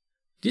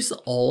these are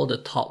all the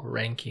top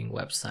ranking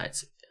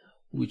websites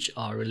which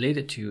are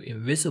related to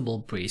invisible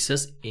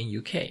braces in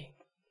UK.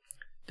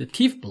 The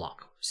teeth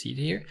block, see it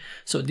here?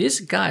 So this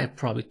guy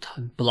probably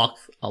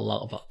blocked a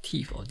lot about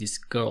teeth, or this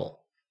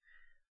girl.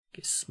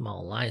 Okay,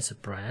 Small Line is a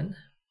brand.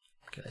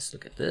 Okay, let's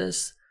look at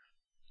this.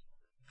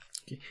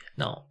 Okay,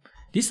 now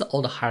these are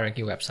all the high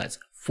ranking websites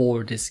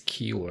for this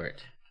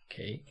keyword.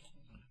 Okay,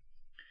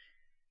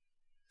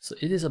 so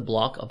it is a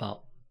block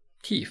about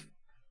teeth.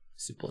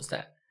 Simple as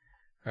that.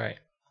 All right.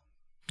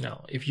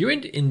 Now, if you're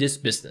in this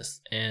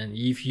business, and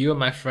if you're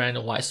my friend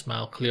at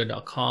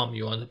whitesmileclear.com,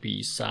 you want to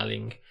be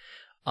selling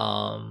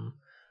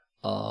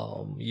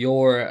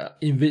your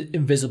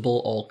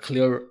invisible or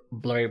clear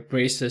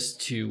braces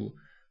to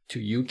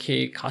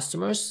UK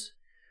customers,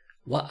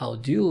 what I'll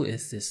do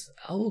is this.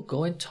 I will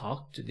go and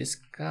talk to this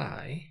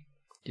guy,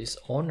 this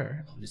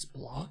owner of this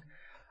blog.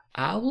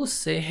 I will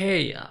say,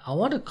 hey, I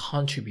want to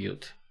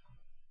contribute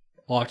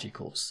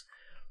articles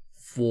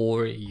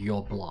for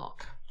your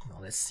blog. Now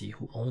let's see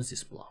who owns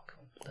this blog.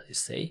 What does it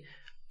say?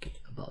 Okay,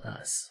 about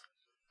us,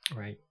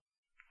 right?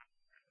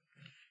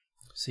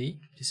 See,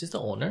 this is the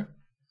owner.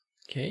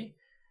 Okay,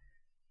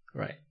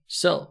 right.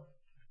 So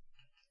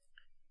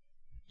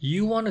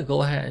you want to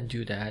go ahead and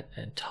do that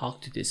and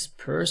talk to this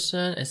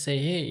person and say,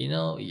 hey, you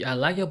know, I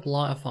like your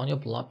blog. I found your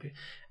blog,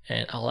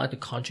 and I'd like to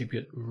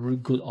contribute a really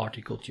good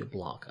article to your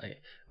blog.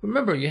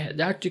 Remember,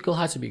 the article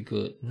has to be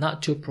good,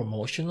 not too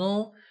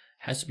promotional.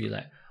 It has to be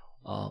like,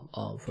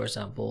 for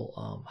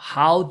example,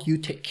 how do you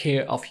take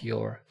care of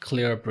your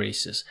clear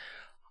braces?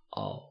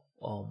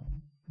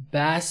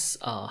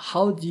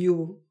 how do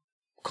you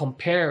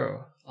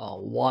compare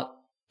what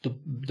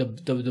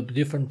the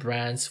different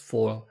brands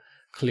for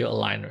clear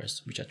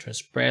aligners, which are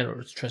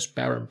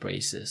transparent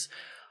braces?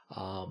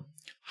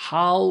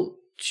 How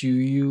do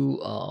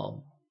you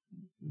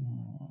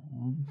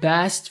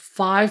best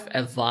 5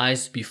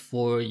 advice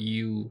before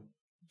you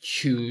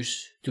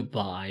choose to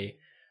buy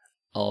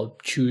or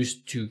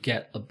choose to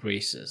get a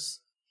braces?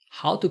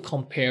 How to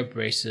compare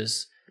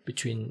braces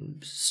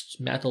between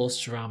metal,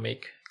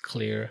 ceramic,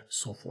 clear,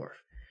 so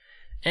forth.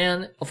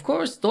 And of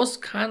course, those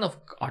kind of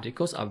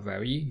articles are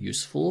very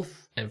useful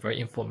and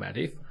very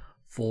informative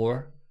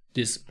for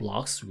these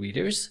blogs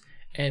readers,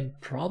 and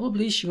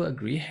probably she will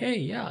agree, hey,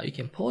 yeah, you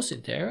can post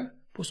it there,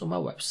 post on my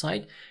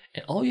website,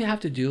 and all you have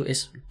to do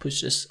is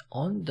push this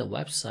on the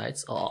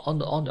websites or on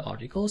the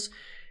articles.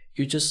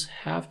 You just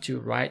have to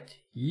write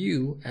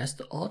you as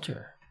the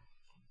author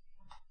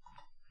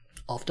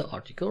of the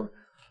article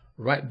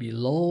right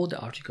below the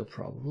article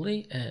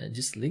probably, and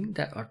just link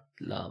that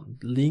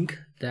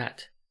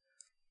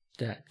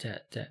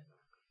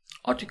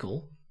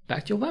article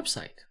back to your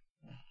website.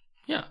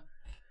 Yeah.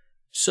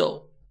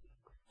 So,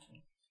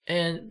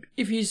 and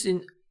if you're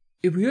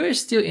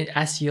still in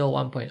SEO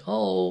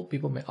 1.0,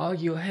 people may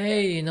argue,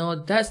 hey, you know,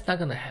 that's not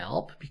gonna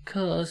help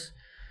because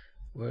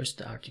where's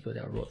the article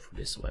that I wrote for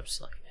this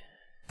website?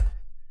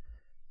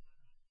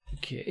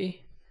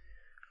 Okay.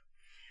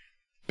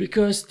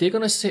 Because they're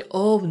gonna say,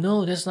 oh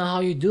no, that's not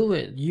how you do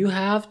it. You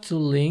have to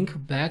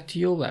link back to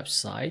your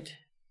website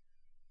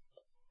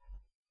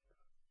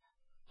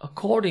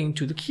according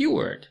to the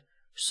keyword.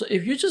 So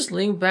if you just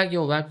link back to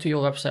your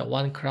website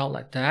one crowd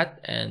like that,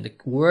 and the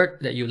word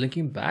that you're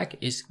linking back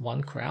is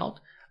one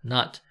crowd,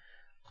 not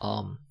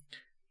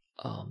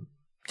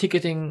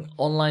ticketing,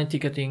 online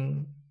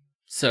ticketing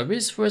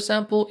service, for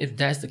example, if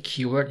that's the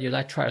keyword you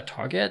like try to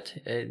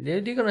target,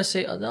 they're gonna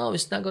say, oh no,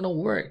 it's not gonna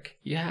work.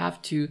 You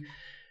have to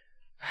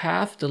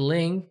have the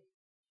link,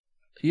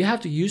 you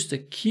have to use the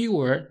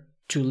keyword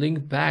to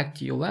link back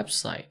to your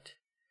website.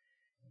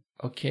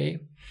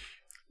 Okay.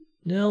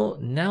 No,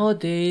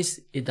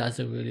 nowadays it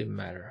doesn't really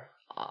matter.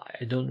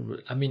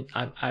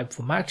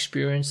 From my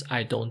experience,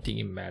 I don't think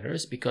it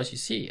matters, because you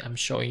see, I'm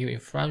showing you in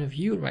front of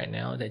you right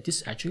now that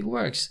this actually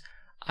works.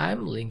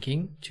 I'm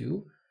linking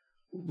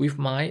with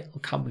my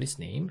company's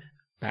name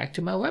back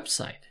to my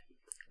website,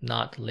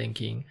 not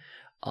linking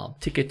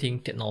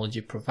ticketing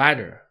technology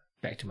provider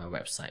back to my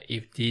website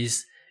if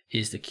this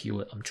is the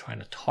keyword I'm trying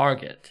to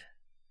target.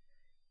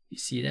 You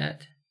see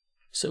that?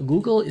 So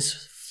Google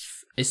is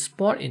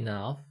smart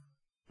enough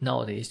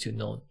nowadays to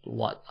know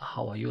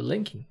how are you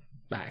linking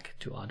back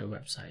to other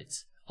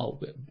websites, or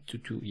to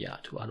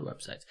other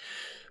websites.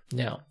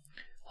 Now,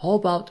 how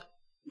about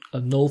a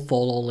no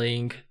follow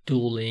link,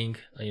 dual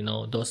link,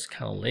 those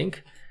kind of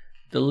link?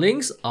 The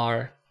links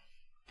are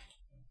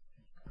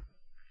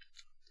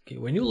okay.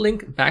 When you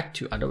link back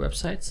to other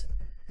websites,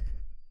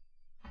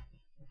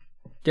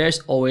 there's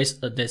always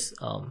this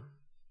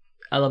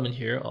element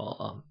here,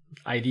 or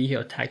ID here,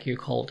 or tag here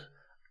called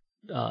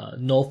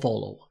no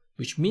follow,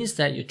 which means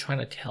that you're trying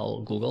to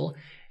tell Google,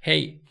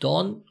 hey,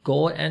 don't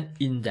go and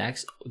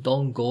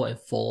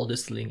follow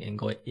this link and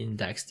go and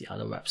index the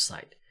other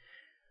website.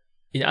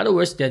 In other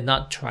words, they're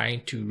not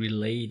trying to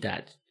relay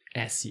that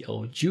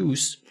SEO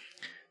juice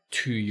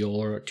to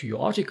your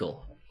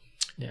article.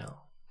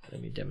 Now,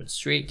 let me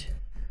demonstrate.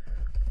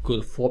 Go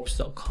to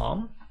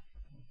Forbes.com.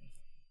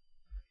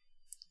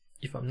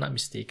 If I'm not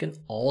mistaken,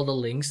 all the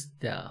links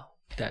that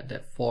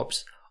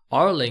Forbes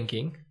are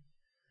linking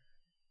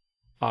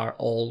are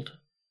all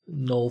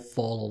no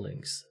follow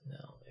links.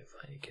 Now, if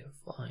I can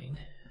find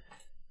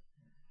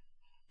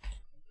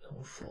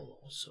no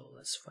follow, so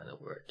let's find a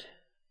word.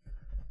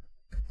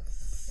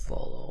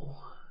 Follow.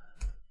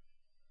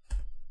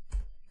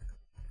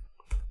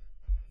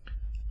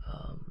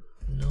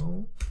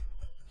 No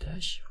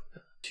dash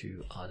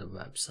to other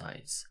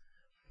websites.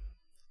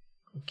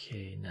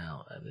 Okay,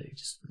 now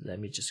let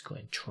me just go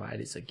and try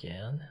this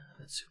again.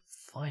 Let's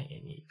find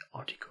any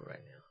article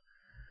right now.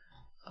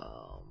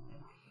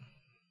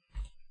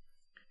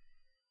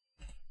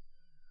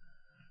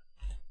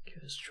 Okay,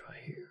 let's try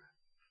here.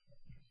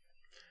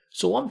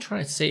 So what I'm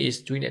trying to say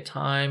is, during that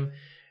time,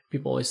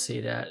 people always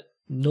say that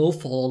no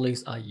follow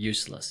links are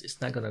useless.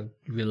 It's not gonna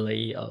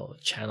relay or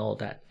channel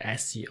that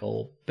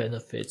SEO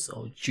benefits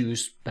or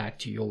juice back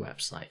to your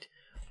website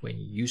when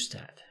you use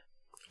that,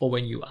 or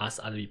when you ask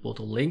other people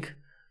to link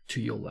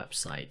to your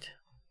website.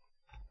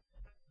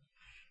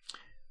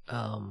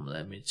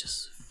 Let me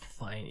just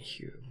find it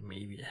here.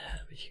 Maybe I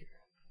have it here.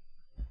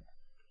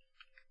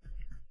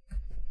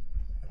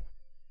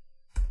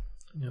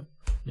 Nope.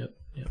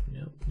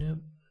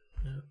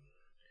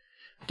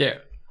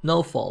 There,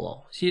 no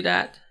follow. See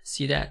that?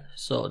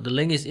 So the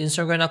link is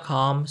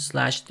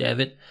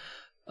instagram.com/David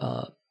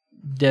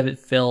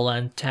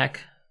Philland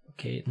Tech.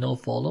 Okay, no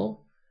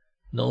follow.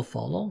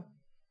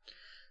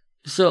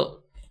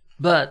 So,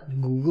 but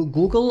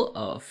Google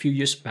a few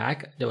years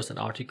back, there was an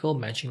article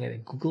mentioning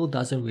that Google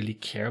doesn't really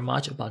care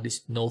much about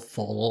this no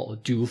follow or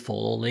do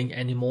follow link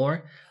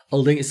anymore. A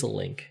link is a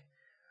link.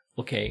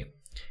 Okay,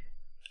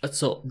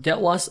 So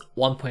that was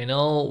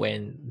 1.0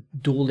 when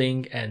dual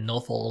link and no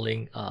follow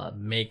link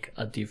make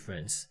a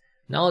difference.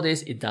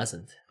 Nowadays it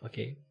doesn't.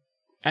 Okay,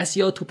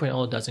 SEO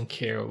 2.0 doesn't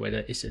care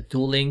whether it's a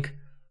dual link,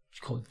 which is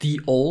called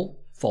DO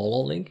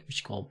follow link, which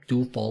is called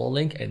do follow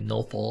link, and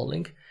no follow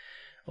link.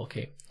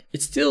 Okay,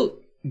 it still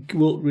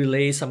will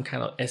relay some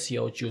kind of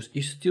SEO juice.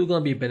 It's still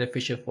gonna be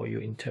beneficial for you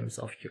in terms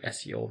of your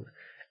SEO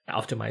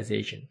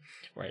optimization,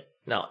 right?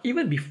 Now,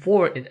 even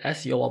before in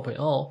SEO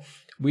 1.0,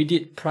 we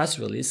did press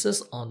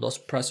releases on those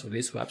press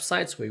release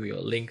websites where we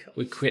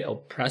create a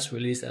press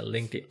release and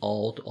link it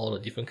all to all the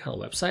different kind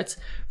of websites.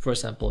 For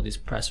example, this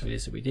press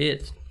release we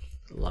did,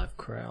 live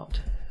crowd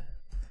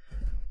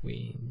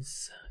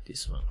wins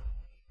this one.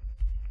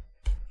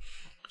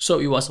 So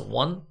it was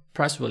one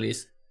press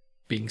release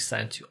being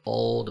sent to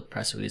all the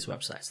press release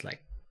websites,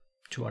 like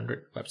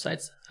 200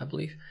 websites, I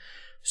believe.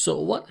 So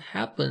what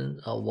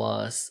happened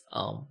was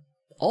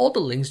all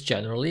the links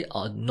generally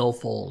are no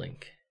follow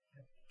link,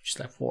 just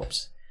like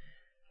Forbes.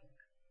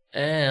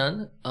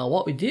 And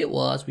what we did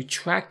was we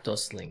tracked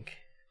those links,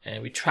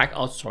 and we tracked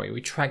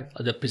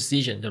the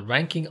position, the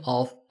ranking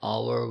of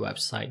our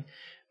website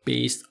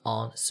based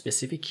on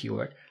specific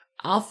keyword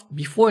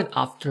before and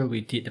after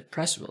we did the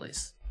press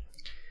release.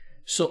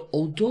 So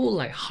although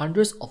like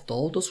hundreds of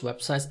all those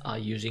websites are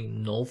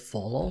using no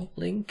follow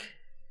link,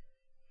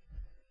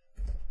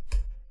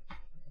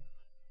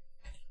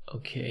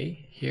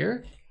 okay,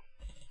 here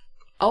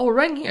our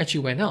ranking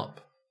actually went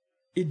up.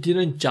 It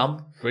didn't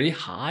jump really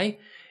high.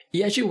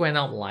 It actually went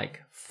up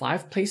like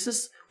 5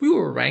 places. We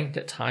were ranked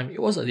that time.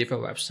 It was a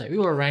different website. We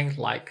were ranked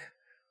like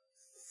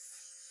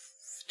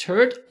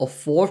 3rd or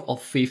 4th or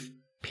 5th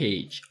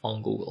page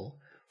on Google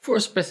for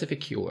a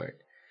specific keyword.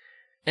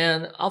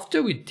 And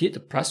after we did the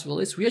press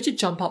release, we actually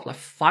jumped up like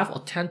 5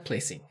 or 10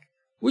 placing,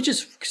 which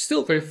is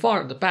still very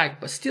far at the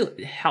back, but still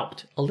it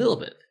helped a little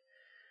bit.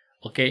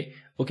 Okay,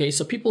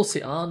 so people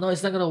say, oh no,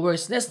 it's not gonna work.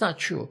 That's not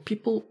true.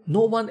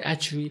 No one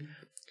actually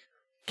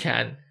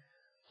can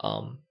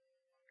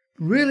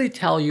really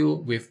tell you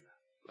with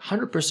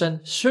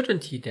 100%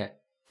 certainty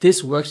that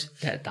this works,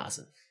 that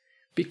doesn't,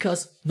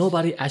 because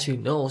nobody actually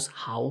knows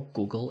how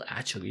Google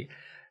actually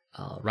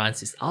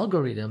runs its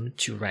algorithm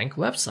to rank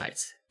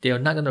websites. They are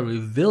not going to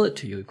reveal it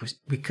to you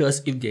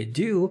because if they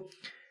do,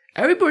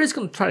 everybody's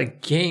going to try to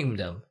game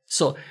them.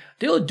 So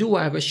they'll do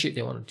whatever shit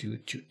they want to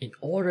do in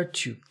order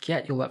to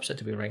get your website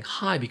to be ranked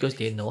high, because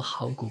they know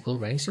how Google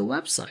ranks your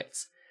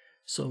websites.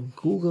 So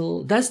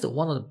Google, that's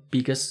one of the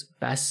biggest,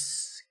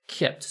 best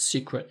kept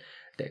secret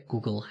that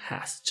Google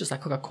has. Just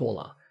like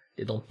Coca-Cola,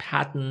 they don't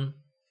patent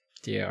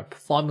their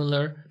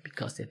formula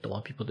because they don't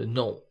want people to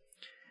know.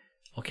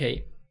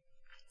 Okay,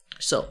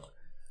 so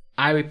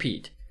I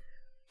repeat,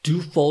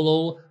 do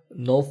follow,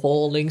 no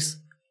follow links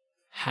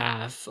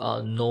have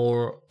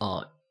no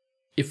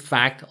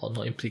effect or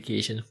no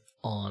implication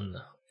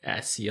on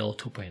SEO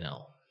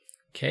 2.0.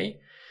 Okay,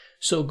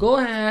 so go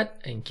ahead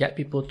and get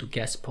people to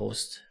guest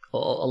post,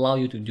 or allow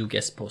you to do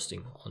guest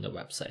posting on the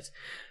websites.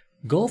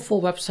 Go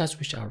for websites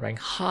which are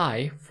ranked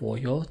high for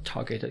your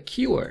targeted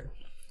keyword.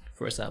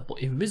 For example,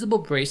 invisible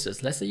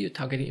braces. Let's say you're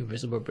targeting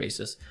invisible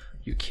braces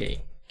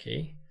UK.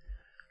 Okay,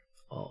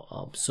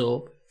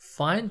 so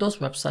find those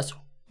websites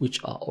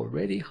which are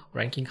already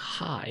ranking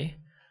high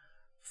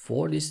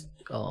for this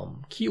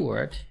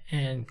keyword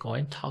and go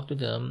and talk to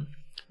them.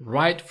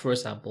 Write, for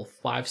example,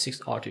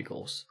 5-6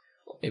 articles,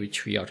 or maybe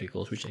 3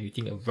 articles, which you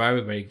think are very,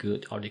 very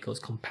good articles,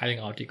 compelling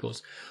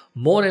articles,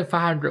 more than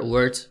 500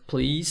 words,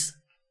 please,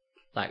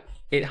 like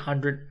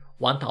 800,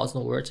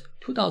 1000 words,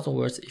 2000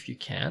 words if you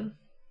can.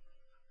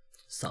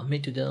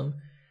 Submit to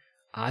them,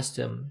 ask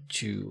them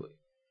to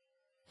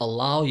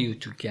allow you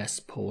to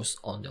guest post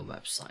on their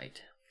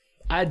website.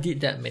 I did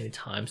that many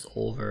times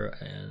over,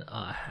 and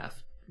I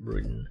have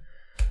written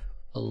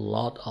a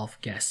lot of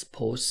guest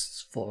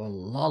posts for a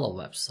lot of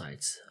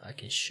websites. I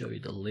can show you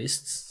the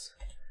lists.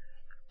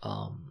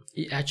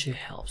 It actually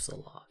helps a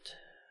lot.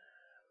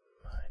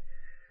 My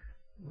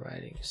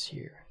writings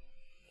here.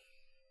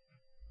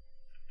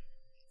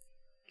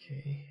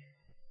 Okay,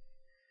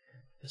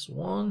 this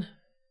one.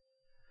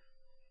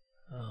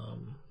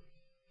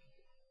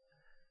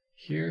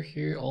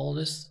 Here, all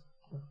this.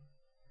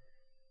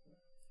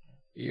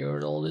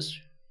 Here, all this.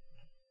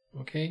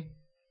 Okay.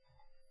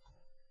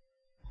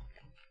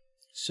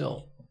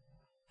 So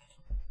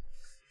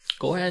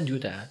go ahead and do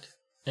that.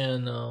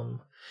 And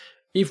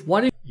if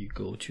you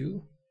go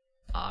to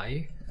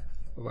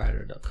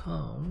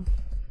iWriter.com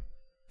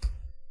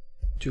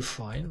to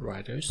find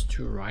writers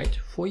to write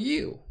for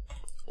you,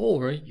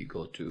 or you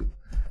go to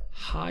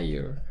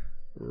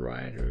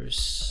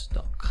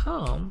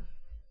hirewriters.com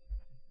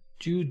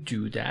to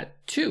do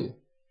that too.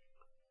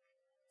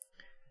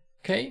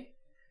 Okay,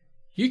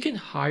 you can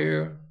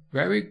hire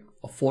very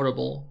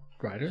affordable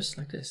writers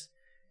like this.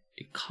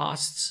 It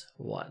costs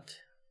what?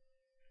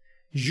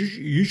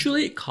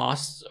 Usually it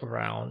costs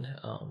around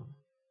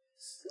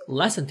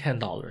less than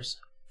 $10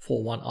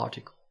 for one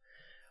article.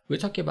 We're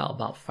talking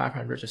about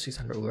 500 to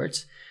 600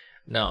 words.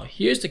 Now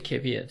here's the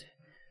caveat.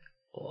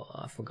 Oh,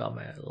 I forgot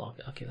my log.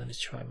 Okay, let me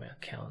try my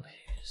account.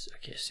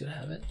 Okay, still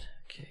have it.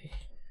 Okay,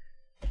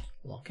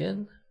 log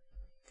in.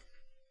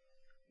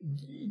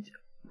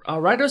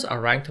 Our writers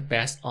are ranked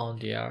based on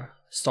their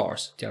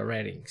stars, their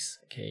ratings.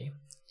 Okay,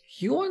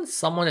 if you want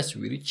someone that's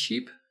really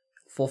cheap,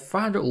 for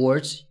 500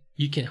 words,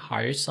 you can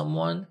hire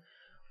someone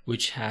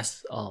which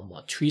has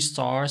 3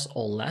 stars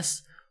or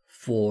less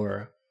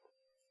for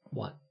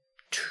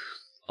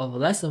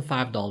less than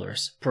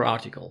 $5 per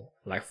article,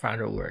 like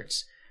 500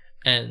 words.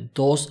 And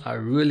those are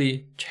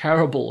really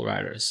terrible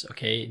writers.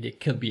 Okay, they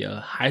could be a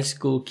high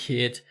school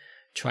kid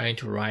trying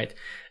to write.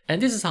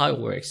 And this is how it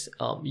works.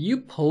 You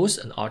post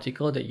an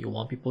article that you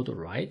want people to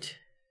write,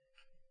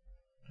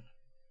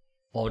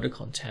 all the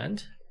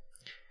content,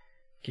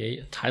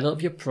 okay, title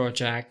of your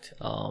project,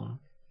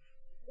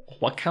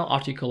 what kind of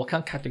article, what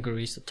kind of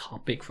categories, the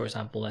topic, for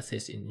example, let's say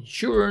it's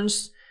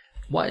insurance.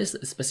 What is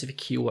the specific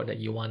keyword that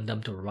you want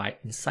them to write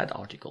inside the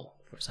article?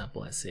 For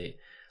example, let's say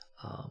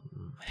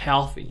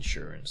health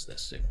insurance,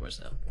 let's say, for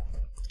example,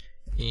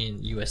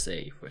 in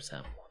USA, for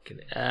example. Okay,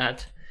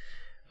 add,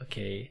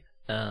 okay,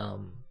 the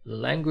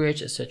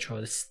language,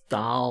 etc., the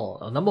style,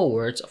 a number of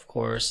words, of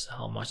course,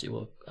 how much it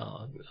will,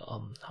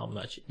 how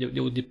much it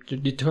will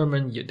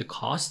determine the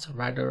cost,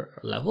 writer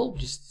level,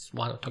 which is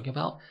what I'm talking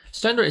about.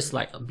 Standard is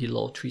like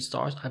below 3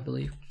 stars, I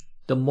believe.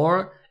 The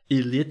more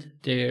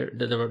elite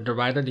the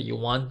writer that you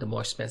want, the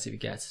more expensive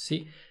it gets.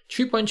 See,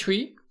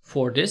 3.3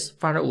 for this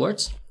 500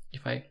 words.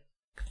 If I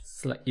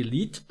select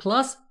elite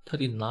plus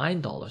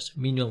 $39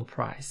 minimum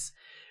price.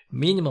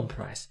 Minimum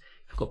price.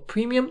 If you go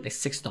premium,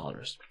 it's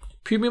 $6.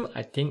 Premium,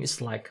 I think,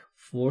 is like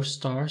 4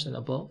 stars and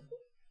above.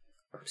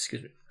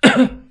 Excuse me.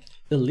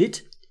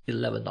 Elite,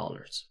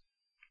 $11.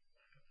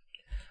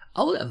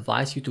 I would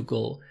advise you to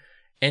go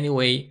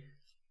anyway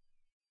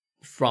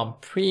from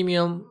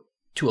premium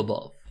to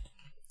above.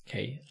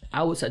 Okay,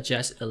 I would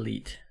suggest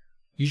elite.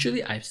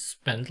 Usually I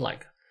spend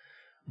like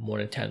more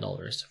than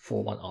 $10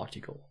 for one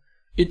article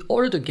in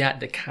order to get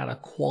the kind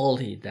of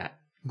quality that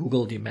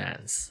Google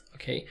demands.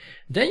 Okay,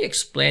 then you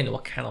explain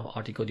what kind of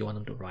article you want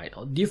them to write,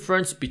 or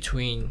difference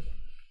between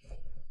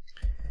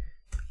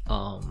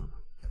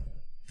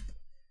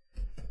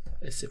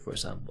let's say, for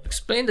example,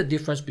 explain the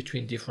difference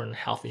between different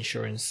health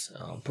insurance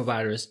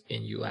providers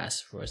in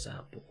US, for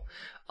example.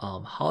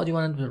 How do you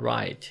want them to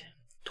write?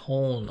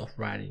 Tone of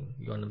writing.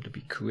 You want them to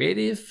be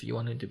creative, you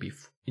want them to be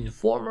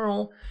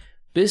informal,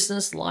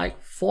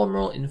 business-like,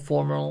 formal,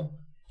 informal,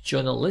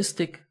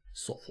 journalistic,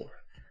 so forth.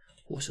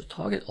 What's your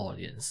target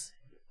audience?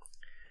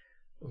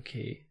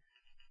 Okay,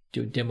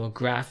 the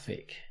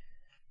demographic.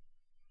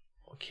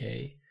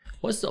 Okay,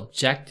 what's the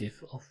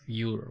objective of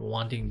you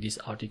wanting this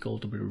article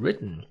to be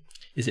written?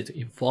 Is it to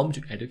inform,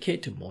 to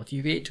educate, to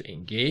motivate, to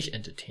engage,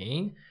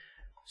 entertain,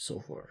 so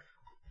forth?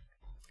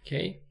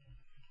 Okay,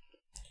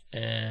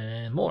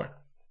 and more.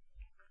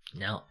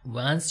 Now,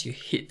 once you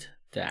hit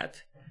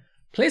that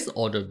place the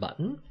order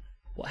button,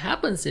 what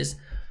happens is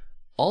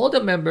all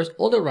the members,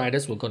 all the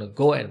writers were going to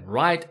go and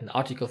write an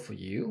article for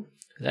you.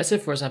 Let's say,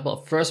 for example,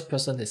 a first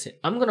person, they say,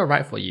 I'm going to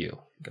write for you.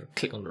 You're going to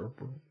click on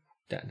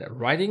the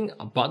writing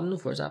button,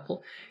 for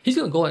example. He's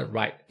going to go and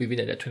write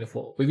within that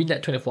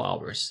 24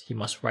 hours. He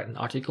must write an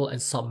article and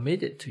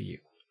submit it to you.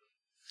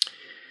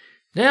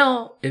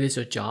 Now, it is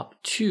your job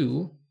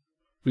to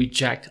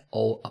reject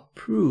or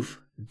approve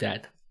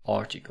that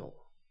article.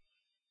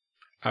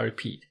 I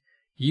repeat,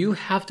 you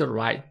have the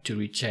right to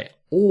reject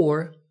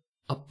or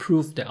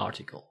approve the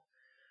article.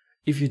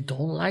 If you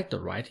don't like the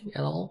writing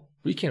at all,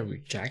 we can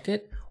reject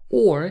it,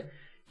 or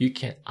you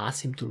can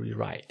ask him to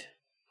rewrite.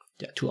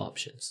 There are 2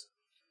 options.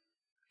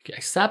 Okay,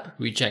 accept,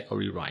 reject, or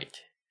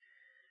rewrite.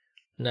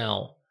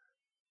 Now,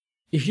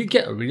 if you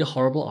get a really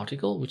horrible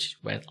article which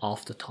went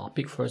off the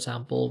topic, for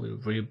example,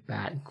 with really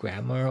bad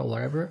grammar or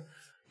whatever,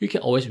 you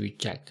can always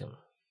reject them.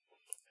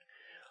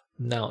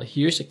 Now,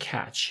 here's a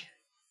catch.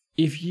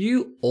 If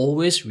you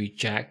always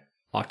reject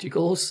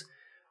articles,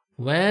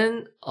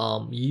 when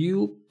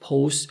you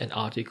post an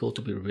article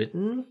to be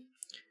written,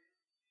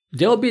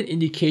 there will be an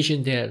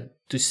indication there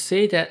to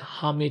say that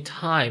how many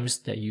times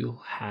that you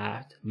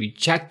had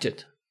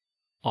rejected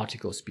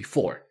articles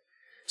before.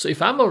 So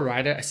if I'm a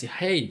writer, I say,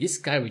 hey, this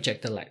guy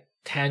rejected like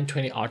 10,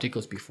 20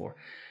 articles before.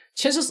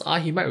 Chances are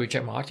he might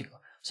reject my article.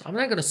 So I'm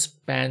not going to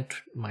spend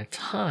my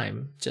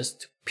time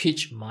just to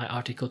pitch my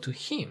article to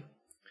him.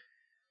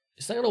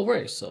 It's not going to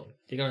work. So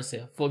they're going to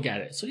say,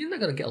 forget it. So you're not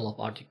going to get a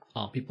lot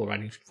of people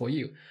writing for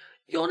you.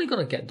 You're only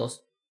going to get those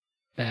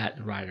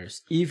bad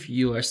writers if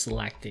you are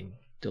selecting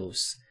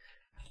those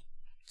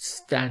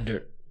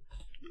standard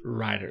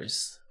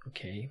writers.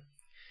 Okay.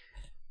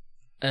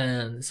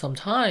 And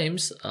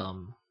sometimes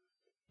now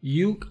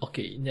you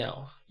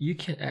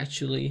can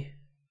actually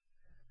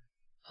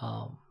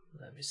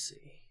let me see.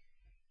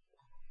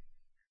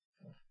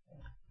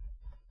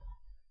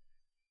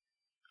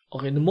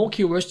 Okay, the more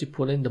keywords you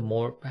put in, the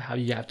more how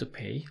you have to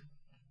pay.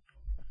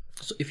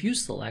 So if you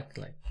select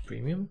like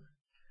premium,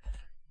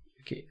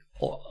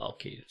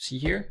 see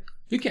here,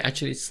 you can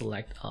actually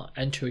select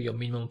enter your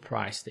minimum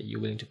price that you're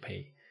willing to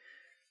pay.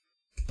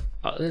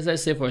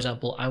 Let's say, for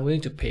example, I'm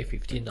willing to pay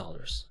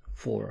 $15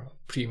 for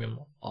premium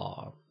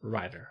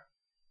writer.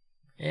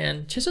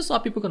 And chances are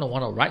people are going to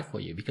want to write for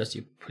you because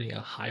you're putting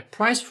a high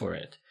price for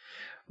it,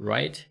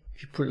 right?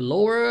 If you put it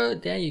lower,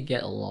 then you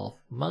get a lot of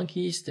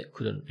monkeys that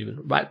couldn't even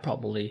write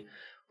properly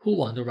who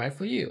want to write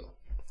for you,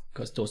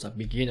 because those are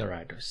beginner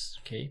writers,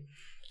 okay?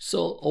 So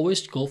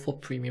always go for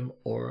premium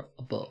or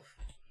above,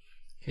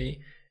 okay?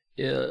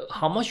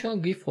 How much you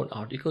want to give for an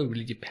article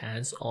really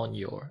depends on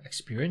your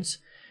experience.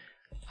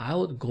 I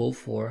would go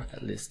for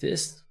at least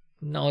this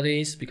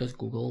nowadays because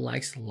Google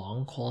likes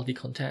long quality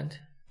content.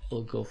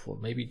 We'll go for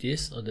maybe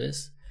this or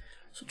this.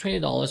 So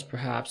 $20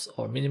 perhaps,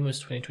 or minimum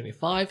is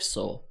 $20-$25.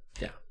 So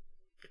yeah,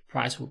 the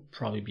price will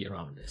probably be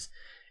around this.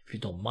 If you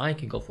don't mind,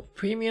 you can go for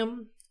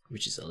premium,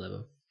 which is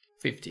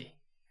 $11.50,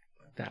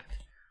 like that.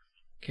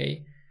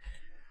 Okay.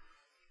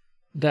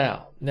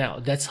 Now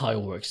that's how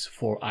it works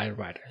for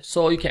iWriter.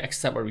 So you can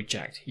accept or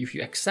reject. If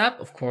you accept,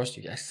 of course,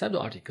 you accept the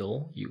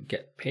article, you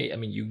get paid. I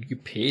mean, you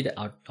pay the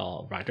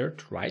writer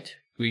to write.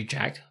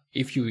 Reject.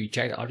 If you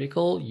reject the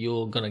article,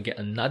 you're gonna get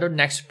another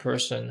next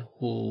person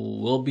who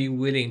will be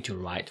willing to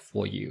write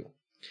for you.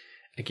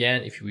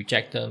 Again, if you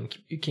reject them,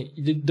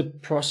 the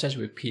process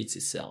repeats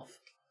itself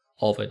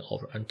over and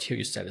over until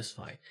you're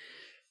satisfied.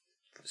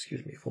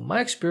 Excuse me. From my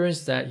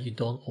experience, that you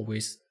don't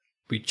always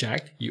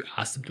reject, you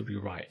ask them to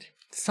rewrite.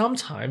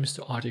 Sometimes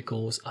the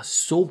articles are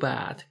so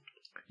bad,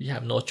 you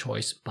have no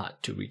choice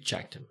but to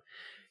reject them.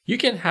 You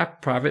can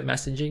have private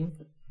messaging,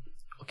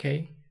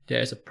 okay?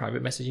 There's a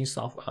private messaging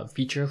software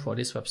feature for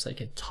this website.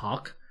 You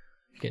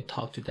can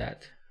talk to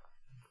that.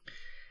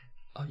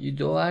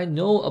 Do I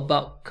know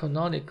about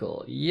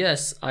Canonical?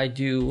 Yes, I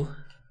do.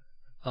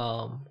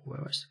 Where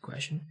was the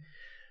question?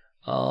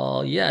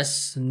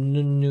 Yes, how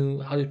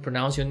do you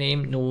pronounce your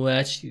name?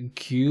 Noach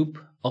Cube.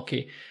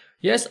 Okay,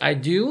 yes, I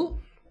do.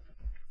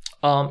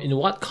 In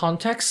what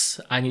context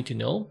I need to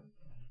know.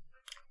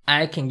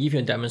 I can give you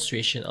a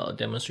demonstration of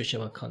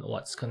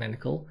what's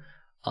Canonical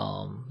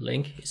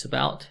link is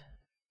about.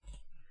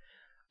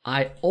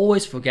 I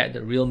always forget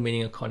the real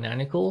meaning of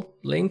Canonical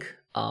link,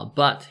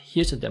 but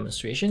here's a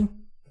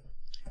demonstration.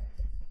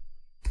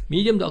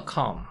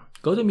 Medium.com.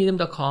 Go to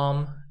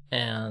medium.com,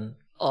 and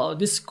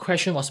this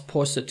question was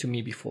posted to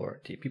me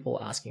before. People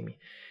were asking me,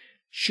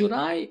 should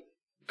I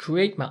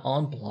create my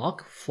own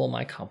blog for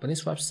my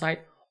company's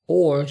website,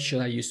 or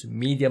should I use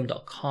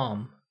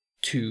medium.com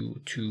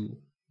to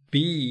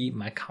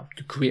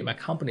create my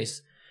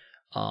company's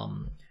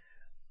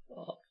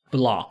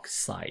blog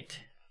site?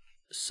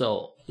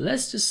 So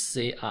let's just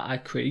say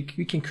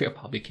you can create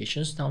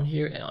publications down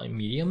here on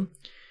Medium.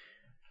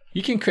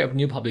 You can create a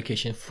new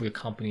publication for your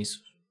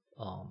company's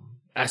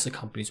as a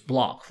company's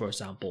blog, for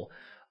example,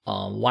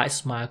 White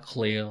Smile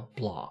Clear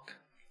blog.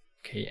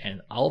 Okay,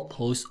 and I'll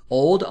post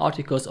all the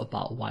articles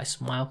about White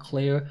Smile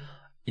Clear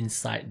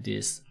inside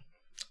this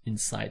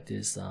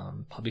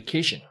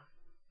publication.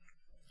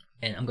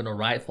 And I'm gonna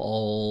write for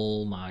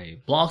all my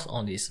blogs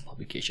on this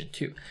publication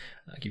too.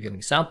 I'll give you an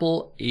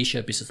example: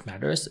 Asia Business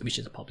Matters, which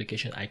is a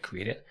publication I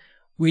created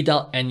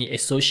without any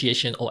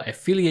association or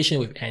affiliation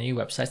with any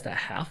websites that I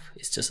have.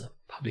 It's just a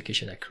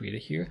publication I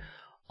created here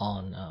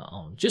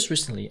on just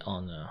recently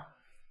on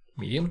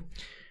Medium.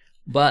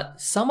 But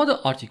some of the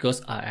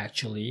articles are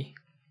actually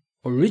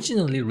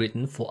originally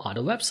written for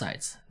other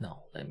websites.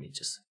 Now let me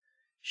just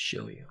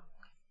show you.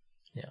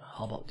 Yeah,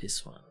 how about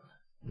this one?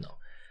 No.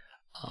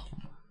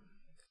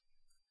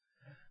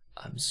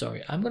 I'm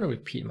sorry, I'm gonna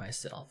repeat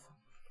myself.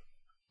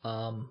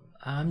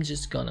 I'm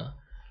just gonna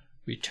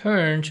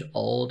return to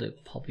all the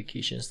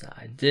publications that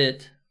I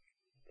did.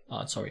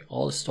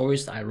 All the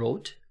stories that I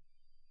wrote,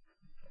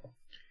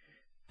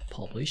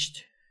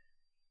 published.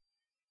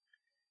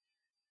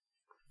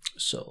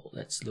 So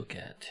let's look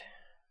at.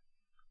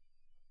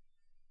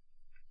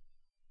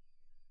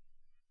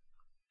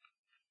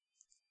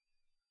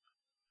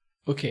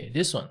 Okay,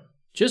 this one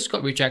just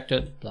got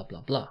rejected, blah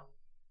blah blah.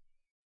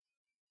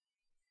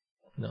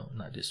 No,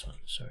 not this one,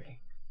 sorry.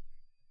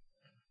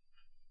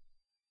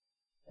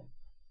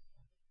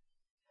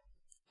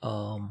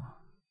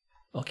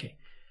 Okay.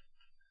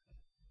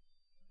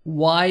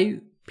 Why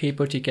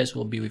paper tickets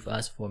will be with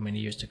us for many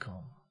years to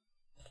come.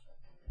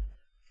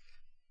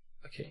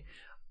 Okay.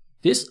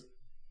 This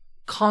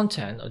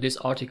content or this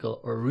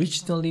article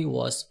originally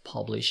was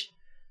published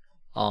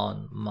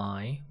on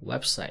my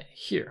website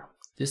here.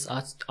 This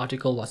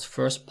article was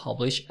first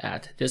published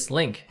at this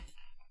link.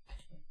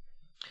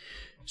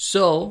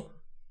 So,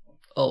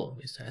 oh,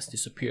 it has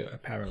disappeared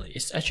apparently.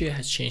 It actually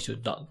has changed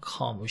to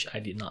 .com, which I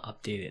did not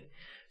update it.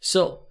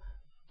 So,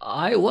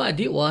 what I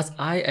did was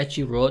I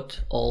actually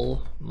wrote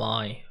all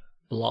my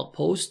blog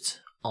posts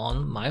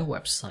on my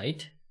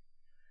website,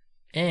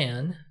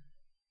 and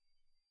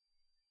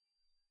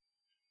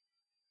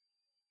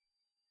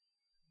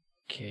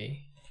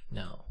okay,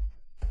 now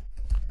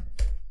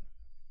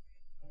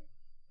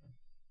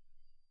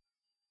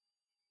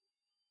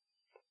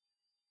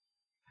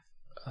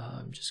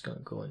I'm just gonna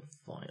go and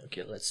find.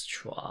 Okay, let's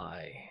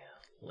try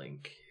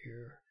link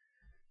here.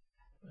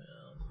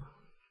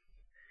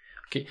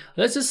 Okay,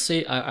 let's just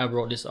say I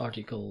wrote this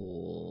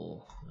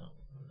article. No.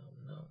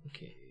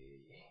 Okay,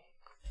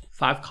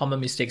 5 common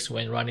mistakes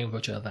when running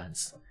virtual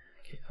events.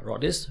 Okay,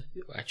 wrote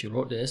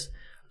this,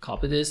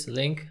 copy this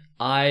link.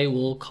 I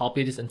will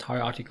copy this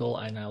entire article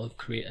and I will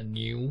create a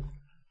new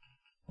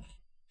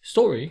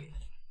story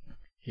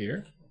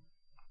here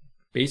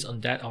based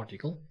on that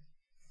article.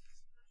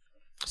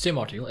 Same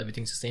article,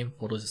 everything's the same,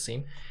 photos the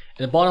same.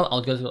 At the bottom,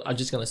 I'm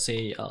just gonna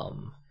say,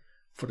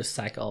 for the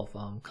sake of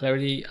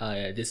clarity,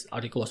 this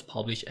article was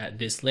published at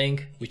this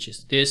link, which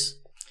is this.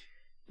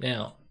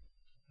 Now,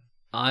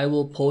 I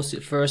will post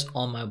it first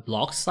on my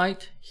blog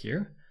site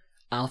here.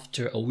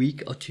 After a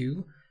week or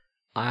two,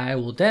 I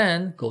will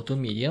then go to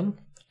Medium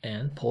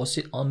and post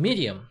it on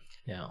Medium.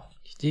 Now,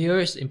 here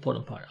is the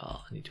important part. I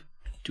need to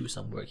do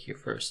some work here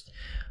first.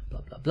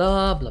 Blah, blah,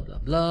 blah, blah, blah,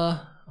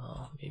 blah.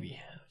 Maybe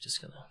I'm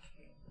just gonna...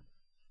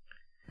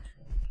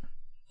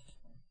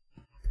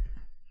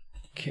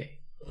 Okay,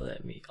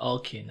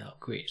 okay, now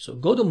great. So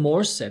go to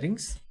more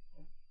settings.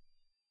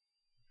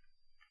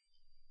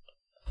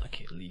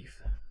 Okay, leave.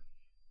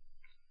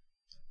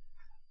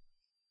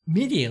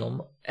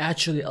 Medium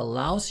actually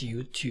allows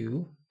you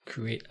to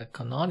create a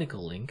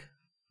canonical link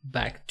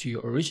back to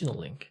your original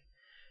link.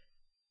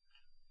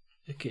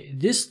 Okay,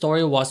 this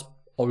story was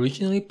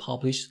originally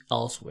published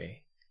elsewhere.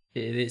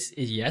 It is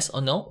yes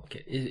or no?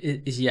 Okay,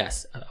 it is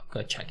yes. I'm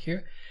gonna check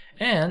here,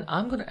 and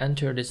I'm gonna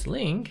enter this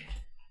link,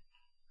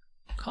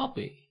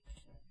 copy,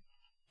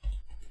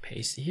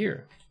 paste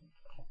here,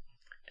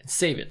 and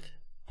save it.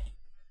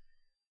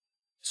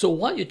 So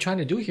what you're trying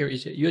to do here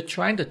is you're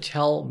trying to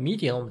tell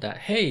Medium that,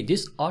 hey,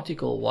 this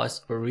article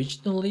was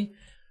originally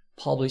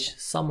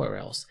published somewhere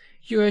else.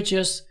 You're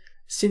just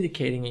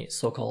syndicating it,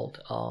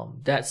 so-called,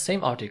 that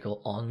same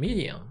article on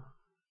Medium.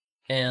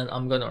 And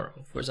I'm gonna,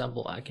 for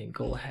example, I can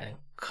go ahead and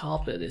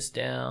copy this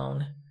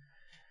down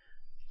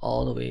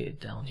all the way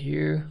down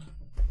here.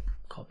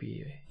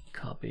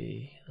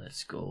 Copy,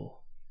 let's go,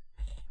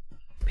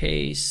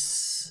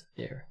 paste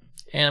there.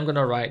 And I'm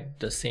gonna write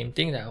the same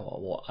thing that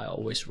I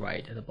always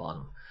write at the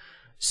bottom.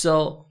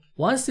 So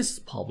once this is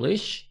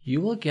published,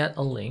 you will get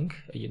a link.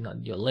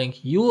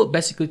 You will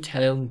basically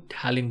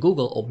telling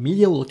Google, or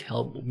Medium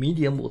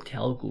will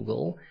tell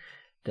Google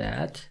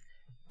that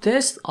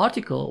this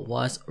article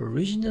was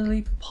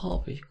originally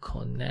published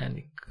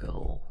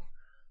canonical.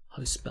 How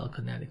do you spell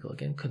canonical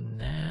again?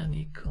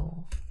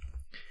 Canonical.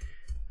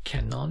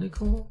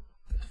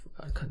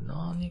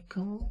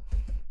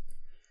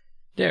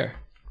 There.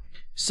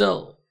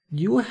 So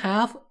you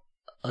have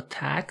a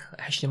tag,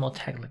 HTML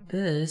tag like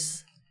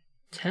this,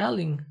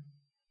 telling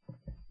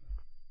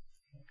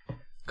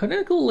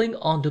canonical link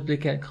on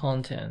duplicate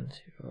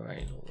content.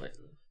 Right.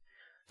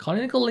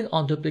 Canonical link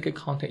on duplicate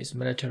content is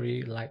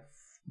mandatory, like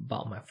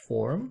about my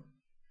forum.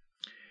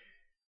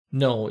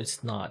 No,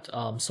 it's not.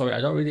 Sorry,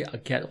 I don't really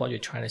get what you're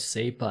trying to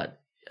say,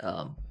 but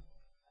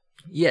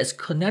yes,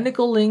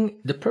 canonical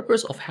link. The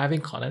purpose of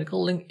having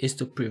canonical link is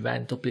to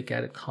prevent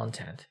duplicated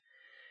content.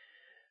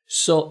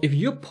 So if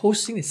you're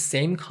posting the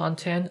same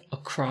content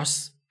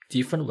across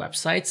different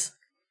websites,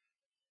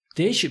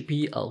 there should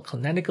be a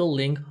canonical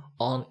link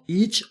on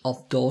each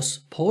of those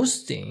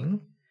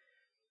posting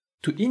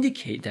to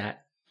indicate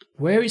that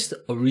where is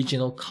the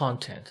original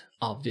content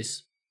of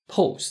this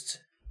post.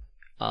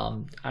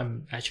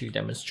 I'm actually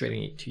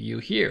demonstrating it to you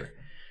here.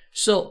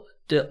 So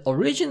the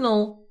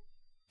original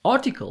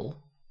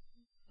article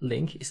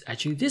link is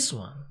actually this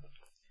one,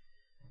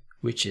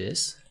 which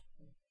is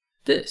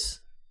this.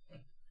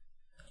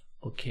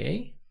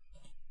 Okay,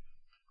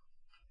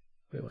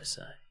 where was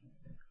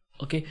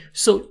I? Okay,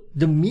 so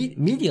the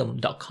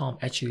medium.com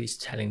actually is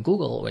telling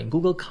Google, when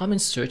Google come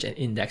and search and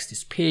index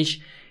this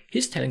page,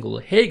 he's telling Google,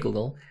 hey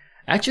Google,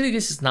 actually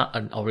this is not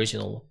an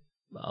original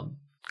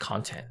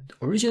content. The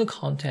original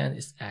content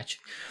is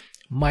actually,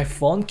 my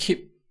phone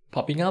keep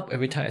popping up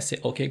every time I say,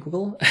 okay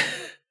Google.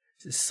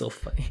 This is so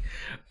funny.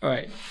 All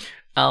right,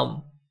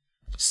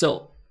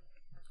 so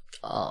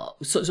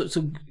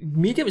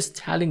Medium is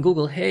telling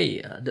Google,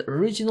 hey, the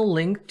original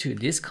link to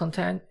this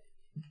content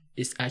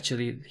is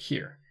actually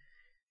here.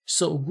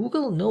 So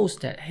Google knows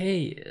that,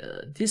 hey,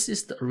 this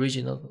is the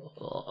original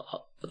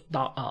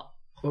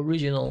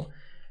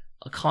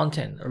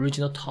content,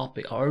 original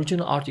topic, or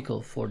original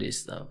article for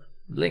this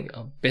link,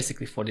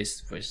 basically for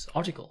this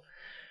article.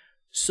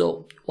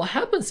 So what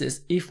happens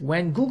is, if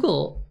when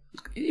Google,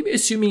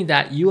 assuming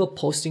that you are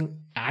posting,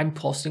 I'm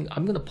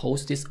gonna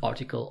post this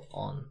article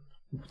on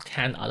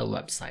 10 other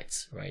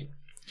websites, right?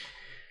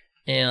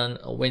 And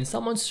when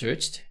someone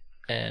searched,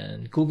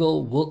 and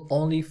Google will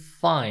only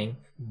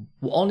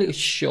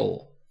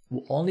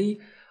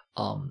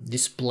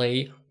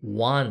display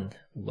one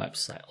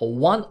website or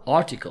one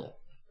article,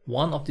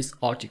 one of these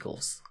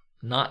articles,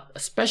 not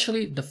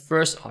especially the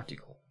first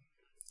article.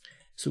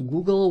 So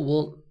Google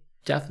will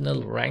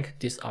definitely rank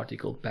this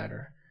article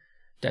better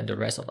than the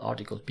rest of the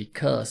articles,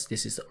 because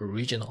this is the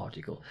original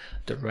article.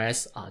 The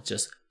rest are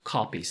just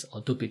copies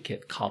or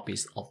duplicate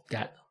copies of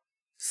that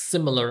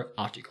similar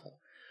article.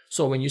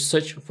 So when you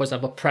search, for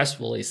example, press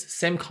release,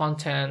 same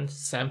content,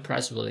 same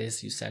press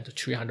release you send to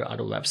 300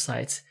 other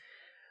websites,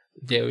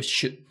 there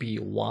should be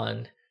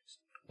one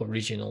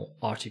original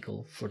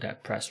article for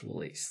that press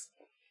release.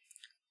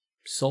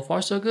 So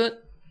far so good?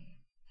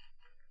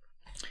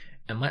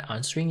 Am I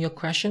answering your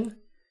question,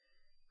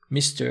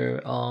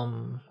 Mr.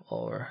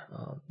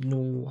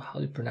 No, how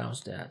do you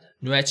pronounce that?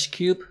 Nuech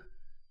Cube?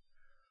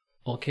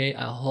 Okay,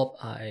 I hope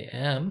I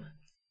am.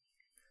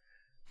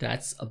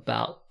 That's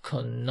about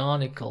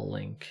canonical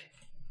link.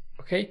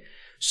 Okay,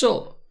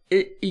 so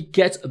it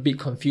gets a bit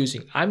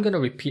confusing. I'm gonna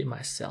repeat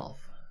myself.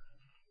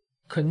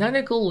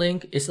 Canonical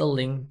link is a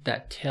link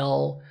that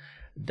tells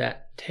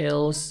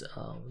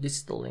this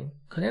is the link.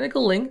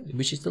 Canonical link,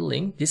 which is the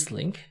link, this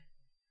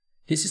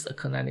is a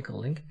canonical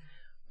link,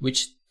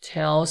 which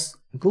tells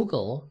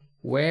Google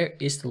where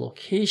is the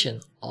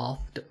location of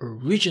the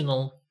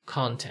original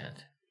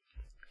content.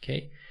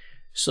 Okay,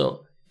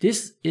 so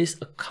this is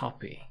a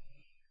copy.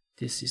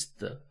 This is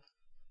the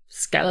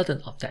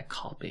skeleton of that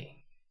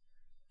copy.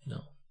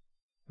 No,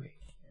 wait,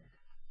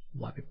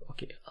 WIPO.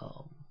 Okay,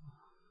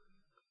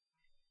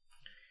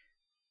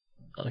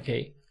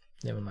 okay,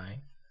 never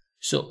mind.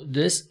 So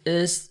this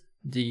is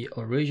the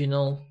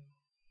original.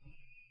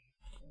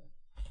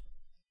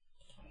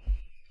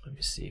 Let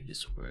me see if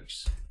this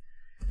works.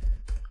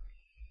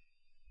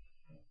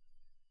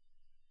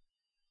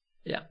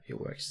 Yeah, it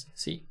works.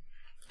 See?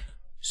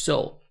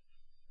 So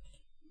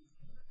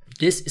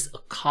this is a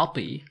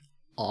copy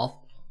of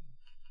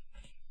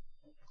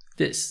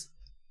this.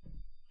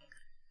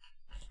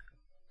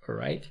 All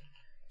right.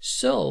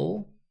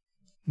 So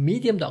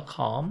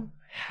medium.com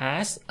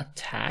has a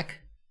tag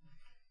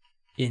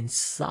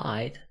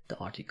inside the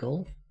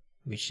article,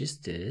 which is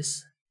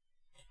this,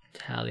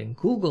 telling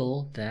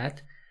Google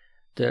that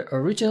the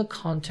original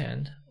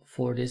content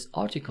for this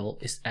article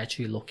is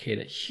actually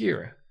located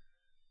here,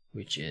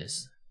 which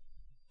is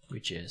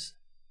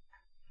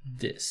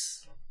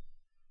this.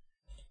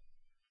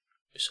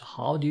 So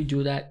how do you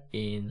do that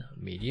in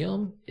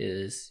Medium?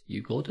 Is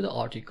you go to the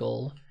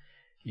article,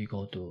 you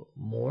go to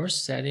more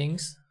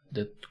settings,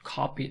 the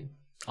copied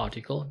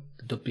article,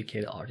 the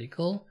duplicated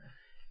article,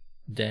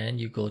 then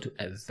you go to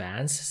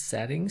advanced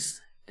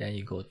settings, then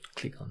you go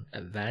click on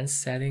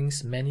advanced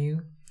settings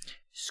menu,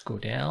 scroll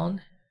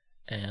down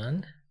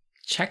and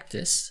check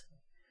this,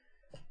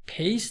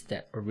 paste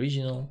that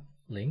original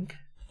link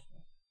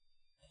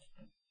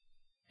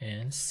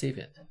and save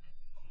it.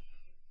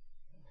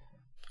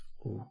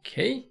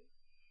 Okay,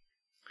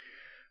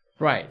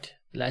 right,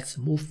 let's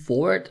move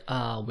forward.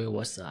 Where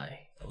was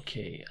I?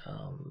 Okay,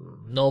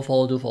 no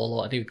follow, do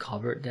follow, I think we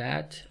covered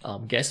that.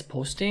 Guest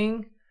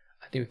posting,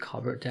 I think we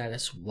covered that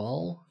as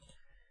well.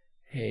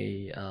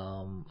 Hey,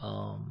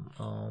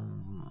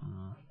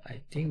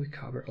 I think we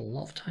covered a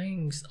lot of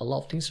things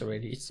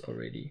already. It's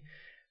already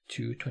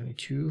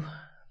 2:22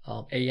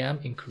 a.m.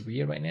 in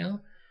Korea right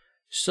now.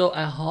 So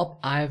I hope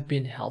I've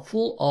been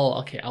helpful. Oh,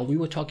 okay. We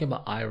were talking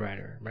about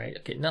iWriter, right?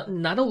 Okay. Now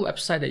another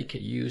website that you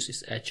can use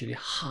is actually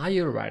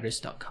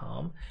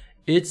hirewriters.com.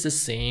 It's the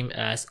same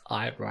as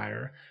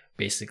iWriter.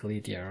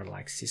 Basically, they are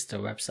like sister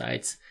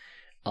websites.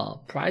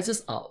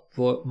 Prices are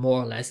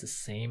more or less the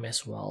same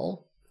as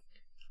well.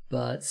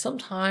 But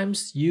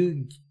sometimes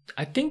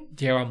I think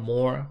there are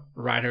more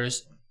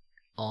writers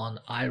on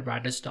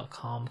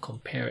iWriters.com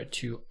compared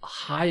to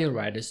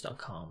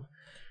hirewriters.com.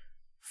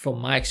 From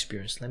my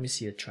experience, let me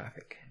see the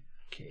traffic.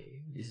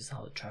 Okay, this is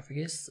how the traffic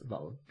is,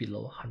 about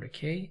below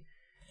 100K.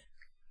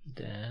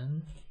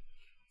 Then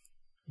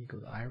you go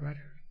to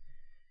iWriter.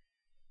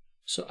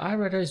 So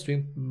iWriter is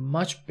doing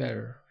much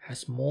better,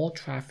 has more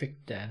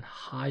traffic than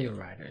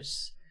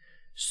hirewriters.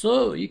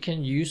 So you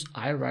can use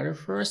iWriter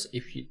first.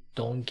 If you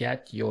don't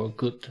get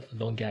good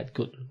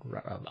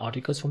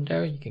articles from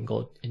there, you can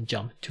go and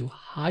jump to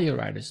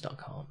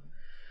hirewriters.com.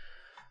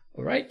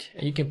 All right,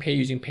 and you can pay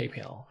using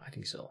PayPal. I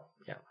think so.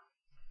 Yeah.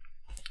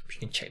 You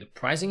can check the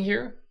pricing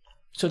here.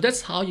 So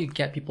that's how you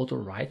get people to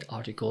write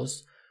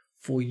articles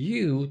for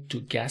you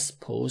to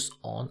guest post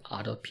on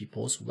other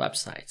people's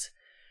websites.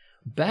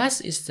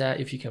 Best is that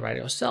if you can write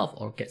it yourself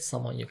or get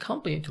someone in your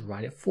company to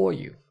write it for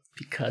you,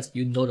 because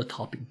you know the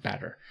topic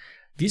better.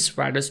 These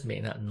writers may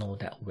not know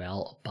that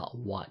well about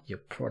what your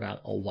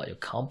product or what your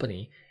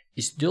company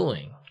is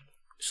doing.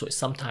 So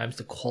sometimes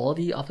the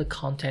quality of the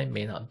content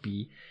may not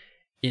be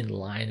in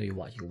line with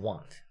what you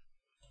want.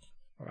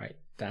 All right,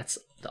 that's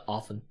the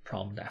often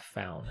problem that I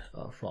found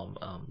from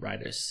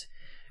writers.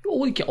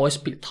 Or you can always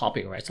pick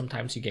topic, right?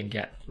 Sometimes you can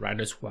get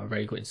writers who are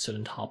very good in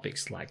certain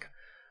topics like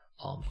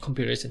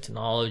computers and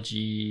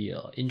technology,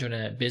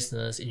 internet,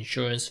 business,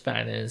 insurance,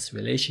 finance,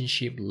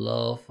 relationship,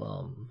 love,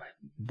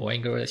 boy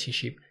and girl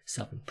relationship,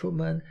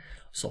 self-improvement,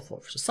 so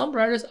forth. So some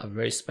writers are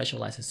very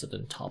specialized in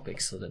certain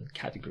topics, certain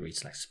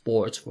categories like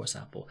sports, for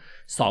example,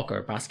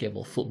 soccer,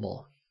 basketball,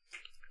 football.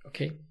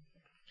 Okay.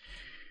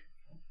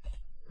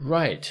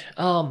 Right,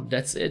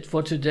 that's it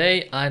for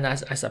today. And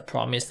as I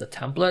promised the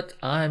template,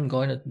 I'm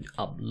going to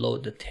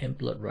upload the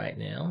template right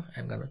now.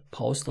 I'm going to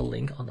post the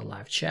link on the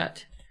live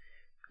chat.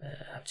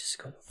 I'm just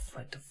going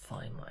to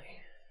find my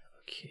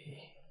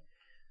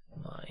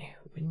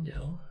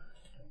window.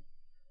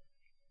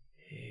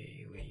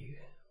 Hey, where you?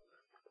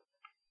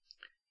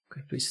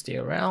 Okay, please stay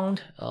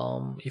around.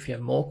 If you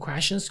have more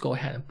questions, go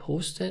ahead and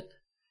post it.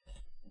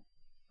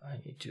 I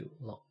need to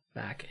log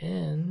back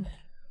in.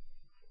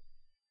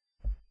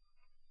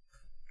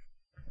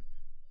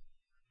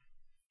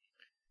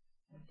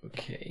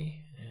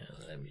 Okay,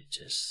 and let me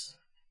just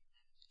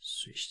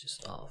switch this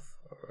off.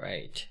 All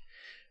right.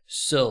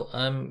 So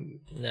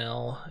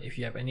now if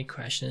you have any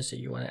questions that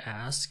you want to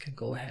ask,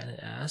 go ahead and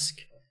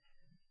ask.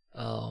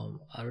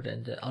 Other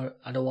than that,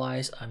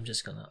 otherwise I'm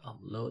just gonna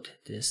upload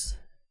this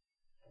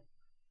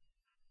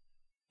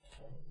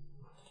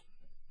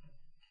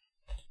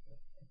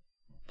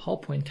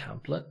PowerPoint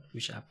template,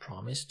 which I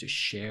promised to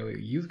share with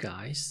you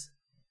guys,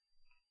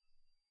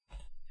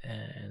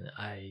 and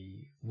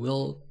I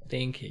will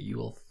think you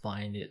will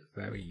find it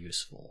very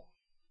useful.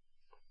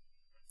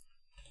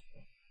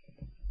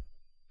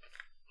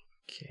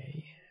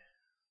 Okay.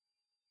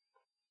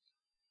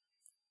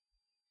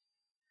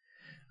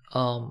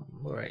 All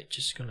right,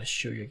 just gonna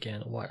show you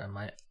again what am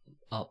I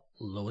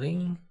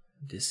uploading.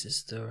 This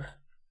is the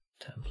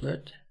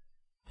template.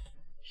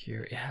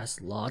 Here it has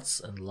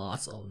lots and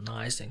lots of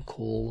nice and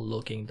cool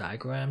looking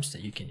diagrams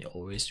that you can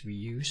always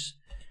reuse,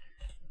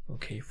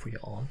 okay, for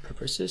your own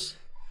purposes.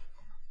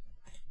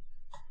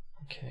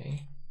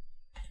 Okay,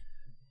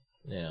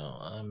 now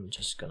I'm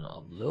just gonna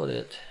upload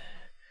it.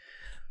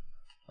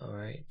 All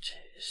right,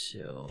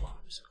 so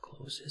let's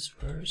close this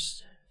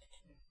first.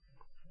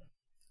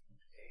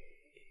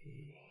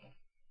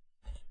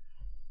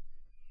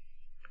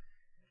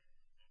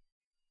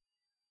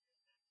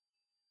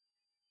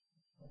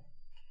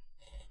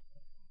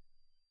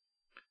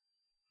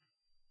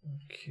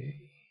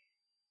 Okay,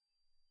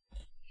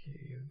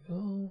 here you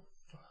go.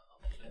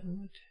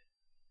 Upload.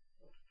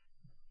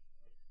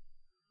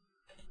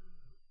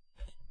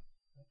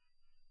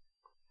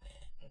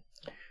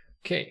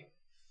 Okay,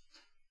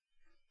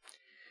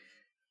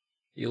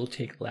 it'll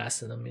take less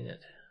than a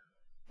minute.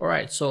 All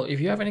right, so if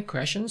you have any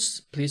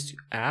questions, please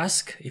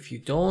ask. If you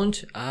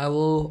don't,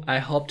 I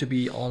hope to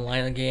be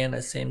online again at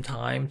the same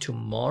time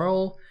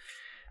tomorrow,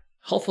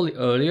 hopefully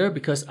earlier,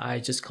 because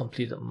I just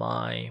completed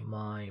my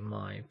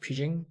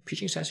preaching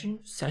session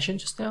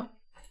just now.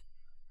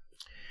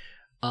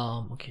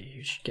 Okay,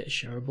 you should get a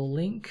shareable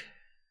link.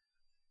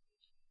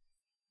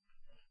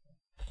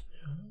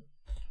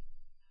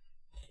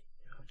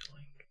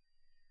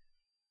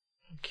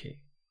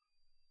 Okay,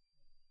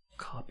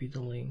 copy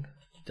the link,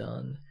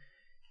 done.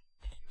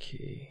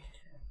 Okay,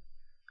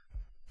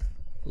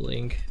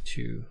 link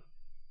to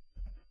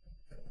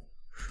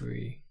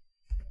free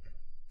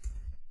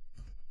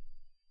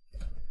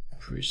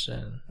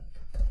present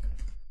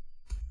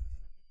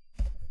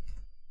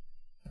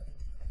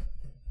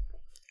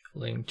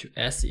link to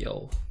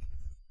SEO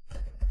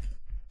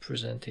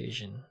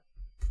presentation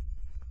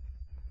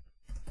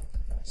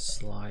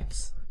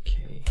slides.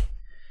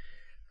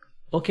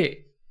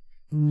 Okay,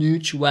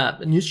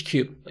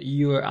 NewsCube,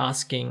 you are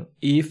asking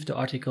if the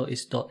article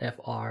is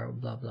 .fr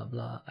blah blah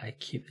blah. I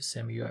keep the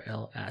same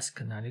URL as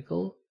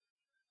canonical.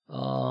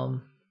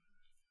 Not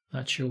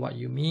sure what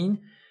you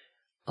mean.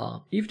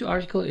 If the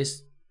article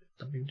is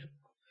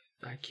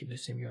I keep the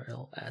same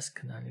URL as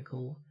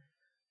canonical.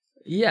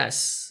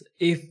 Yes,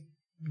 if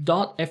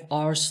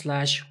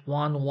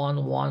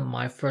 .fr/111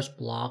 my first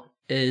blog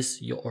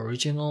is your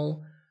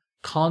original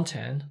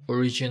content,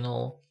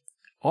 original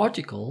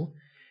article,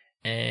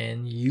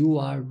 and you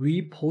are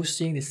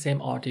reposting the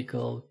same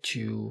article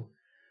to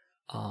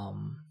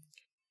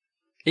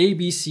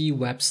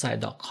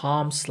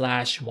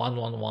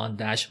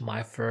abcwebsite.com/111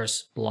 my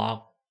first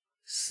blog,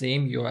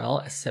 same URL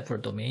except for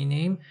domain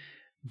name,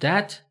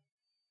 that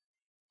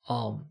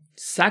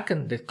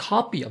second, the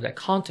copy of that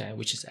content,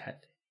 which is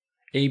at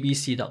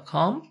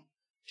abc.com,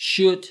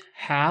 should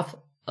have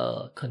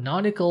a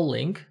canonical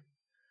link,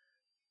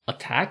 a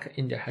tag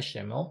in the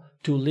HTML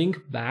to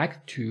link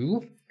back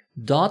to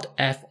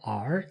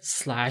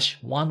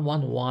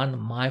 .fr/111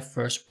 my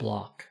first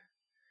blog.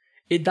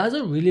 It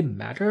doesn't really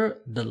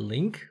matter the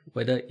link,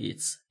 whether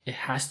it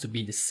has to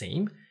be the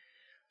same.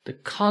 The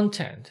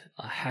content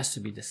has to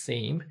be the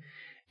same,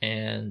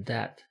 and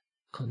that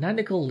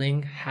canonical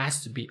link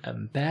has to be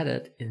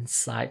embedded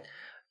inside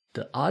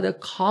the other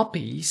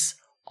copies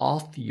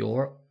of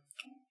your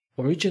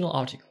original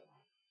article.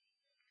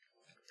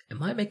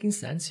 Am I making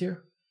sense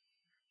here?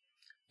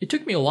 It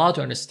took me a while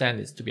to understand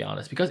this, to be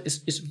honest, because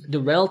it's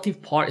the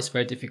relative part is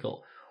very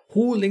difficult.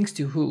 Who links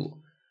to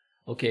who?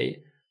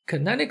 Okay,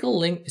 canonical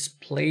link is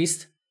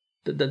placed,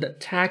 the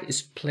tag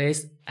is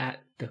placed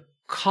at the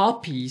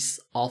copies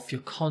of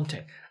your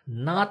content,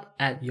 not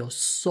at your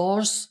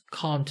source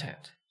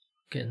content.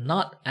 Okay,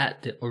 not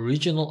at the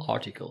original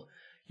article.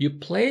 You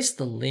place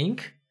the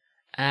link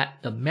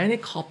at the many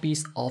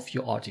copies of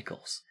your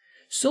articles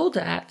so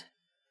that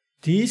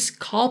these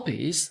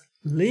copies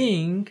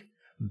link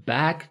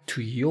back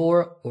to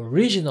your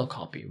original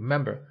copy.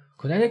 Remember,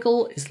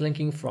 canonical is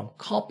linking from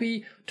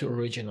copy to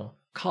original,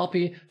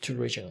 copy to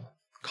original,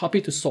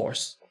 copy to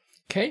source.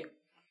 Okay,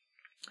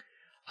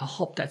 I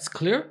hope that's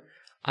clear.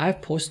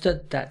 I've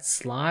posted that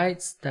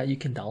slides that you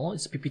can download.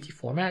 It's PPT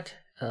format.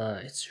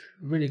 It's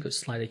really good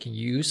slide you can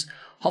use.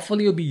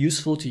 Hopefully it'll be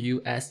useful to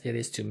you as it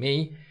is to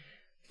me.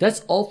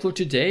 That's all for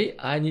today.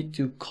 I need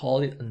to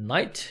call it a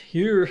night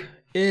here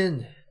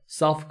in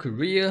South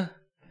Korea.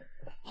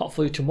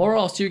 Hopefully tomorrow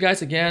I'll see you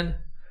guys again.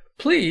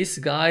 Please,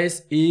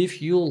 guys,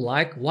 if you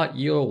like what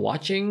you're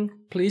watching,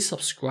 please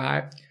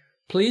subscribe,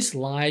 please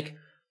like,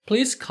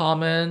 please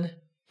comment,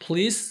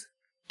 please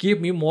give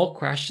me more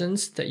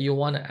questions that you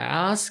want to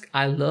ask.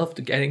 I love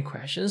to getting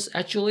questions.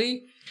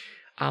 Actually,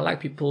 I like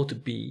people to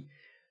be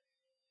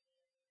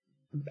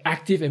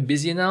active and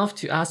busy enough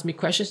to ask me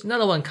questions.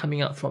 Another one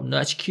coming up from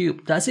Nudge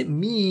Cube. Does it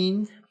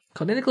mean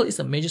Canonical is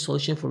a major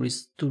solution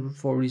to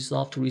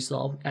resolve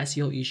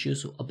SEO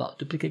issues about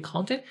duplicate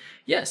content?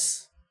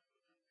 Yes.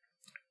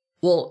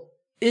 Well,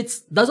 it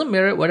doesn't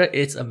matter whether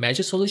it's a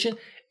major solution.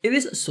 It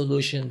is a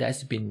solution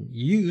that's been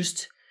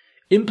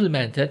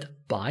implemented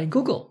by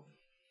Google.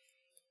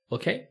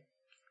 Okay?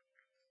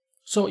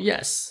 So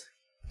yes.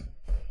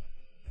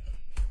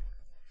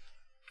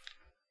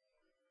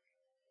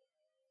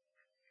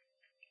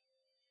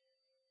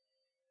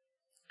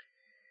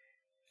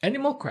 Any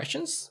more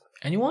questions?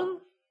 Anyone?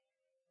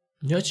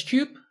 Nudge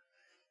Cube?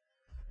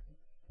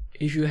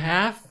 If you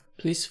have,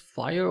 please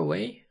fire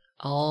away.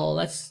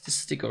 Let's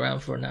just stick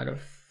around for another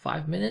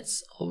 5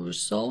 minutes or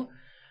so.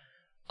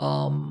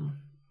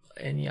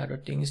 Any other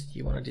things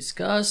you want to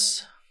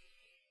discuss?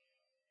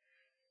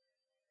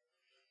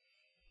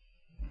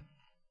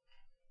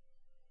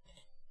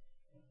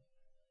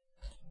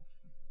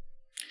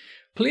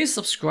 Please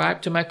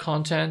subscribe to my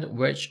content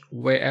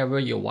wherever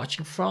you're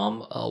watching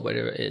from,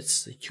 whether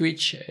it's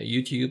Twitch,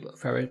 YouTube,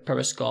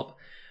 Periscope,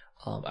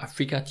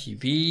 Africa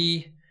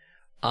TV.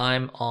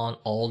 I'm on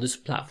all these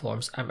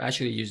platforms. I'm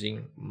actually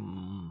using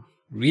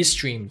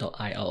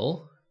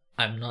Restream.io.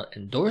 I'm not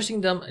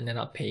endorsing them and they're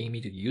not paying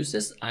me to use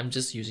this. I'm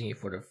just using it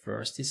for the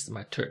first. This is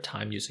my third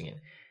time using it.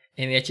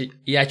 And it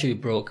actually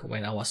broke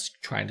when I was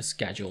trying to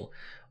schedule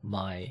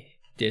my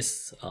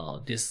this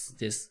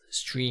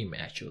stream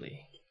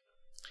actually.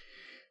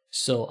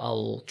 So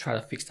I'll try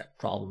to fix that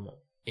problem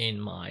in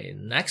my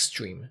next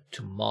stream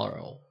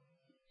tomorrow.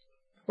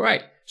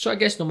 Right, so I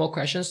guess no more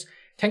questions.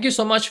 Thank you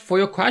so much for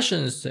your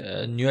questions,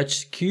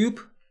 Nudge Cube.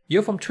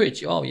 You're from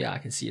Twitch. Oh yeah, I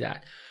can see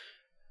that.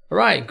 All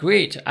right,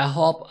 great. I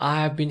hope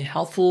I have been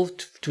helpful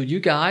to you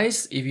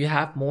guys. If you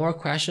have more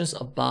questions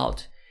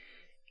about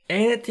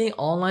anything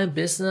online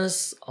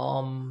business,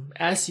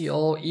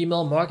 SEO,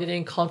 email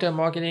marketing, content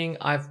marketing,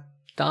 I've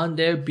done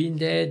there, been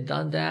there,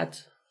 done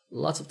that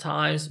lots of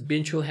times,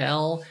 been through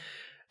hell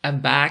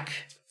and back.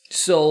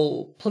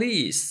 So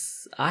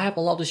please, I have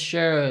a lot to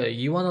share.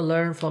 You want to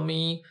learn from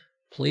me?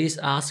 Please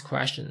ask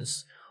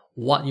questions.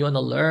 What you want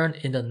to learn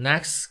in the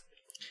next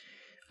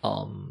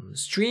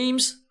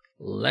streams,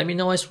 let me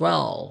know as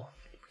well.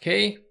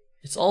 Okay,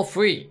 it's all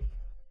free,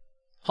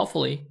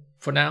 hopefully,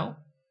 for now.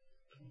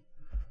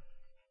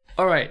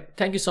 All right,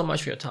 thank you so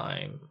much for your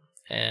time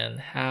and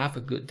have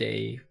a good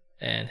day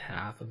and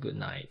have a good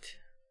night.